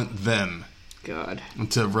don't want them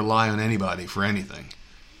to rely on anybody for anything.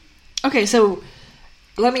 Okay, so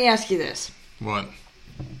let me ask you this. What?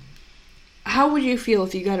 How would you feel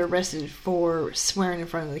if you got arrested for swearing in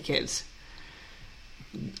front of the kids?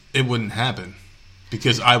 It wouldn't happen.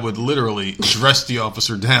 Because I would literally dress the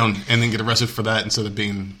officer down and then get arrested for that instead of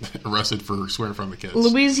being arrested for swearing in front of the kids.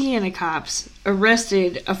 Louisiana cops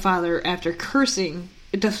arrested a father after cursing.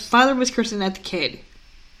 The father was cursing at the kid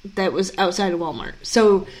that was outside of Walmart.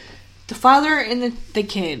 So the father and the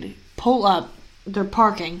kid pull up. They're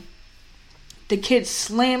parking. The kid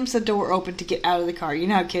slams the door open to get out of the car. You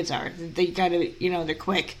know how kids are. They gotta, they're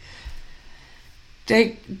quick.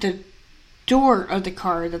 The door of the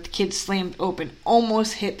car that the kid slammed open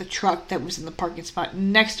almost hit the truck that was in the parking spot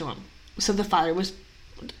next to him. So the father was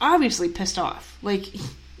obviously pissed off. Like,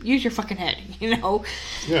 use your fucking head,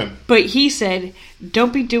 Yeah. But he said,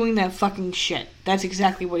 don't be doing that fucking shit. That's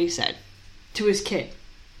exactly what he said to his kid.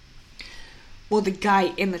 Well, the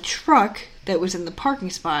guy in the truck that was in the parking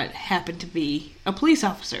spot happened to be a police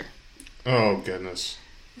officer. Oh, goodness.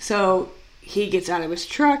 So he gets out of his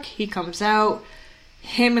truck. He comes out.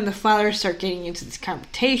 Him and the father start getting into this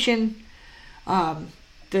confrontation.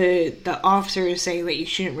 The officer is saying that you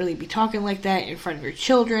shouldn't really be talking like that in front of your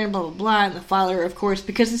children, blah, blah, blah. And the father, of course,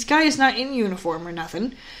 because this guy is not in uniform or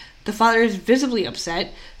nothing, the father is visibly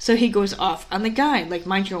upset, so he goes off on the guy. Like,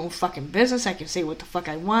 mind your own fucking business. I can say what the fuck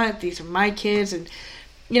I want. These are my kids. And,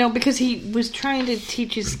 because he was trying to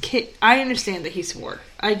teach his kid. I understand that he swore.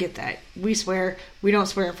 I get that. We swear. We don't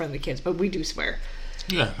swear in front of the kids, but we do swear.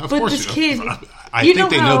 Yeah, of but course. This kid, I think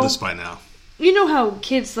they know this by now. You know how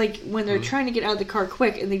kids, like, when they're trying to get out of the car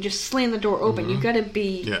quick and they just slam the door open, you got to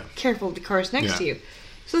be careful of the cars next to you.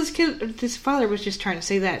 So this father was just trying to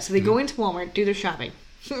say that. So they go into Walmart, do their shopping.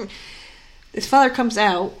 This father comes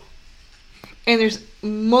out, and there's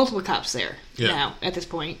multiple cops there now at this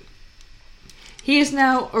point. He is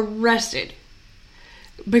now arrested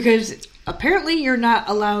because apparently you're not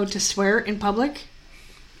allowed to swear in public.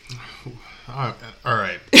 All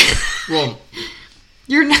right. Well,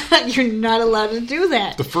 you're not allowed to do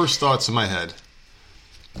that. The first thoughts in my head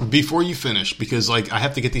before you finish, because I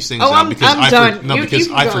have to get these things out. I'm done.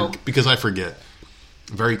 Because I forget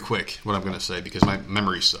very quick what I'm going to say because my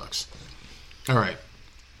memory sucks. All right.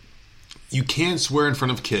 You can't swear in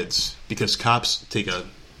front of kids because cops take a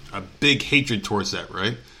big hatred towards that,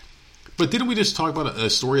 right? But didn't we just talk about a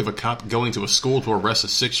story of a cop going to a school to arrest a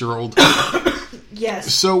 6-year-old?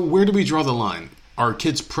 Yes. So where do we draw the line? Are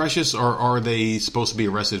kids precious, or are they supposed to be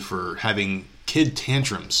arrested for having kid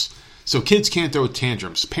tantrums? So kids can't throw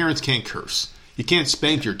tantrums. Parents can't curse. You can't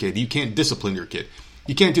spank your kid. You can't discipline your kid.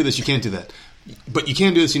 You can't do this. You can't do that. But you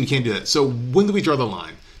can't do this and you can't do that. So when do we draw the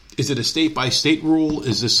line? Is it a state-by-state rule?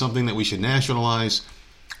 Is this something that we should nationalize?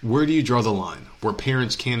 Where do you draw the line? Where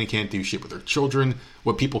parents can and can't do shit with their children,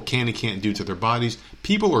 what people can and can't do to their bodies.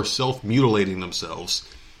 People are self-mutilating themselves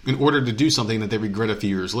in order to do something that they regret a few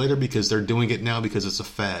years later because they're doing it now because it's a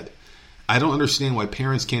fad. I don't understand why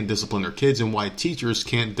parents can't discipline their kids and why teachers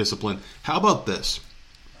can't discipline. How about this?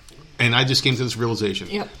 And I just came to this realization.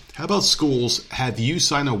 Yep. How about schools have you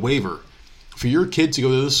sign a waiver for your kid to go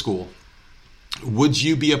to the school? Would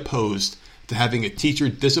you be opposed to having a teacher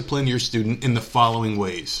discipline your student in the following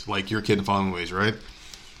ways? Like your kid in the following ways, right?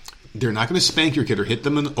 They're not going to spank your kid or hit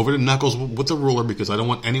them over the knuckles with a ruler because I don't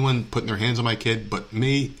want anyone putting their hands on my kid but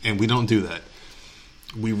me, and we don't do that.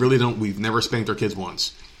 We really don't. We've never spanked our kids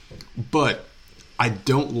once. But I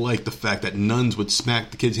don't like the fact that nuns would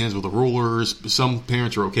smack the kids' hands with the rulers. Some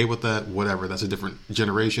parents are okay with that. Whatever. That's a different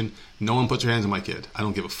generation. No one puts their hands on my kid. I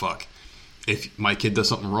don't give a fuck. If my kid does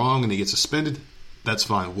something wrong and he gets suspended, that's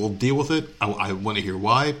fine. We'll deal with it. I want to hear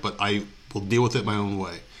why, but I will deal with it my own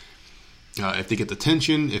way. If they get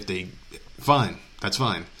detention, fine. That's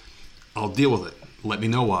fine. I'll deal with it. Let me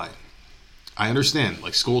know why. I understand.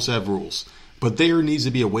 Like, schools have rules. But there needs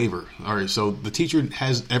to be a waiver. All right, so the teacher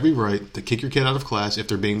has every right to kick your kid out of class if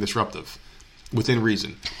they're being disruptive, within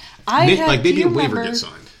reason. Maybe a waiver gets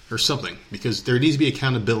signed or something, because there needs to be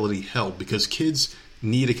accountability held, because kids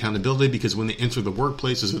need accountability, because when they enter the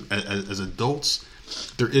workplace as adults,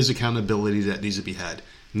 there is accountability that needs to be had.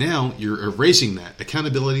 Now you're erasing that.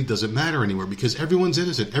 Accountability doesn't matter anymore because everyone's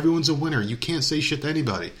innocent. Everyone's a winner. You can't say shit to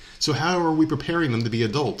anybody. So how are we preparing them to be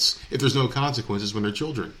adults if there's no consequences when they're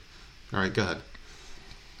children? All right, go ahead.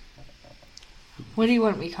 What do you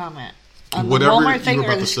want me to comment? On Whatever the Walmart thing you were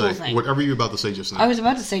about or the to school say. thing? Whatever you were about to say just now. I was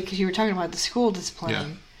about to say, because you were talking about the school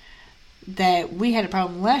discipline, that we had a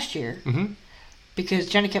problem last year because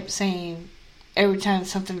Jenny kept saying every time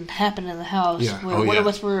something happened in the house where one of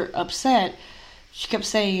us were upset, she kept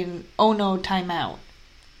saying, "Oh no, time out."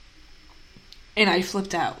 And I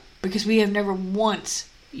flipped out because we have never once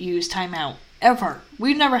used time out ever.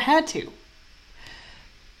 We've never had to.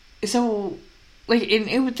 So,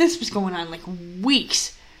 this was going on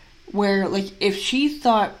weeks, where if she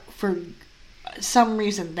thought for some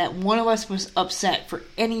reason that one of us was upset for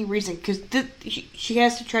any reason, because she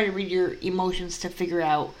has to try to read your emotions to figure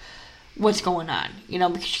out what's going on,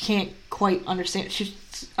 because she can't quite understand.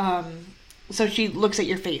 So she looks at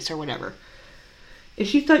your face or whatever. If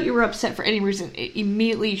she thought you were upset for any reason,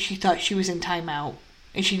 immediately she thought she was in timeout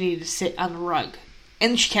and she needed to sit on the rug.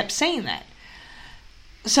 And she kept saying that.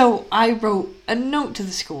 So I wrote a note to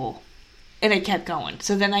the school and it kept going.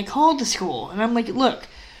 So then I called the school and I'm like, look,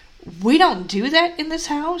 we don't do that in this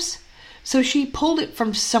house. So she pulled it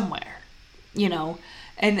from somewhere,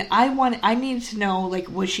 and I needed to know,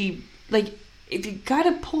 was she, if you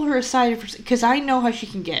gotta pull her aside because I know how she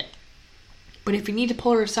can get. But if you need to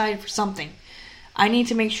pull her aside for something, I need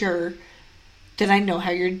to make sure that I know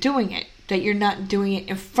how you're doing it. That you're not doing it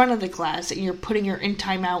in front of the class, and you're putting her in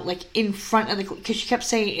timeout, in front of the class. Because she kept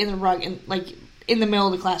saying in the rug, and in the middle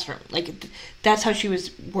of the classroom. That's how she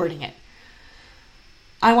was wording it.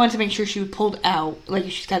 I wanted to make sure she was pulled out.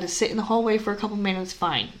 She's got to sit in the hallway for a couple minutes,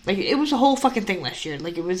 fine. It was a whole fucking thing last year.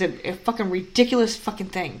 It was a fucking ridiculous fucking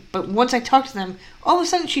thing. But once I talked to them, all of a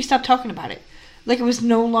sudden she stopped talking about it. It was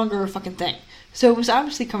no longer a fucking thing. So it was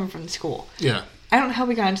obviously coming from the school. Yeah. I don't know how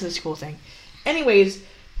we got into the school thing. Anyways,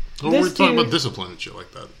 we're talking about discipline and shit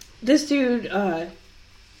like that. This dude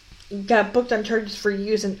got booked on charges for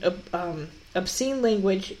using obscene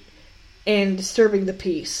language and disturbing the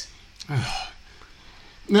peace.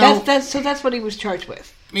 Now, that's what he was charged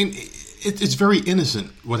with. I mean, it's very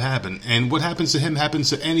innocent what happened, and what happens to him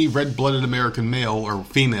happens to any red-blooded American male or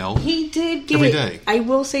female. He did get every day. I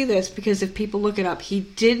will say this because if people look it up, he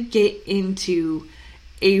did get into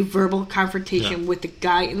a verbal confrontation with the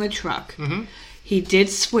guy in the truck. Mm-hmm. He did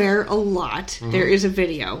swear a lot. Mm-hmm. There is a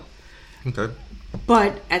video. Okay.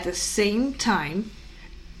 But at the same time,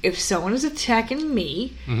 if someone is attacking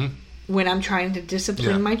me. Mm-hmm. When I'm trying to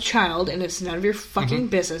discipline my child, and it's none of your fucking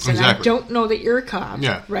business, and I don't know that you're a cop,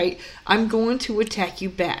 right? I'm going to attack you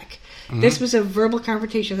back. Mm-hmm. This was a verbal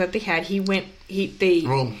confrontation that they had.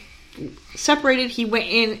 They separated. He went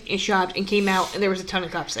in and shopped and came out, and there was a ton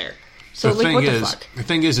of cops there. So, what the fuck? The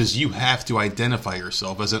thing is you have to identify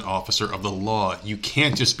yourself as an officer of the law. You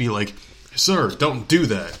can't just be like, "Sir, don't do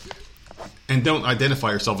that." And don't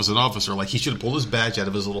identify yourself as an officer. He should have pulled his badge out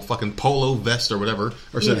of his little fucking polo vest or whatever.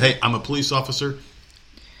 Or said, hey, I'm a police officer.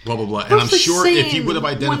 Blah, blah, blah. And I'm sure if he would have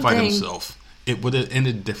identified himself, it would have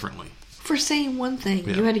ended differently. For saying one thing.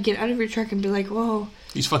 You had to get out of your truck and be like, whoa.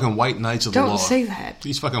 These fucking white knights of the law. Don't say that.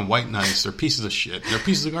 These fucking white knights, they're pieces of shit. They're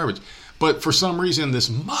pieces of garbage. But for some reason, this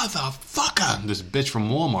motherfucker, this bitch from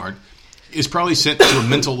Walmart, is probably sent to a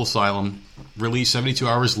mental asylum, released 72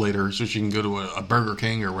 hours later, so she can go to a Burger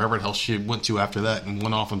King or wherever the hell she went to after that and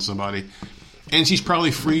went off on somebody. And she's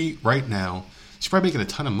probably free right now. She's probably making a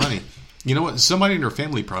ton of money. You know what? Somebody in her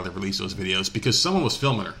family probably released those videos because someone was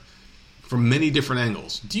filming her from many different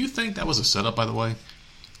angles. Do you think that was a setup, by the way?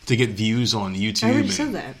 To get views on YouTube? I already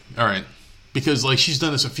said that. All right. Because, she's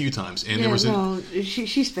done this a few times. And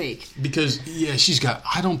she's fake. Because, she's got...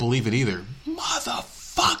 I don't believe it either.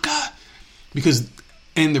 Motherfucker!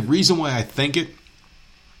 And the reason why I think it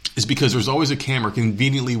is because there's always a camera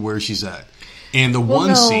conveniently where she's at. And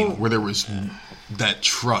the scene where there was that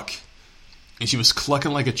truck and she was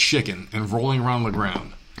clucking like a chicken and rolling around the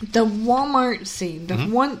ground. The Walmart scene,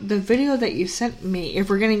 the video that you sent me, if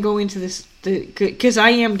we're going to go into this, because I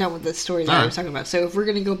am done with the story that I was talking about. So if we're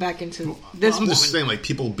going to go back into this I'm just saying,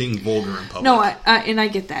 people being vulgar in public. No, and I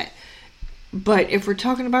get that. But if we're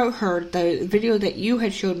talking about her, the video that you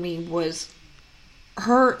had showed me was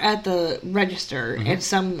her at the register and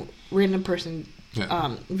some random person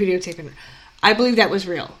videotaping her. I believe that was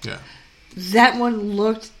real. Yeah. that one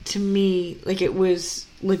looked to me like it was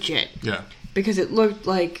legit. Yeah. Because it looked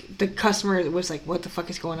like the customer was like, what the fuck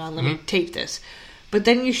is going on? Let me tape this. But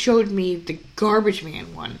then you showed me the Garbage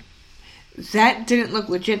Man one. That didn't look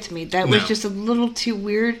legit to me. That was just a little too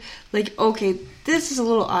weird. Like, okay, this is a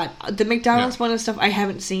little odd. The McDonald's one and stuff I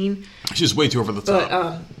haven't seen. It's just way too over the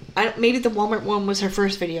top. But maybe the Walmart one was her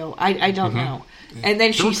first video. I don't know. And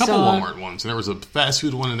then there were a couple Walmart ones. And there was a fast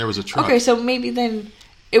food one and there was a truck. Okay, so maybe then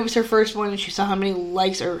it was her first one and she saw how many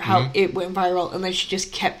likes or how it went viral and then she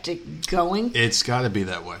just kept it going. It's got to be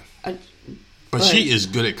that way. But she is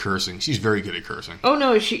good at cursing. She's very good at cursing. Oh,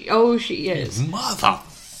 no, she is. Motherfucker.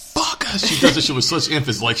 She does this shit with such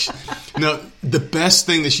emphasis. Like, the best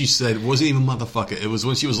thing that she said wasn't even motherfucker. It was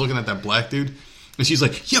when she was looking at that black dude and she's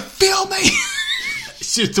like, you feel me?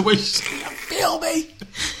 The way she's like, you feel me?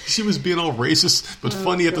 She was being all racist, but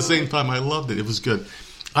funny at the same time. I loved it. It was good.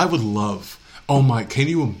 I would love... Oh my, can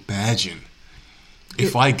you imagine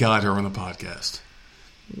if I got her on the podcast?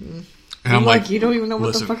 And I'm like, you don't even know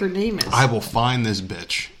what the fuck her name is. I will find this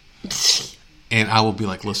bitch and I will be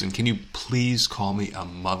like, listen, can you please call me a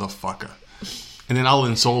motherfucker? And then I'll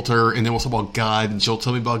insult her and then we'll talk about God and she'll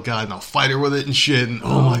tell me about God and I'll fight her with it and shit. And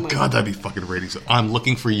oh my God, that'd be fucking ratings. I'm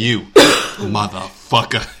looking for you,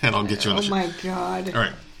 motherfucker. And I'll get you on the show. Oh my God. All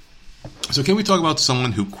right. So can we talk about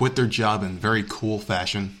someone who quit their job in very cool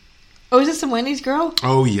fashion? Oh, is this the Wendy's girl?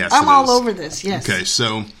 Oh, yes, I'm all over this, yes. Okay,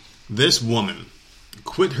 so this woman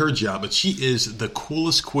quit her job, but she is the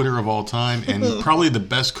coolest quitter of all time and probably the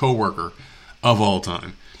best coworker of all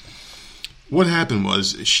time. What happened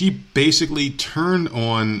was she basically turned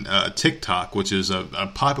on TikTok, which is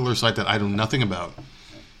a popular site that I know nothing about.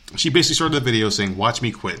 She basically started a video saying, watch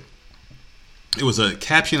me quit. It was a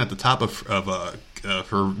caption at the top of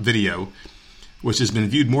her video, which has been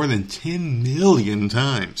viewed more than 10 million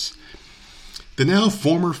times. The now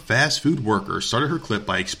former fast food worker started her clip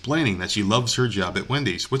by explaining that she loves her job at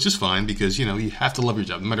Wendy's, which is fine because, you have to love your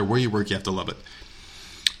job. No matter where you work, you have to love it.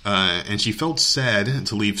 And she felt sad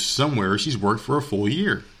to leave somewhere she's worked for a full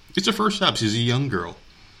year. It's her first job. She's a young girl.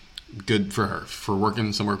 Good for her for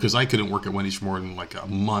working somewhere because I couldn't work at Wendy's for more than like a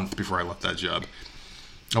month before I left that job.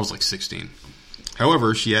 I was like 16.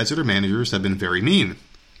 However, she adds that her managers have been very mean.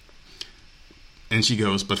 And she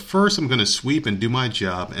goes, but first I'm going to sweep and do my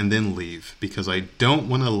job and then leave because I don't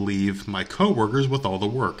want to leave my coworkers with all the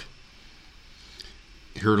work.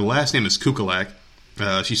 Her last name is Kukulak.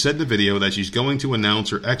 She said in the video that she's going to announce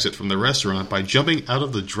her exit from the restaurant by jumping out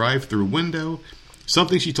of the drive-thru window,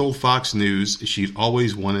 something she told Fox News she'd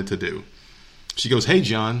always wanted to do. She goes, hey,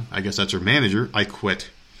 John, I guess that's her manager, I quit.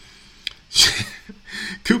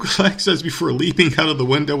 Kukulak says before leaping out of the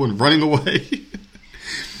window and running away.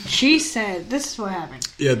 She said, this is what happened.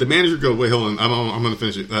 Yeah, the manager goes, wait, hold on, I'm going to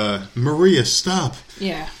finish it. Maria, stop.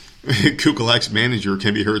 Yeah. Kukulak's manager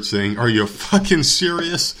can be heard saying, are you fucking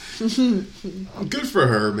serious? Good for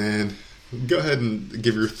her, man. Go ahead and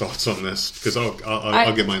give your thoughts on this, because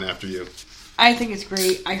I'll get mine after you. I think it's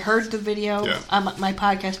great. I heard the video. Yeah. My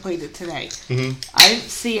podcast played it today. Mm-hmm. I didn't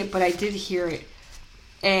see it, but I did hear it.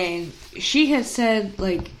 And she had said,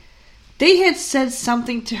 they had said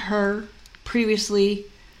something to her previously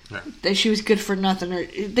that she was good for nothing. Or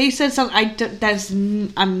they said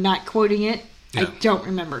something. I'm not quoting it. Yeah. I don't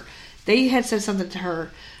remember. They had said something to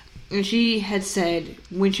her, and she had said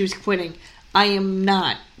when she was quitting, I am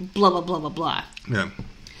not blah, blah, blah, blah, blah. Yeah.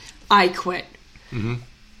 I quit. Mm-hmm.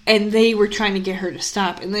 And they were trying to get her to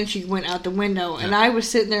stop, and then she went out the window, and I was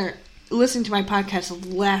sitting there listening to my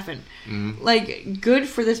podcast laughing. Mm-hmm. Good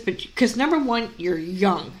for this bitch. Because number one, you're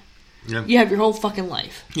young. Yeah. You have your whole fucking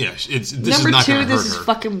life. Yeah, this number is not going to hurt her. Number two, this is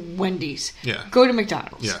fucking Wendy's. Yeah. Go to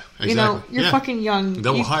McDonald's. Yeah, exactly. You're fucking young.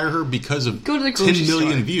 They'll hire her because of go to the 10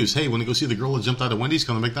 million views. Hey, when you go see the girl that jumped out of Wendy's,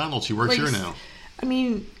 come to McDonald's. She works here now. I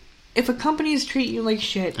mean, if a company is treating you like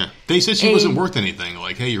shit. Yeah. They said she wasn't worth anything.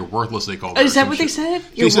 Like, hey, you're worthless, they called her. Is that what they said?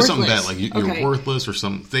 They said something bad. Like, you're worthless or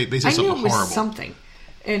something. They said something horrible. I knew it was something.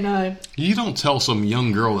 And you don't tell some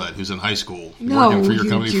young girl that who's in high school working for your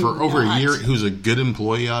company for over a year, who's a good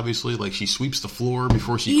employee, obviously. Like, she sweeps the floor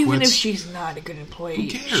before she quits. Even if she's not a good employee, who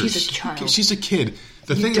cares? She's a child. She's a kid.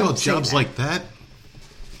 The thing about jobs like that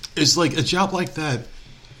is, a job like that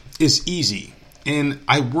is easy. And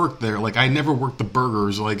I worked there. I never worked the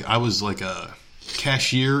burgers. I was a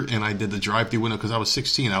cashier, and I did the drive-thru window because I was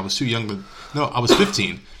 16. I was too young to... No, I was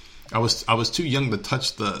 15. I was too young to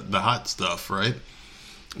touch the hot stuff, right?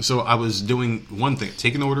 So I was doing one thing,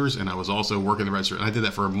 taking orders, and I was also working the register. And I did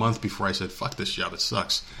that for a month before I said, fuck this job, it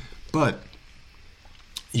sucks. But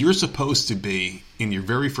you're supposed to be, in your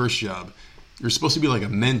very first job, You're supposed to be like a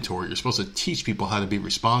mentor. You're supposed to teach people how to be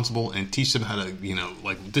responsible and teach them how to,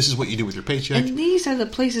 like, this is what you do with your paycheck. And these are the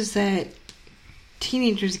places that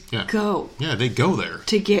teenagers go. Yeah, they go there.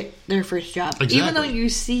 To get their first job. Exactly. Even though you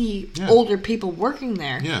see older people working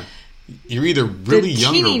there. Yeah. You're either really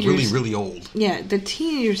young or really, really old. Yeah, the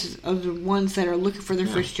teenagers are the ones that are looking for their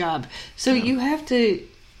first job. So you have to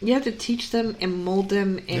teach them and mold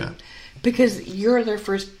them because you're their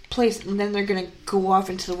first place, and then they're going to go off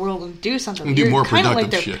into the world and do something. And do more kind of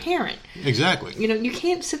productive like their parent. Exactly. You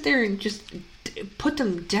can't sit there and just put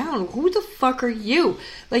them down. Who the fuck are you?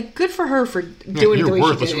 Like, good for her for doing it the way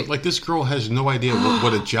she did it. Like, this girl has no idea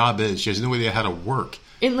what a job is. She has no idea how to work.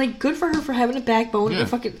 And, like, good for her for having a backbone. Yeah.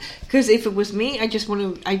 Because if it was me,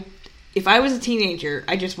 if I was a teenager,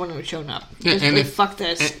 I just wouldn't have shown up. Yeah, fuck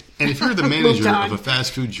this. And if you're the manager of a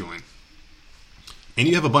fast food joint, and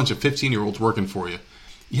you have a bunch of 15-year-olds working for you,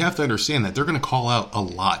 you have to understand that they're going to call out a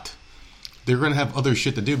lot. They're going to have other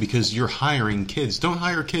shit to do because you're hiring kids. Don't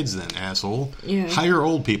hire kids then, asshole. Yeah. Hire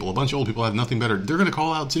old people. A bunch of old people have nothing better. They're going to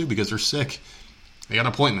call out too because they're sick. They got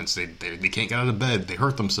appointments. They can't get out of bed. They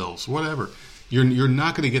hurt themselves. Whatever. You're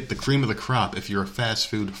not going to get the cream of the crop if you're a fast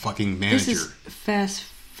food fucking manager. This is fast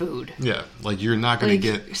food. Yeah, like you're not going to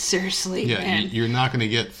get... Seriously, yeah, man. You're not going to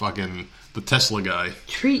get fucking the Tesla guy.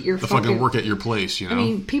 Treat your fucking work at your place, I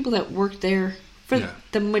mean, people that work there, for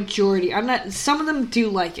the majority, some of them do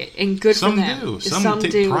like it, and good for them. Some do. Some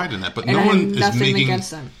take pride in that, but no one is making...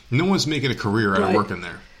 against them. No one's making a career out of working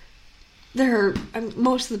there.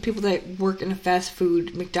 Most of the people that work in a fast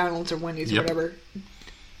food, McDonald's or Wendy's or whatever...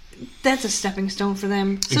 That's a stepping stone for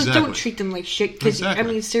them. So don't treat them like shit. Because, I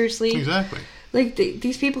mean, seriously. Exactly. Like,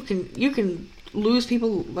 these people you can lose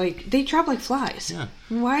people, like, they drop like flies. Yeah.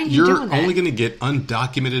 Why are you doing that? You're only going to get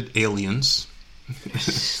undocumented aliens.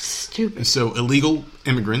 Stupid. So, illegal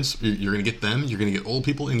immigrants, you're going to get them. You're going to get old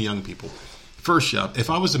people and young people. First job,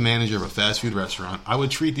 if I was a manager of a fast food restaurant, I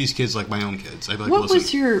would treat these kids like my own kids. I'd be like, what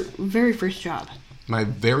was your very first job? My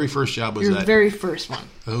very first job was your very first one.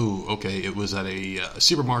 Oh, okay. It was at a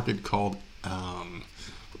supermarket called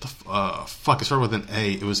what the fuck? It started with an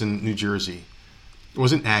A. It was in New Jersey. It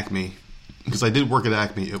wasn't Acme because I did work at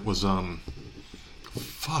Acme. It was it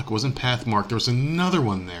wasn't Pathmark. There was another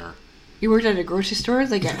one there. You worked at a grocery store,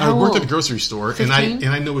 like I worked at a grocery store, 15?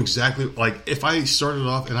 and I know exactly, like, if I started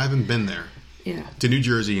off, and I haven't been there to New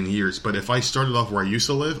Jersey in years, but if I started off where I used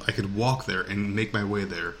to live, I could walk there and make my way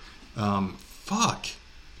there.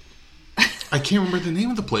 I can't remember the name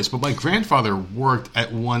of the place, but my grandfather worked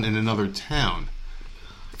at one in another town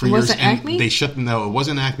for years. Was it Acme? They shut them. No, it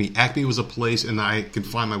wasn't Acme. Acme was a place, and I could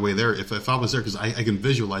find my way there if I was there because I can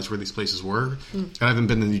visualize where these places were. And I haven't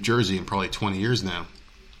been to New Jersey in probably 20 years now.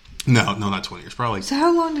 No, not 20 years. Probably. So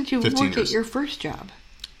how long did you work at your first job?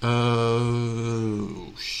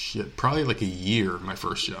 Shit. Probably like a year, my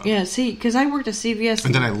first job. Yeah, see, because I worked at CVS.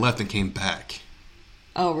 And then I left and came back.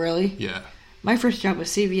 Oh, really? Yeah. My first job was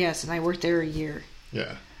CVS, and I worked there a year.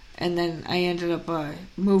 Yeah. And then I ended up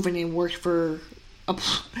moving and worked for a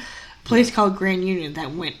place called Grand Union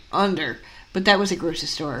that went under. But that was a grocery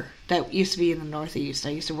store that used to be in the Northeast.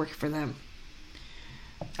 I used to work for them.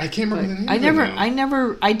 I can't remember the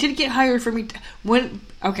name. I did get hired for when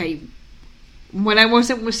I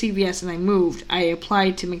wasn't with CVS and I moved, I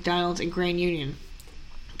applied to McDonald's and Grand Union.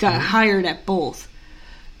 Got hired at both.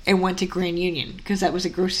 And went to Grand Union because that was a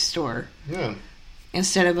grocery store. Yeah.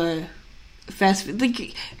 Instead of a fast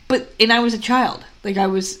food. And I was a child. Like, I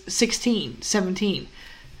was 16, 17.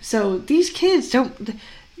 So these kids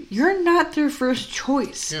you're not their first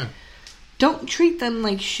choice. Yeah. Don't treat them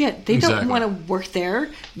like shit. They don't want to work there.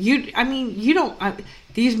 These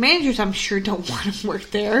managers, I'm sure, don't want to work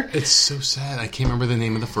there. It's so sad. I can't remember the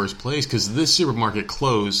name of the first place because this supermarket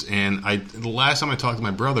closed. And the last time I talked to my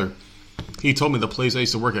brother, he told me the place I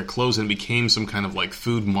used to work at closed and became some kind of like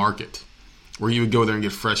food market where you would go there and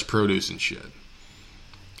get fresh produce and shit.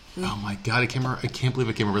 Oh my god, I can't believe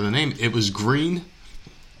I can't remember the name. It was green.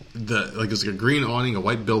 It was like a green awning, a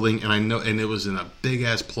white building, and it was in a big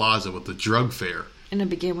ass plaza with the drug fair. And it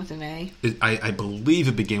began with an A? I believe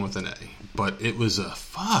it began with an A. But it was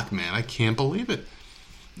man, I can't believe it.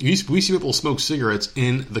 We see people smoke cigarettes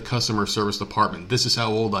in the customer service department. This is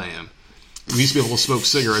how old I am. We used to be able to smoke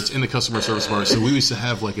cigarettes in the customer service bar, so we used to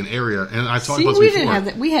have like an area. And I've talked about this before. We didn't have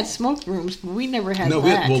that. We had smoke rooms, but we never had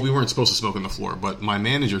that. We weren't supposed to smoke on the floor, but my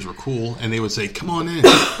managers were cool, and they would say, "Come on in."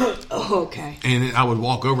 Oh, okay. And I would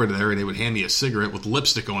walk over to there, and they would hand me a cigarette with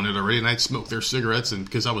lipstick on it already, and I'd smoke their cigarettes. And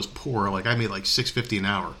because I was poor, like I made like $6.50 an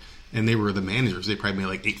hour, and they were the managers. They probably made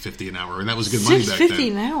like $8.50 an hour, and that was good money back then.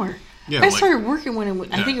 $6.50 an hour. Yeah, I started working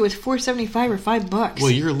when I think it was $4.75 or $5. Well,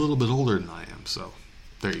 you're a little bit older than I am, so.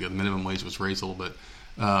 There you go. The minimum wage was raised a little bit.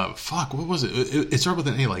 What was it? It started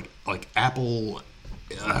with an A, like Apple.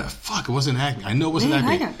 It wasn't Acme. I know it wasn't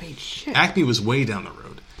Acme. I got paid shit. Acme was way down the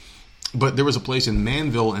road. But there was a place in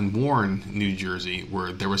Manville and Warren, New Jersey,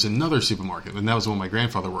 where there was another supermarket, and that was the one my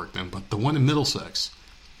grandfather worked in. But the one in Middlesex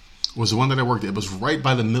was the one that I worked at. It was right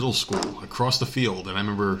by the middle school, across the field. And I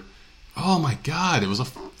remember, oh my God, it was a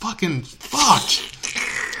fucking fuck.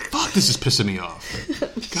 Fuck, this is pissing me off.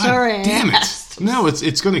 God Sorry, damn it. No,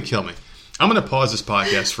 it's going to kill me. I'm going to pause this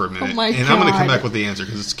podcast for a minute, and I'm going to come back with the answer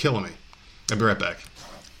because it's killing me. I'll be right back.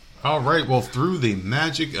 All right, well, through the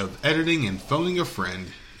magic of editing and phoning a friend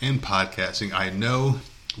and podcasting, I know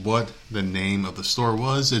what the name of the store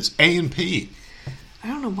was. It's A&P. I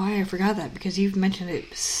don't know why I forgot that, because you've mentioned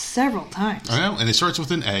it several times. I know, and it starts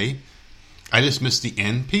with an A. I just missed the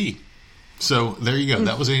NP. So there you go.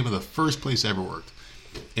 That was the name of the first place I ever worked.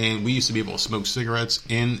 And we used to be able to smoke cigarettes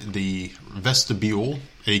in the vestibule,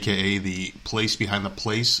 a.k.a. the place behind the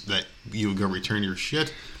place that you would go return your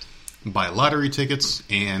shit, buy lottery tickets,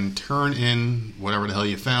 and turn in whatever the hell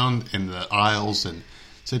you found in the aisles. And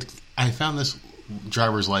said, I found this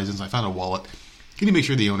driver's license. I found a wallet. Can you make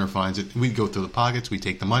sure the owner finds it? We'd go through the pockets. We'd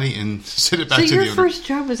take the money and send it back to the owner. So your first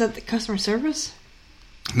job was at the customer service?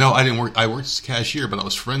 No, I didn't work. I worked as a cashier, but I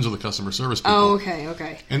was friends with the customer service people. Oh,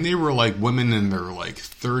 okay. And they were like women in their like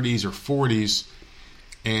 30s or 40s,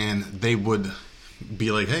 and they would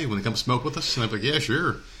be like, "Hey, want to come smoke with us?" And I'm like, "Yeah,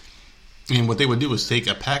 sure." And what they would do was take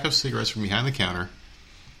a pack of cigarettes from behind the counter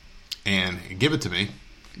and give it to me,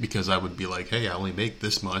 because I would be like, "Hey, I only make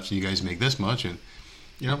this much, and you guys make this much," and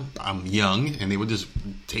I'm young, and they would just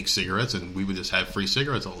take cigarettes, and we would just have free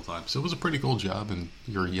cigarettes all the time. So it was a pretty cool job, and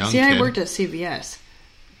you're a young kid. I worked at CVS.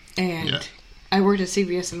 And I worked at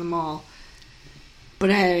CVS in the mall, but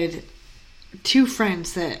I had two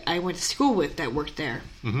friends that I went to school with that worked there.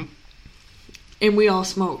 Mm-hmm. And we all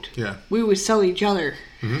smoked. Yeah. We would sell each other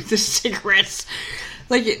the cigarettes,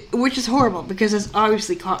 which is horrible because it's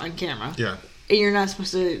obviously caught on camera. Yeah. And you're not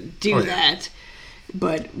supposed to do that.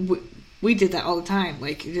 But we did that all the time.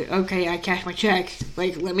 Like, okay, I cashed my check.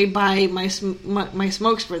 Like, let me buy my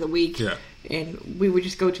smokes for the week. Yeah. And we would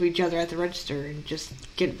just go to each other at the register and just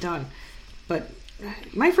get it done. But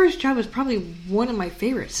my first job was probably one of my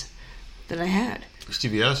favorites that I had.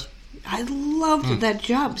 CVS? I loved that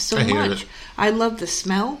job so much. I loved the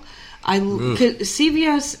smell.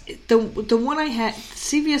 CVS, the one I had,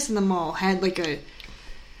 CVS in the mall had like it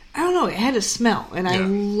had a smell, and I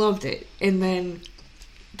loved it. And then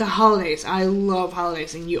the holidays, I love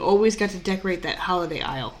holidays, and you always got to decorate that holiday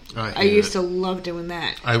aisle. I used to love doing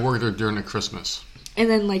that. I worked there during the Christmas. And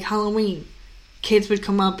then, like, Halloween, kids would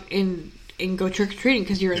come up and go trick-or-treating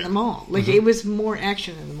because you're in the mall. Like, it was more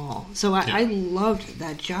action in the mall. So I loved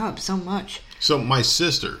that job so much. So my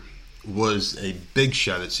sister was a big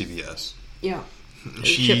shot at CVS. Yeah.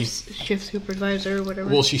 Shift supervisor or whatever.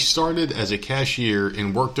 Well, she started as a cashier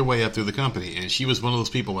and worked her way up through the company, and she was one of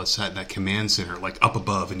those people that sat in that command center, like up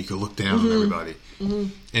above, and you could look down on everybody. Mm-hmm.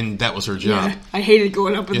 And that was her job. Yeah, I hated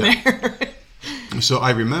going up in there. So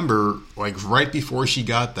I remember, like, right before she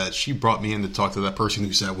got that, she brought me in to talk to that person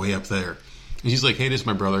who sat way up there. And she's like, "Hey, this is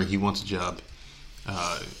my brother. He wants a job."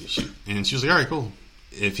 And she was like, "All right, cool.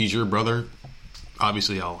 If he's your brother,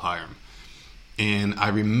 obviously I'll hire him." And I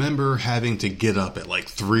remember having to get up at like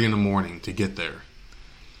 3 a.m. to get there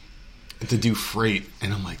to do freight.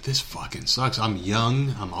 And I'm like, this fucking sucks. I'm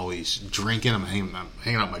young. I'm always drinking. I'm hanging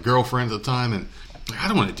out with my girlfriend at the time. And I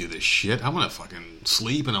don't want to do this shit. I want to fucking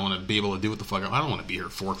sleep, and I want to be able to do what the fuck. I don't want to be here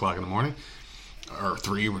at 4 o'clock in the morning or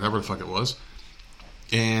 3, whatever the fuck it was.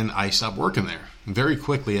 And I stopped working there very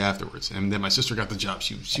quickly afterwards. And then my sister got the job.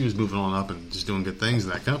 She was moving on up and just doing good things in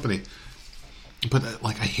that company. But,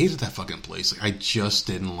 like, I hated that fucking place. Like, I just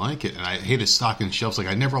didn't like it. And I hated stocking shelves. Like,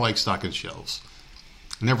 I never liked stocking shelves.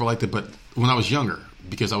 I never liked it. But when I was younger,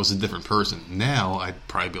 because I was a different person, now I'd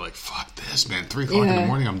probably be like, fuck this, man. 3 o'clock in the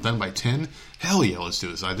morning, I'm done by 10. Hell yeah, let's do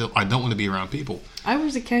this. I don't want to be around people. I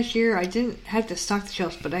was a cashier. I didn't have to stock the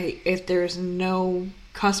shelves, but if there's no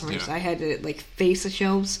customers, I had to, like, face the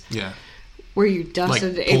shelves. Yeah. Where you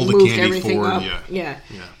dusted and moved everything up. Yeah.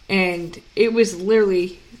 And it was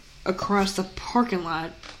literally across the parking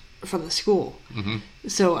lot from the school. Mm-hmm.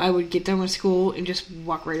 So I would get done with school and just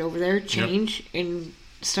walk right over there, change, and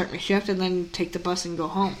start my shift, and then take the bus and go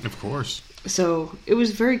home. Of course. So it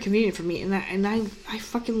was very convenient for me, and I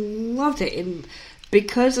fucking loved it. And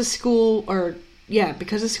because the school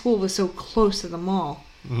was so close to the mall,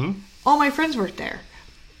 all my friends worked there.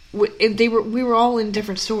 We were all in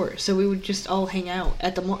different stores, so we would just all hang out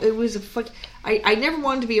at the mall. It was I never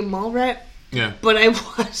wanted to be a mall rat Yeah. But I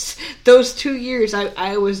was, those 2 years,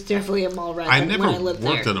 I was definitely a mall rat. I never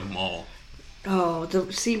worked at a mall. Oh,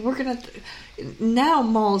 now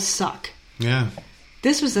malls suck. Yeah.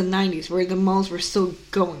 This was the 90s where the malls were still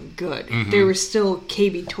going good. Mm-hmm. There was still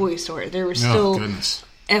KB Toy Store. There was still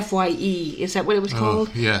FYE. Is that what it was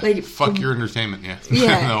called? Yeah. Like, fuck your entertainment. Yeah.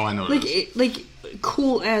 Yeah. No, I know. Like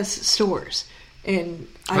cool ass stores. And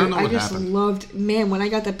I just happened. loved. Man, when I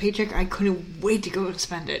got that paycheck, I couldn't wait to go and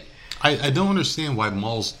spend it. I don't understand why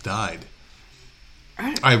malls died.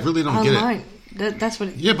 I really don't get it. That's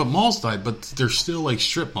what. Yeah, but malls died, but there's still like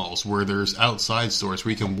strip malls where there's outside stores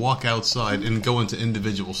where you can walk outside and go into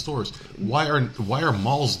individual stores. Why are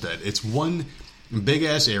malls dead? It's one big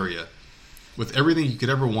ass area with everything you could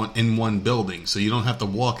ever want in one building, so you don't have to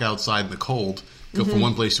walk outside in the cold, go from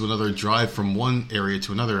one place to another, drive from one area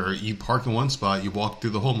to another area. You park in one spot, you walk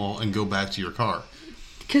through the whole mall, and go back to your car.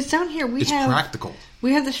 Because down here it's practical.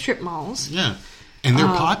 We have the strip malls. Yeah, and they're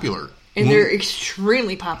popular. And they're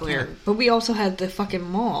extremely popular. Yeah. But we also had the fucking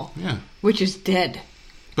mall. Yeah. Which is dead.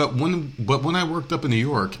 But when I worked up in New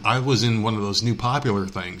York, I was in one of those new popular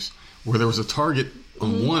things where there was a Target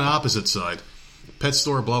on one opposite side. Pet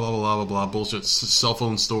store, blah, blah, blah, blah, blah, bullshit, cell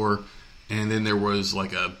phone store. And then there was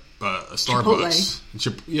like a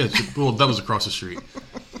Starbucks. Well, that was across the street.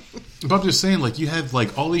 But I'm just saying, like, you have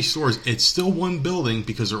like all these stores. It's still one building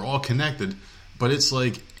because they're all connected. But it's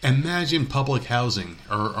like, imagine public housing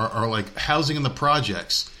or like housing in the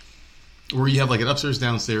projects where you have like an upstairs,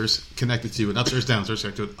 downstairs connected to an upstairs, downstairs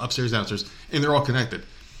connected to an upstairs, downstairs, and they're all connected.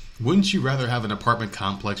 Wouldn't you rather have an apartment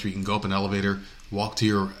complex where you can go up an elevator, walk to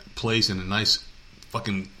your place in a nice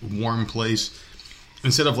fucking warm place,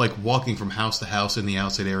 instead of like walking from house to house in the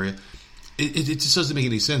outside area? It just doesn't make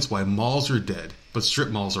any sense why malls are dead, but strip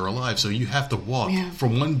malls are alive. So you have to walk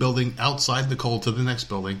from one building outside the cold to the next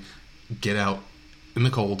building, get out in the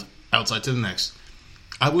cold, outside to the next.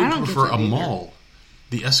 I would prefer a mall.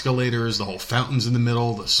 The escalators, the whole fountains in the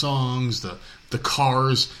middle, the songs, the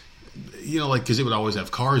cars. You know, like, because it would always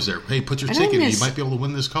have cars there. Hey, put your ticket in. You might be able to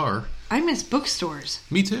win this car. I miss bookstores.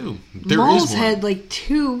 Me too. Malls had like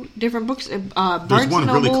 2 different books. Barnes There's one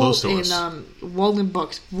Noble really close to us. And Walden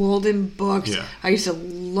Books. Walden Books. Yeah. I used to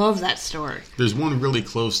love that store. There's one really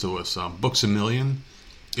close to us. Books A Million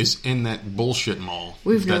is in that bullshit mall.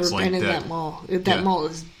 We've never been in that mall. That mall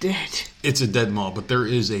is dead. It's a dead mall, but there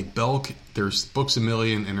is a Belk, there's Books A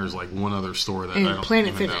Million, and there's like one other store that I don't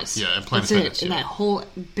Planet Fitness. Know. Yeah, and Planet Fitness. In that whole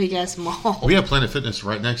big ass mall. We have Planet Fitness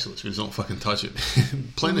right next to us. We just don't fucking touch it.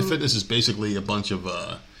 Planet Fitness is basically a bunch of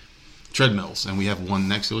treadmills, and we have one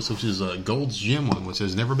next to us, which is a Gold's Gym one, which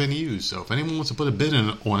has never been used. So if anyone wants to put a bid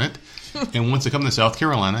on it and wants to come to South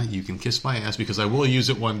Carolina, you can kiss my ass because I will use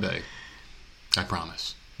it one day. I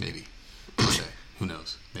promise. Maybe. One day. Who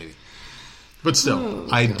knows? Maybe. But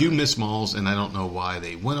still, I do miss malls, and I don't know why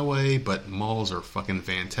they went away, but malls are fucking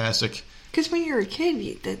fantastic. Because when you're a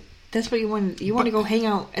kid, that's what you want. You want to go hang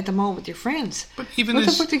out at the mall with your friends. But even what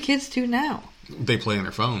the fuck do kids do now? They play on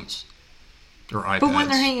their phones. Or iPads. But when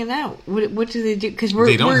they're hanging out, what do they do? Because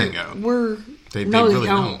they don't hang out. They really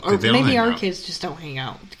don't. Or maybe our kids just don't hang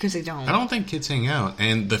out because they don't. I don't think kids hang out.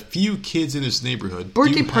 And the few kids in this neighborhood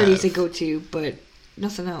birthday parties they go to, but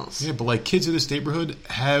nothing else. Yeah, but like kids in this neighborhood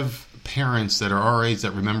have parents that are our age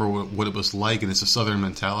that remember what it was like, and it's a Southern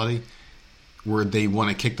mentality where they want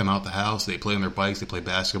to kick them out the house. They play on their bikes, they play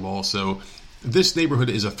basketball. So this neighborhood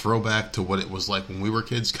is a throwback to what it was like when we were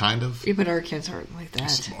kids, kind of. Yeah, but our kids aren't like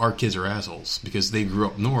that. Our kids are assholes because they grew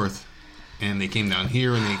up north and they came down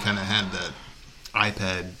here and they kind of had that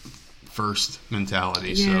iPad first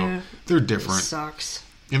mentality. Yeah, so they're different. It sucks.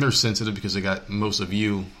 And they're sensitive because they got most of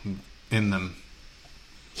you in them.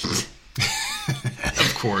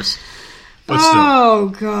 Of course. But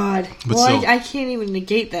God. But well, I can't even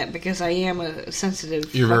negate that because I am a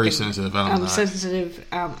sensitive. You're very sensitive. I'm sensitive.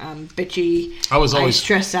 I'm bitchy. I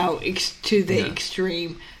stress out to the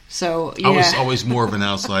extreme. So yeah. I was always more of an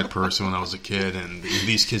outside person when I was a kid, and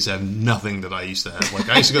these kids have nothing that I used to have. Like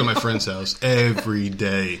I used to go to my friend's house every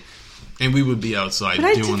day, and we would be outside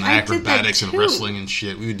doing acrobatics and wrestling and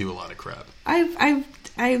shit. We would do a lot of crap.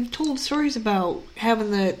 I've told stories about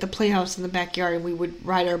having the playhouse in the backyard, and we would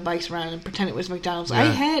ride our bikes around and pretend it was McDonald's.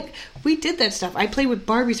 Yeah. We did that stuff. I played with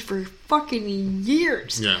Barbies for fucking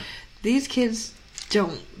years. Yeah. These kids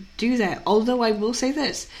don't do that. Although I will say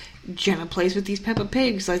this, Jenna plays with these Peppa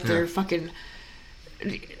Pigs like they're fucking.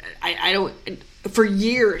 I don't for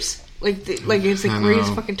years like it's the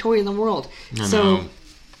greatest fucking toy in the world.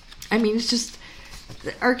 I mean, it's just.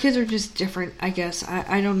 our kids are just different, I guess.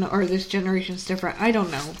 I don't know. Or this generation's different. I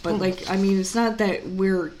don't know. But, it's not that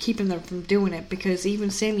we're keeping them from doing it, because even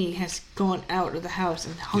Sammy has gone out of the house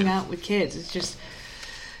and hung out with kids. It's just...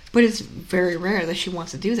 But it's very rare that she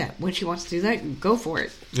wants to do that. When she wants to do that, go for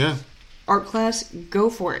it. Yeah. Art class, go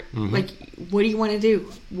for it. Mm-hmm. What do you want to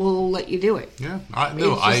do? We'll let you do it. Yeah. I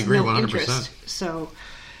agree 100%. Interest. So...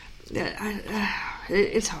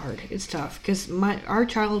 it's hard. It's tough because our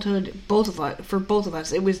childhood, for both of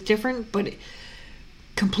us, it was different, but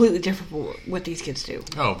completely different from what these kids do.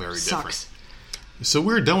 Oh, very Sucks. different. So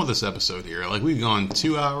we're done with this episode here. We've gone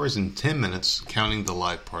 2 hours and 10 minutes, counting the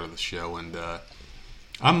live part of the show, and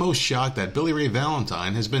I'm most shocked that Billy Ray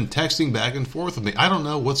Valentine has been texting back and forth with me. I don't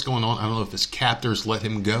know what's going on. I don't know if his captors let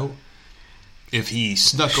him go. If he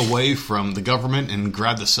snuck away from the government and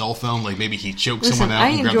grabbed the cell phone, maybe he choked someone out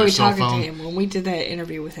and grabbed their cell phone. I enjoyed talking to him when we did that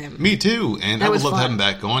interview with him. Me too, and I would love to have him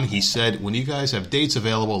back on. He said, when you guys have dates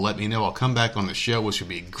available, let me know. I'll come back on the show, which would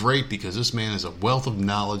be great because this man is a wealth of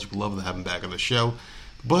knowledge. We'd love to have him back on the show.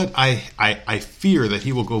 But I fear that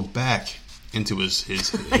he will go back into his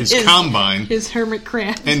combine. His hermit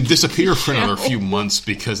crab. And disappear for another few months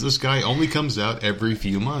because this guy only comes out every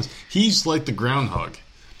few months. He's like the groundhog.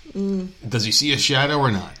 Does he see a shadow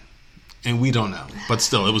or not? And we don't know. But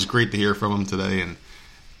still, it was great to hear from him today,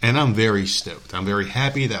 and I'm very stoked. I'm very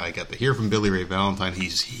happy that I got to hear from Billy Ray Valentine. He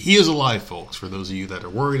is alive, folks, for those of you that are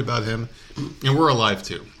worried about him. And we're alive,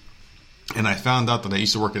 too. And I found out that I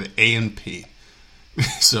used to work at A&P.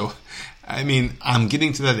 So, I'm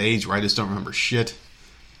getting to that age where I just don't remember shit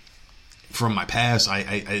from my past.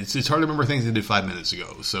 It's hard to remember things I did 5 minutes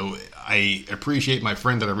ago. So I appreciate my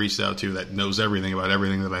friend that I reached out to that knows everything about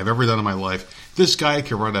everything that I've ever done in my life. This guy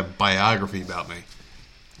can write a biography about me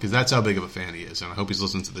because that's how big of a fan he is. And I hope he's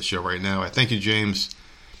listening to the show right now. I thank you, James.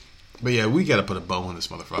 But yeah, we got to put a bow on this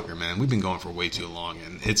motherfucker, man. We've been going for way too long,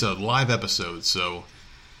 and it's a live episode, so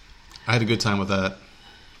I had a good time with that.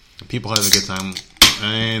 People had a good time.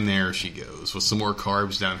 And there she goes with some more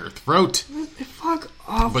carbs down her throat. Fuck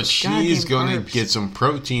off. But she's going to get some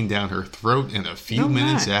protein down her throat in a few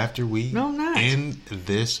minutes after we end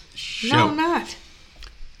this show. No, I'm not.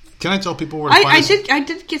 Can I tell people where to find us? I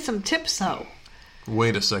did get some tips, though.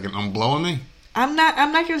 Wait a second. I'm blowing me? I'm not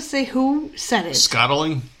going to say who said it.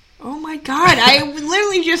 Scottling? Oh my god, I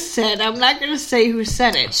literally just said I'm not going to say who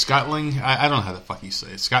said it. Scottling? I don't know how the fuck you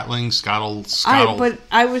say it. Scottling, Scottle. But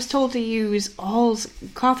I was told to use all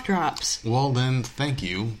cough drops. Well then, thank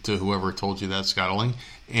you to whoever told you that, Scottling.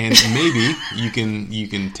 And maybe you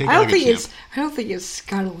can take I don't think it's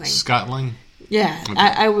Scottling. Scottling? Yeah, okay.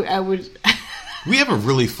 I would... We have a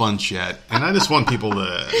really fun chat, and I just want people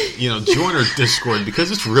to, join our Discord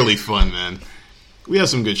because it's really fun, man. We have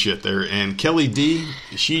some good shit there, and Kelly D,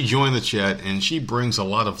 she joined the chat, and she brings a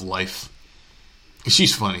lot of life.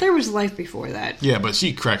 She's funny. There was life before that. Yeah, but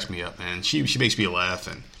she cracks me up, man. She makes me laugh,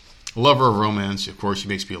 and lover of romance, of course, she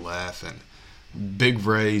makes me laugh, and Big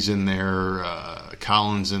Ray's in there,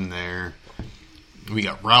 Colin's in there, we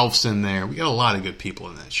got Ralph's in there, we got a lot of good people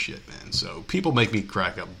in that shit, man. So people make me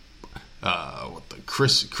crack up.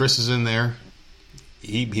 Chris is in there.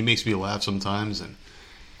 He makes me laugh sometimes, and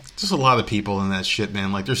just a lot of people in that shit,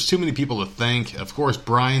 man. There's too many people to thank. Of course,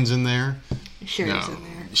 Brian's in there. Sherry's in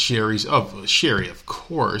there. Sherry, of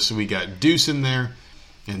course. We got Deuce in there.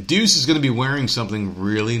 And Deuce is going to be wearing something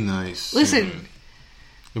really nice. Listen. Going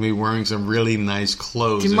to be wearing some really nice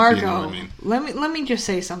clothes. DeMarco. If you know what I mean. Let me just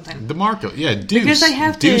say something. DeMarco. Yeah, Deuce. Because I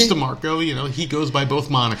have Deuce DeMarco, he goes by both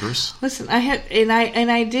monikers. Listen,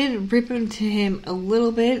 I did rip into him a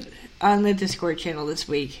little bit on the Discord channel this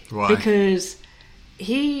week. Why? Because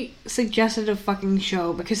he suggested a fucking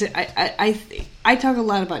show because I talk a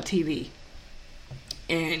lot about TV,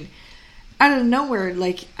 and out of nowhere,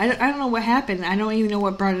 I don't know what happened. I don't even know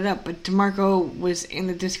what brought it up. But DeMarco was in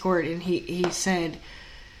the Discord, and he said,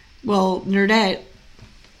 "Well, Nerdette,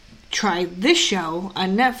 try this show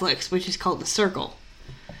on Netflix, which is called The Circle.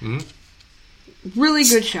 Really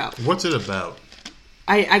good show. What's it about?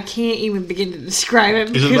 I can't even begin to describe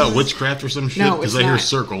it. Is it about witchcraft or some shit? No, because I hear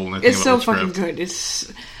Circle and I think it's so witchcraft. fucking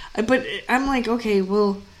good. But I'm like, okay,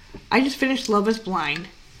 well, I just finished Love Is Blind,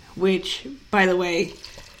 which, by the way,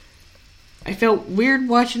 I felt weird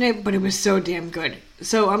watching it, but it was so damn good.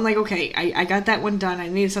 So I'm like, okay, I got that one done. I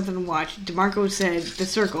needed something to watch. DeMarco said The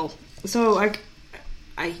Circle. So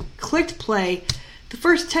I clicked play. The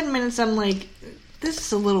first 10 minutes, I'm like, this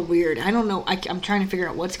is a little weird. I don't know. I'm trying to figure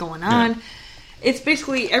out what's going on. Yeah. It's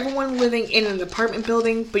basically everyone living in an apartment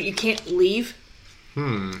building, but you can't leave.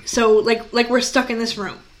 So, like we're stuck in this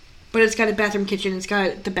room. But it's got a bathroom, kitchen, it's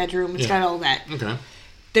got the bedroom, it's got all that. Okay.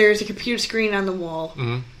 There's a computer screen on the wall.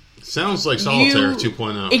 Sounds like Solitaire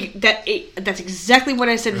 2.0. That's exactly what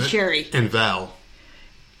I said to Sherry. And Val.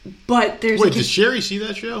 But there's Wait, did Sherry see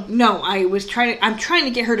that show? No, I'm trying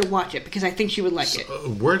to get her to watch it because I think she would like it.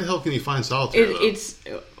 Where the hell can you find Solitaire?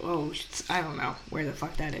 I don't know where the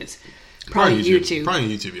fuck that is. Probably YouTube.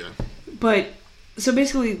 Probably YouTube, yeah. But so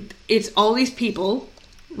basically, it's all these people,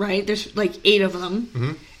 right? There's like 8 of them.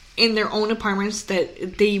 Mm-hmm. In their own apartments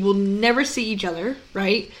that they will never see each other,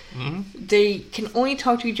 right? Mm-hmm. They can only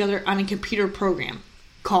talk to each other on a computer program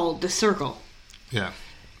called The Circle. Yeah.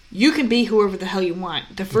 You can be whoever the hell you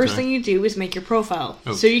want. The first thing you do is make your profile.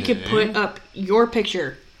 Okay. So you can put up your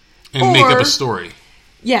picture. And make up a story.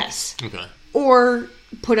 Yes. Okay. Or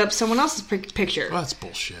put up someone else's picture. Well, that's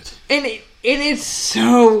bullshit. And it is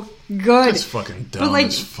so good. That's fucking dumb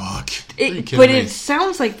as fuck. But it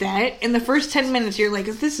sounds like that. In the first 10 minutes, you're like,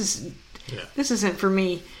 this isn't for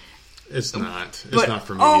me. It's not. It's not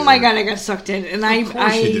for me. Oh my god, I got sucked in. And of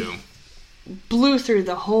course you do. Blew through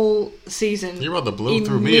the whole season. You're about to blow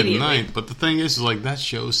through me at night. But the thing is, like, that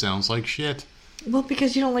show sounds like shit. Well,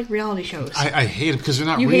 because you don't like reality shows. I hate it because they're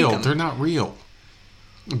not real. They're not real.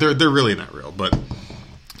 They're really not real. But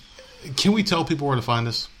can we tell people where to find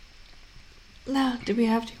us? No, do we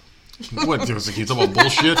have to? What? Can you talk about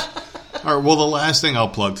bullshit? All right, well, the last thing I'll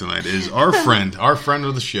plug tonight is our friend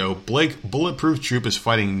of the show, Blake Bulletproof Troop, is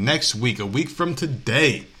fighting next week, a week from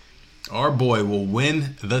today. Our boy will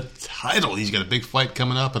win the title. He's got a big fight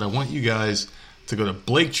coming up, and I want you guys to go to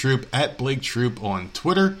Blake Troop, at Blake Troop on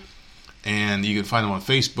Twitter, and you can find him on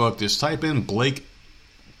Facebook. Just type in Blake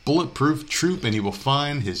Bulletproof Troop, and you will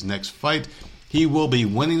find his next fight. He will be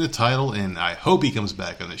winning the title, and I hope he comes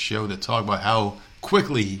back on the show to talk about how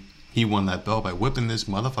quickly he won that belt by whipping this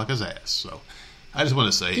motherfucker's ass. So, I just want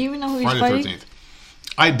to say, do you even know who Friday he's fighting? 13th.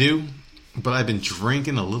 I do, but I've been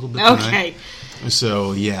drinking a little bit tonight. Okay.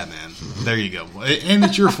 So, yeah, man. There you go. And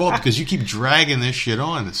it's your fault because you keep dragging this shit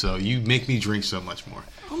on, so you make me drink so much more.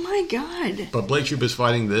 Oh, my God. But Blake Troop is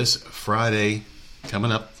fighting this Friday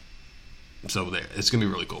coming up. So, there. It's going to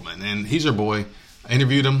be really cool, man. And he's our boy. I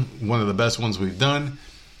interviewed him, one of the best ones we've done,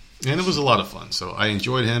 and it was a lot of fun. So I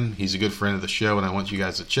enjoyed him. He's a good friend of the show, and I want you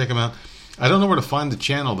guys to check him out. I don't know where to find the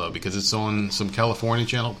channel, though, because it's on some California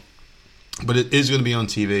channel, but it is going to be on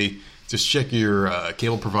TV. Just check your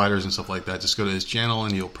cable providers and stuff like that. Just go to his channel,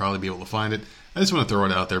 and you'll probably be able to find it. I just want to throw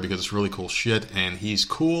it out there because it's really cool shit, and he's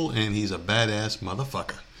cool, and he's a badass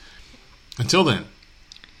motherfucker. Until then,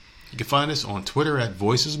 you can find us on Twitter at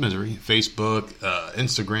Voices Misery, Facebook,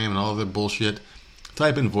 Instagram, and all of that bullshit.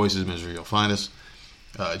 Type in Voices Misery, you'll find us.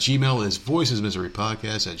 Gmail is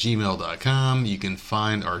voicesmiserypodcast@gmail.com. You can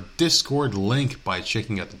find our Discord link by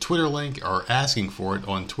checking out the Twitter link or asking for it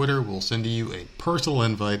on Twitter. We'll send you a personal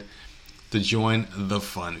invite to join the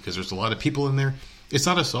fun because there's a lot of people in there. It's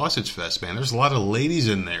not a sausage fest, man. There's a lot of ladies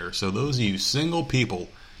in there. So those of you single people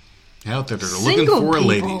out there that are looking for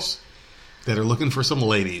ladies, that are looking for some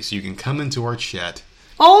ladies, you can come into our chat.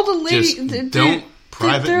 All the ladies, they're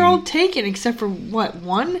all taken except for what,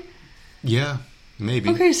 one? Yeah, maybe.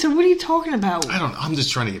 Okay, so what are you talking about? I don't know. I'm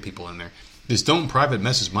just trying to get people in there. Just don't private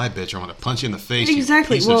message my bitch or I'm going to punch you in the face.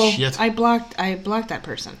 Exactly. You piece of shit. I blocked that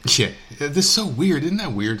person. Yeah, this is so weird. Isn't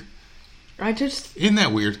that weird? Isn't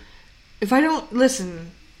that weird? If I don't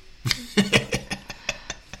listen,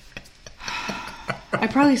 I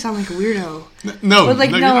probably sound like a weirdo. No, but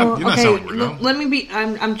you're not sounding weirdo. Let me be.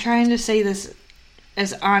 I'm trying to say this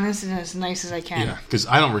as honest and as nice as I can. Yeah, because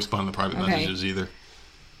I don't respond to private messages either.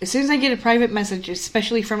 As soon as I get a private message,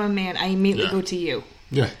 especially from a man, I immediately go to you.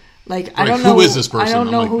 Yeah. Like, I don't know. Who is this person? I don't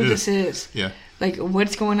know who this is. Yeah. Like,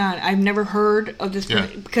 what's going on? I've never heard of this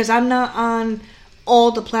person because I'm not on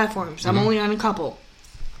all the platforms. I'm only on a couple.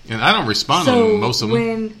 And I don't respond on most of them.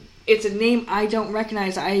 When it's a name I don't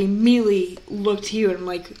recognize, I immediately look to you and I'm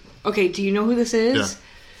like, okay, do you know who this is?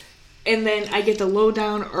 Yeah. And then I get the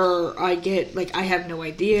lowdown or I get, like, I have no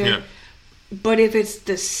idea. Yeah. But if it's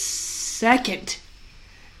the second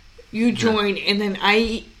you join and then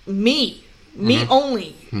me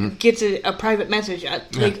only gets a private message, I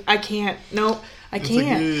can't, I can't.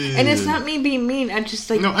 And it's not me being mean. I'm just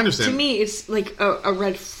like, no, I understand. To me, it's like a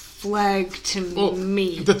red flag to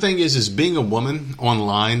me. The thing is being a woman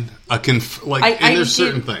online, there's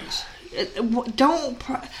certain things.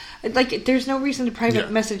 There's no reason to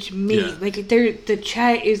private message me. Yeah. Like, the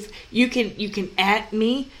chat is, you can at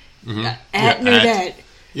me, at Nerdette,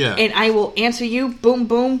 and I will answer you, boom,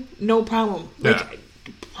 boom, no problem. Like,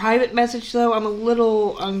 private message, though, I'm a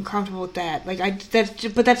little uncomfortable with that. Like,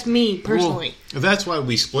 but that's me, personally. Well, that's why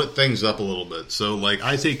we split things up a little bit. So, like,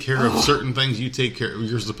 I take care of certain things,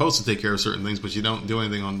 you're supposed to take care of certain things, but you don't do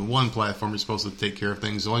anything on the one platform. You're supposed to take care of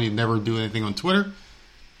things. So you never do anything on Twitter.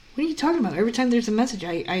 What are you talking about? Every time there's a message,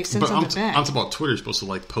 I send something back. I'm talking about Twitter's supposed to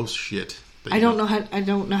like post shit. I don't know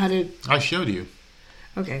how to. I showed you.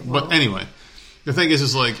 Okay, well. But anyway, the thing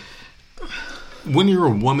is like when you're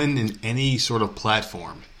a woman in any sort of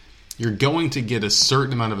platform, you're going to get a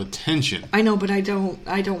certain amount of attention. I know, but I don't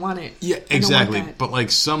want it. Yeah, exactly. But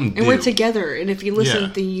like some do. And we're together, and if you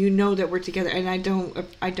listen, then you know that we're together. And I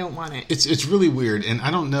don't want it. It's really weird, and I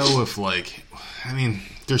don't know if like, I mean,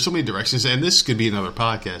 there's so many directions, and this could be another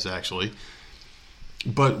podcast actually.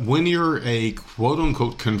 But when you're a quote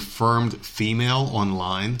unquote confirmed female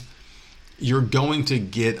online, you're going to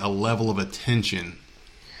get a level of attention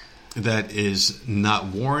that is not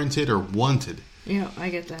warranted or wanted. Yeah, I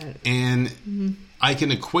get that. And I can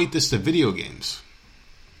equate this to video games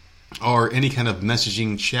or any kind of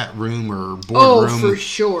messaging chat room or boardroom. Oh, for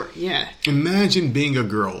sure, yeah. Imagine being a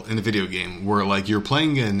girl in a video game where like you're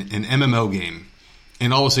playing an MMO game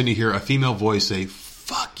and all of a sudden you hear a female voice say,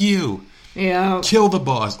 "Fuck you." Yeah. Kill the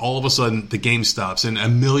boss. All of a sudden, the game stops, and a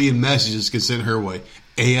million messages get sent her way.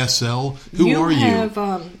 ASL, who are you?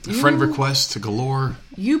 Friend requests galore.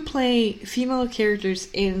 You play female characters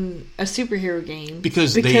in a superhero game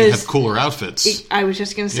because they have cooler outfits. I was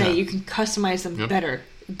just going to say, you can customize them better.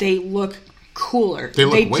 They look cooler. They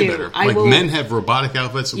look way better. Men have robotic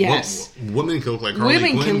outfits. Yes. Women can look like Harley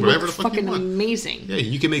Quinn. Women can whatever look the fuck fucking you want. amazing. Yeah,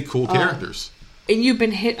 you can make cool characters. And you've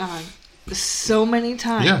been hit on so many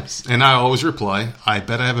times. Yes, and I always reply, "I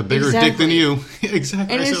bet I have a bigger dick than you."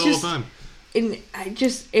 Exactly, and I say it all the time. And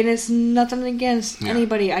it's nothing against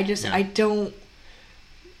anybody. I'm not going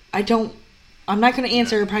to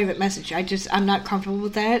answer a private message. I'm not comfortable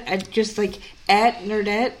with that. I just like at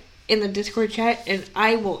Nerdette in the Discord chat, and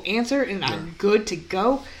I will answer, and I'm good to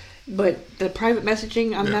go. But the private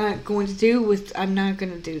messaging, I'm not going to do.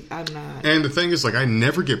 I'm not. And the thing is, like, I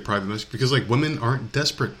never get private messages because, like, women aren't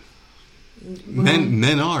desperate.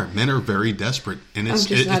 Men are very desperate, and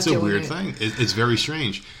it's a weird thing. It's very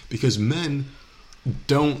strange because men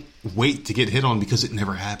don't wait to get hit on because it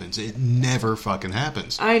never happens. It never fucking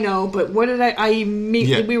happens. I know, but what did I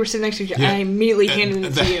immediately? We were sitting next to each other. I immediately handed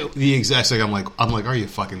it to you. The exact same. I'm like, are you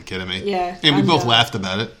fucking kidding me? Yeah, and we both laughed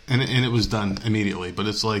about it, and it was done immediately. But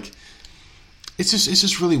it's like, it's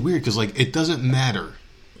just really weird because like it doesn't matter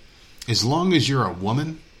as long as you're a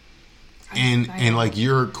woman. And like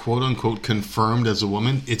you're quote unquote confirmed as a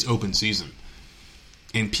woman, it's open season,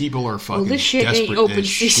 and people are fucking this shit desperate ain't open as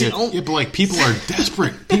season. shit. Yeah, but like people are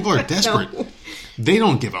desperate. People are desperate. No. They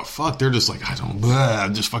don't give a fuck. They're just like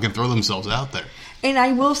just fucking throw themselves out there. And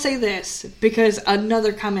I will say this because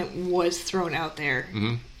another comment was thrown out there,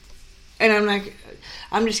 and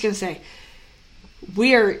I'm just gonna say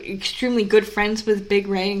we are extremely good friends with Big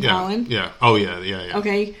Ray and Colin. Yeah. Oh yeah.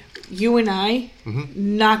 Okay. You and I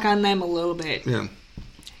knock on them a little bit. Yeah.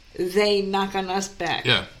 They knock on us back.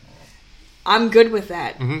 Yeah. I'm good with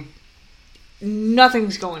that.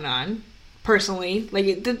 Nothing's going on, personally.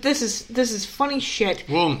 Like this is funny shit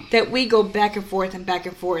that we go back and forth, and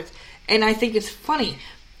I think it's funny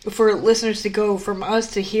for listeners to go from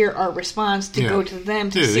us to hear our response to go to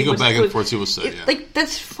them to see they go back and forth, see what's said. Yeah. Like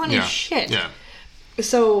that's funny shit. Yeah.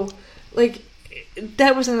 So like.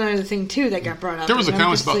 That was another thing, too, that got brought up. There was a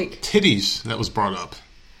comment about titties that was brought up.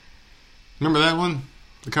 Remember that one?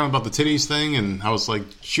 The comment about the titties thing, and I was like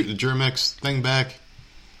shooting the Germex thing back.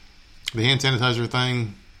 The hand sanitizer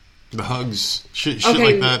thing. The hugs. Shit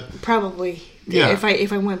like that. Probably. Yeah. If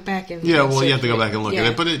I went back and... Yeah, well, you have to go back and look at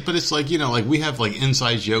it. But it's like, like we have like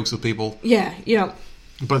inside jokes with people. Yeah,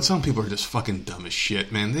 But some people are just fucking dumb as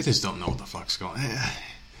shit, man. They just don't know what the fuck's going on.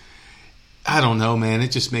 I don't know, man. It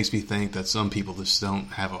just makes me think that some people just don't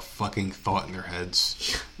have a fucking thought in their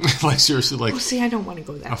heads. Like, seriously, like... Well, see, I don't want to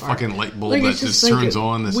go that far. A fucking light bulb that just turns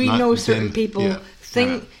on. That's we not know certain dim. people...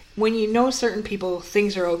 Yeah. When you know certain people,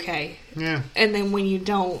 things are okay. Yeah. And then when you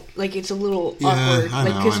don't, like, it's a little awkward.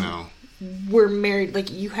 I know. We're married.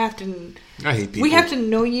 Like, you have to... I hate people. We have to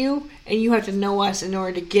know you, and you have to know us in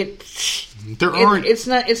order to get... It's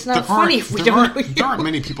not funny if we don't know you. There aren't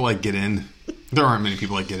many people that get in.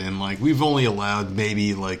 Like, we've only allowed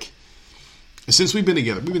maybe, like, since we've been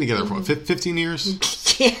together for what, 15 years?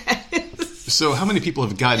 Yes. So how many people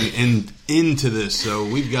have gotten into this? So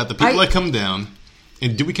we've got the people that come down,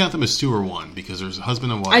 and do we count them as two or one? Because there's a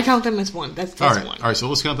husband and wife. I count them as one. That's one. All right, so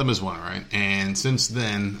let's count them as one, all right? And since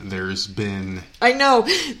then, there's been... I know.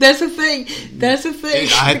 That's the thing. I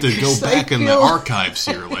had to go back in the archives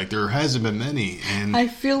here. Like, there hasn't been many. And I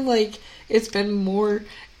feel like it's been more...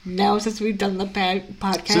 Now, since we've done the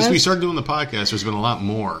podcast... Since we started doing the podcast, there's been a lot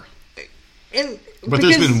more. But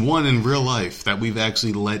there's been one in real life that we've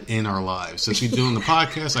actually let in our lives. Since we've been doing the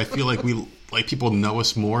podcast, I feel like we like people know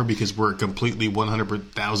us more because we're completely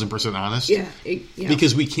 100,000% honest. Yeah.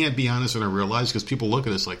 Because we can't be honest in our real lives because people look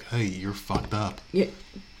at us like, hey, you're fucked up. Yeah,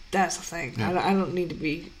 that's the thing. Yeah. I don't need to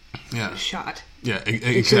be shot. Yeah,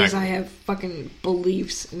 exactly. Because I have fucking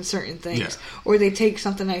beliefs in certain things. Yeah. Or they take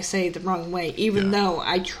something I say the wrong way. Even though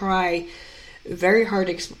I try very hard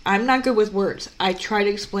to... I'm not good with words. I try to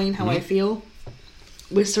explain how I feel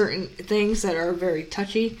with certain things that are very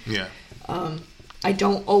touchy. Yeah. I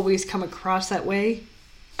don't always come across that way.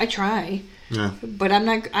 I try. Yeah. But I'm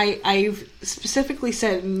not... I've specifically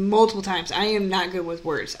said multiple times, I am not good with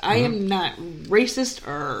words. I am not racist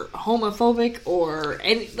or homophobic or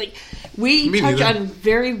any... Like, we touch on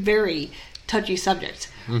very, very touchy subjects.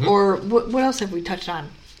 Or what else have we touched on?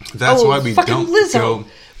 That's why we fucking don't Lizzo go...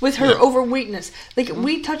 with her overweightness. Like,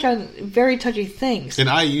 we touch on very touchy things. And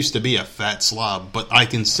I used to be a fat slob, but I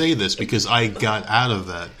can say this because I got out of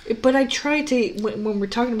that. But I try to... When we're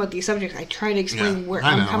talking about these subjects, I try to explain where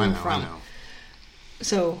I'm coming from.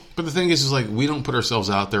 So, but the thing is like we don't put ourselves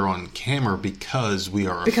out there on camera because we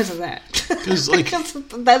are because of that. Because like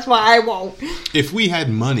that's why I won't. If we had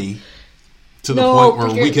money to the point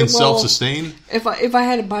where we can self-sustain, if I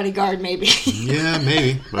had a bodyguard, maybe. Yeah,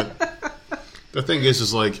 maybe. But the thing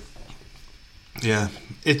is like, yeah,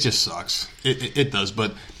 it just sucks. It does.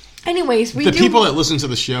 But anyways, the people that listen to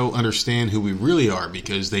the show understand who we really are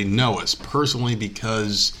because they know us personally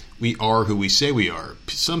because we are who we say we are.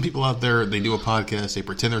 Some people out there, they do a podcast, they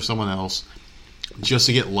pretend they're someone else just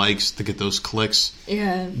to get likes, to get those clicks.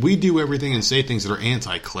 Yeah. We do everything and say things that are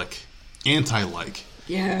anti-click, anti-like.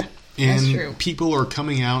 Yeah, and that's true. People are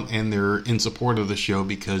coming out and they're in support of the show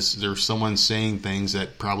because there's someone saying things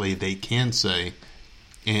that probably they can say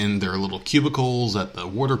in their little cubicles at the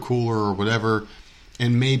water cooler or whatever.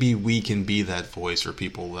 And maybe we can be that voice for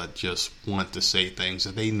people that just want to say things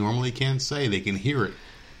that they normally can't say. They can hear it.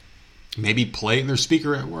 Maybe play it in their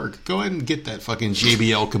speaker at work. Go ahead and get that fucking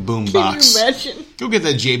JBL Kaboom box. Can you imagine? Go get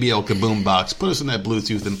that JBL Kaboom box. Put us in that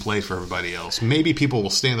Bluetooth and play for everybody else. Maybe people will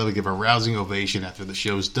stand up and give a rousing ovation after the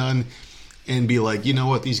show's done and be like, you know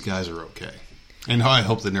what, these guys are okay. And I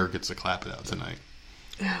hope the nerd gets to clap it out tonight.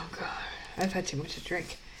 Oh, God. I've had too much to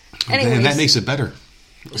drink. Anyways, and that makes it better.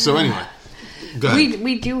 So anyway, go ahead.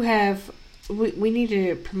 We do have... We need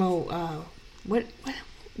to promote... What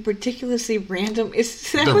ridiculously random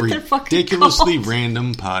is that what they're fucking ridiculously called?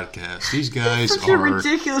 Random podcast. These guys Such are a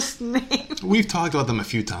ridiculous name. We've talked about them a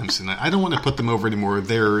few times tonight. I don't want to put them over anymore.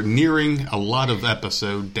 They're nearing a lot of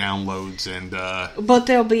episode downloads and but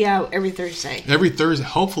they'll be out every Thursday. Every Thursday.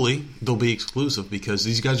 Hopefully they'll be exclusive because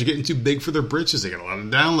these guys are getting too big for their britches. They got a lot of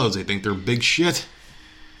downloads. They think they're big shit.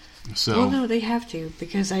 So, well, no, they have to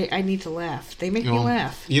because I need to laugh. They make me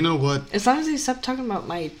laugh. You know what? As long as they stop talking about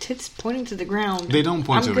my tits pointing to the ground. They don't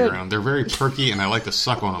point to the ground. They're very perky, and I like to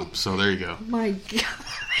suck on them. So there you go. My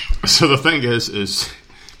God. So the thing is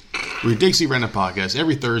we Dixie Random Podcast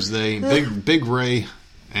every Thursday. Big Ray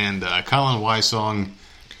and Colin Wysong.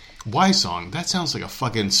 Wysong. That sounds like a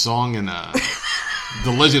fucking song in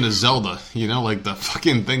The Legend of Zelda. You know, like the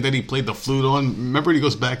fucking thing that he played the flute on. Remember when he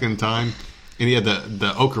goes back in time? And he had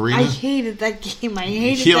the ocarina. I hated that game.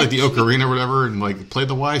 He had like the ocarina or whatever, and like played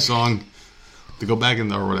the Y song to go back in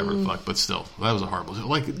there or whatever. Fuck, but still, that was a horrible.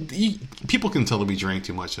 Like people can tell that we drank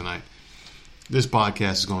too much tonight. This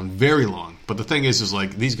podcast is going very long, but the thing is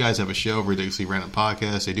like these guys have a show, Ridiculously Random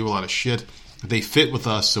Podcast. They do a lot of shit. They fit with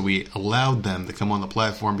us, so we allowed them to come on the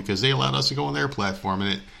platform because they allowed us to go on their platform,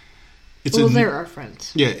 and they're our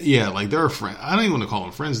friends. Yeah, like they're our friend. I don't even want to call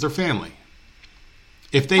them friends. They're family.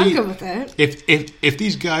 I'm good with that. If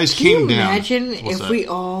these guys came down... Can you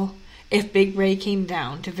imagine if Big Ray came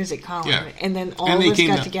down to visit Colin and then all of us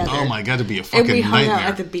got together? Oh my God, it'd be a fucking nightmare. And we hung nightmare. out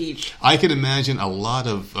at the beach. I can imagine a lot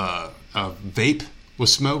of vape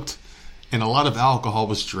was smoked and a lot of alcohol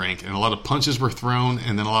was drank and a lot of punches were thrown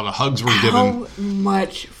and then a lot of hugs were given. How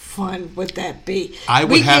much fun would that be? I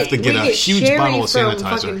would have to get a huge bottle of sanitizer.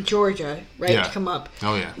 From fucking Georgia, right, to come up.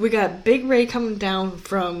 Oh yeah. We got Big Ray coming down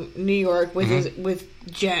from New York with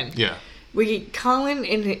Jen. Yeah. We get Colin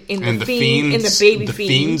in the Fiends, in the baby the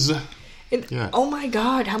Fiends. Yeah. Oh my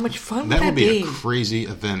God, how much fun would that be? That would be a crazy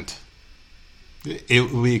event.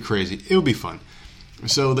 It would be crazy. It would be fun.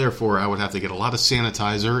 So therefore, I would have to get a lot of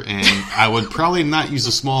sanitizer, and I would probably not use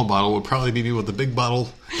a small bottle. It would probably be me with the big bottle,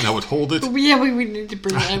 and I would hold it. Yeah, we would need to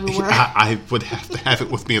bring it everywhere. I would have to have it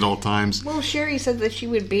with me at all times. Well, Sherry said that she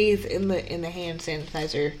would bathe in the hand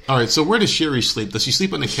sanitizer. All right, so where does Sherry sleep? Does she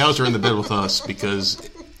sleep on the couch or in the bed with us? Because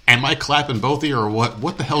am I clapping both of you or what?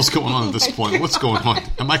 What the hell's going on at this point? What's going on?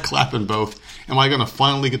 Am I clapping both? Am I going to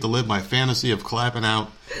finally get to live my fantasy of clapping out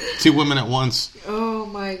two women at once? Oh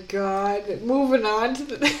my my God. Moving on to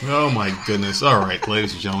the... Oh, my goodness. All right,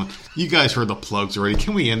 ladies and gentlemen. You guys heard the plugs already.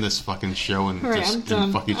 Can we end this fucking show and just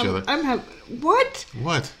fuck each other? What?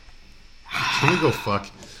 What? Can we go fuck?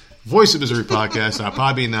 Voice of Misery Podcast on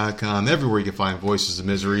Podbean.com. Everywhere you can find Voices of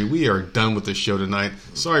Misery. We are done with the show tonight.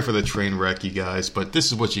 Sorry for the train wreck, you guys, but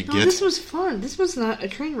this is what you get. This was fun. This was not a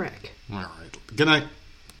train wreck. All right. Good night.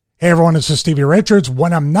 Hey everyone, this is Stevie Richards.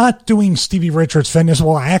 When I'm not doing Stevie Richards Fitness,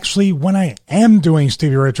 well actually when I am doing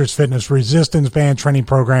Stevie Richards Fitness resistance band training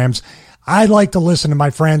programs, I like to listen to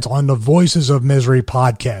my friends on the Voices of Misery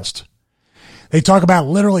podcast. They talk about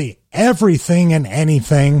literally everything and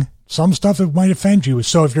anything, some stuff that might offend you.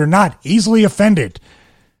 So if you're not easily offended,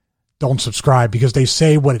 don't subscribe because they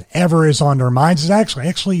say whatever is on their minds is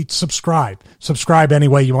actually subscribe. Subscribe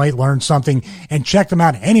anyway. You might learn something, and check them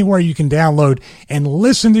out anywhere you can download and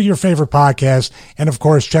listen to your favorite podcast. And of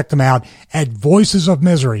course, check them out at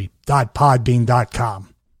voicesofmisery.podbean.com.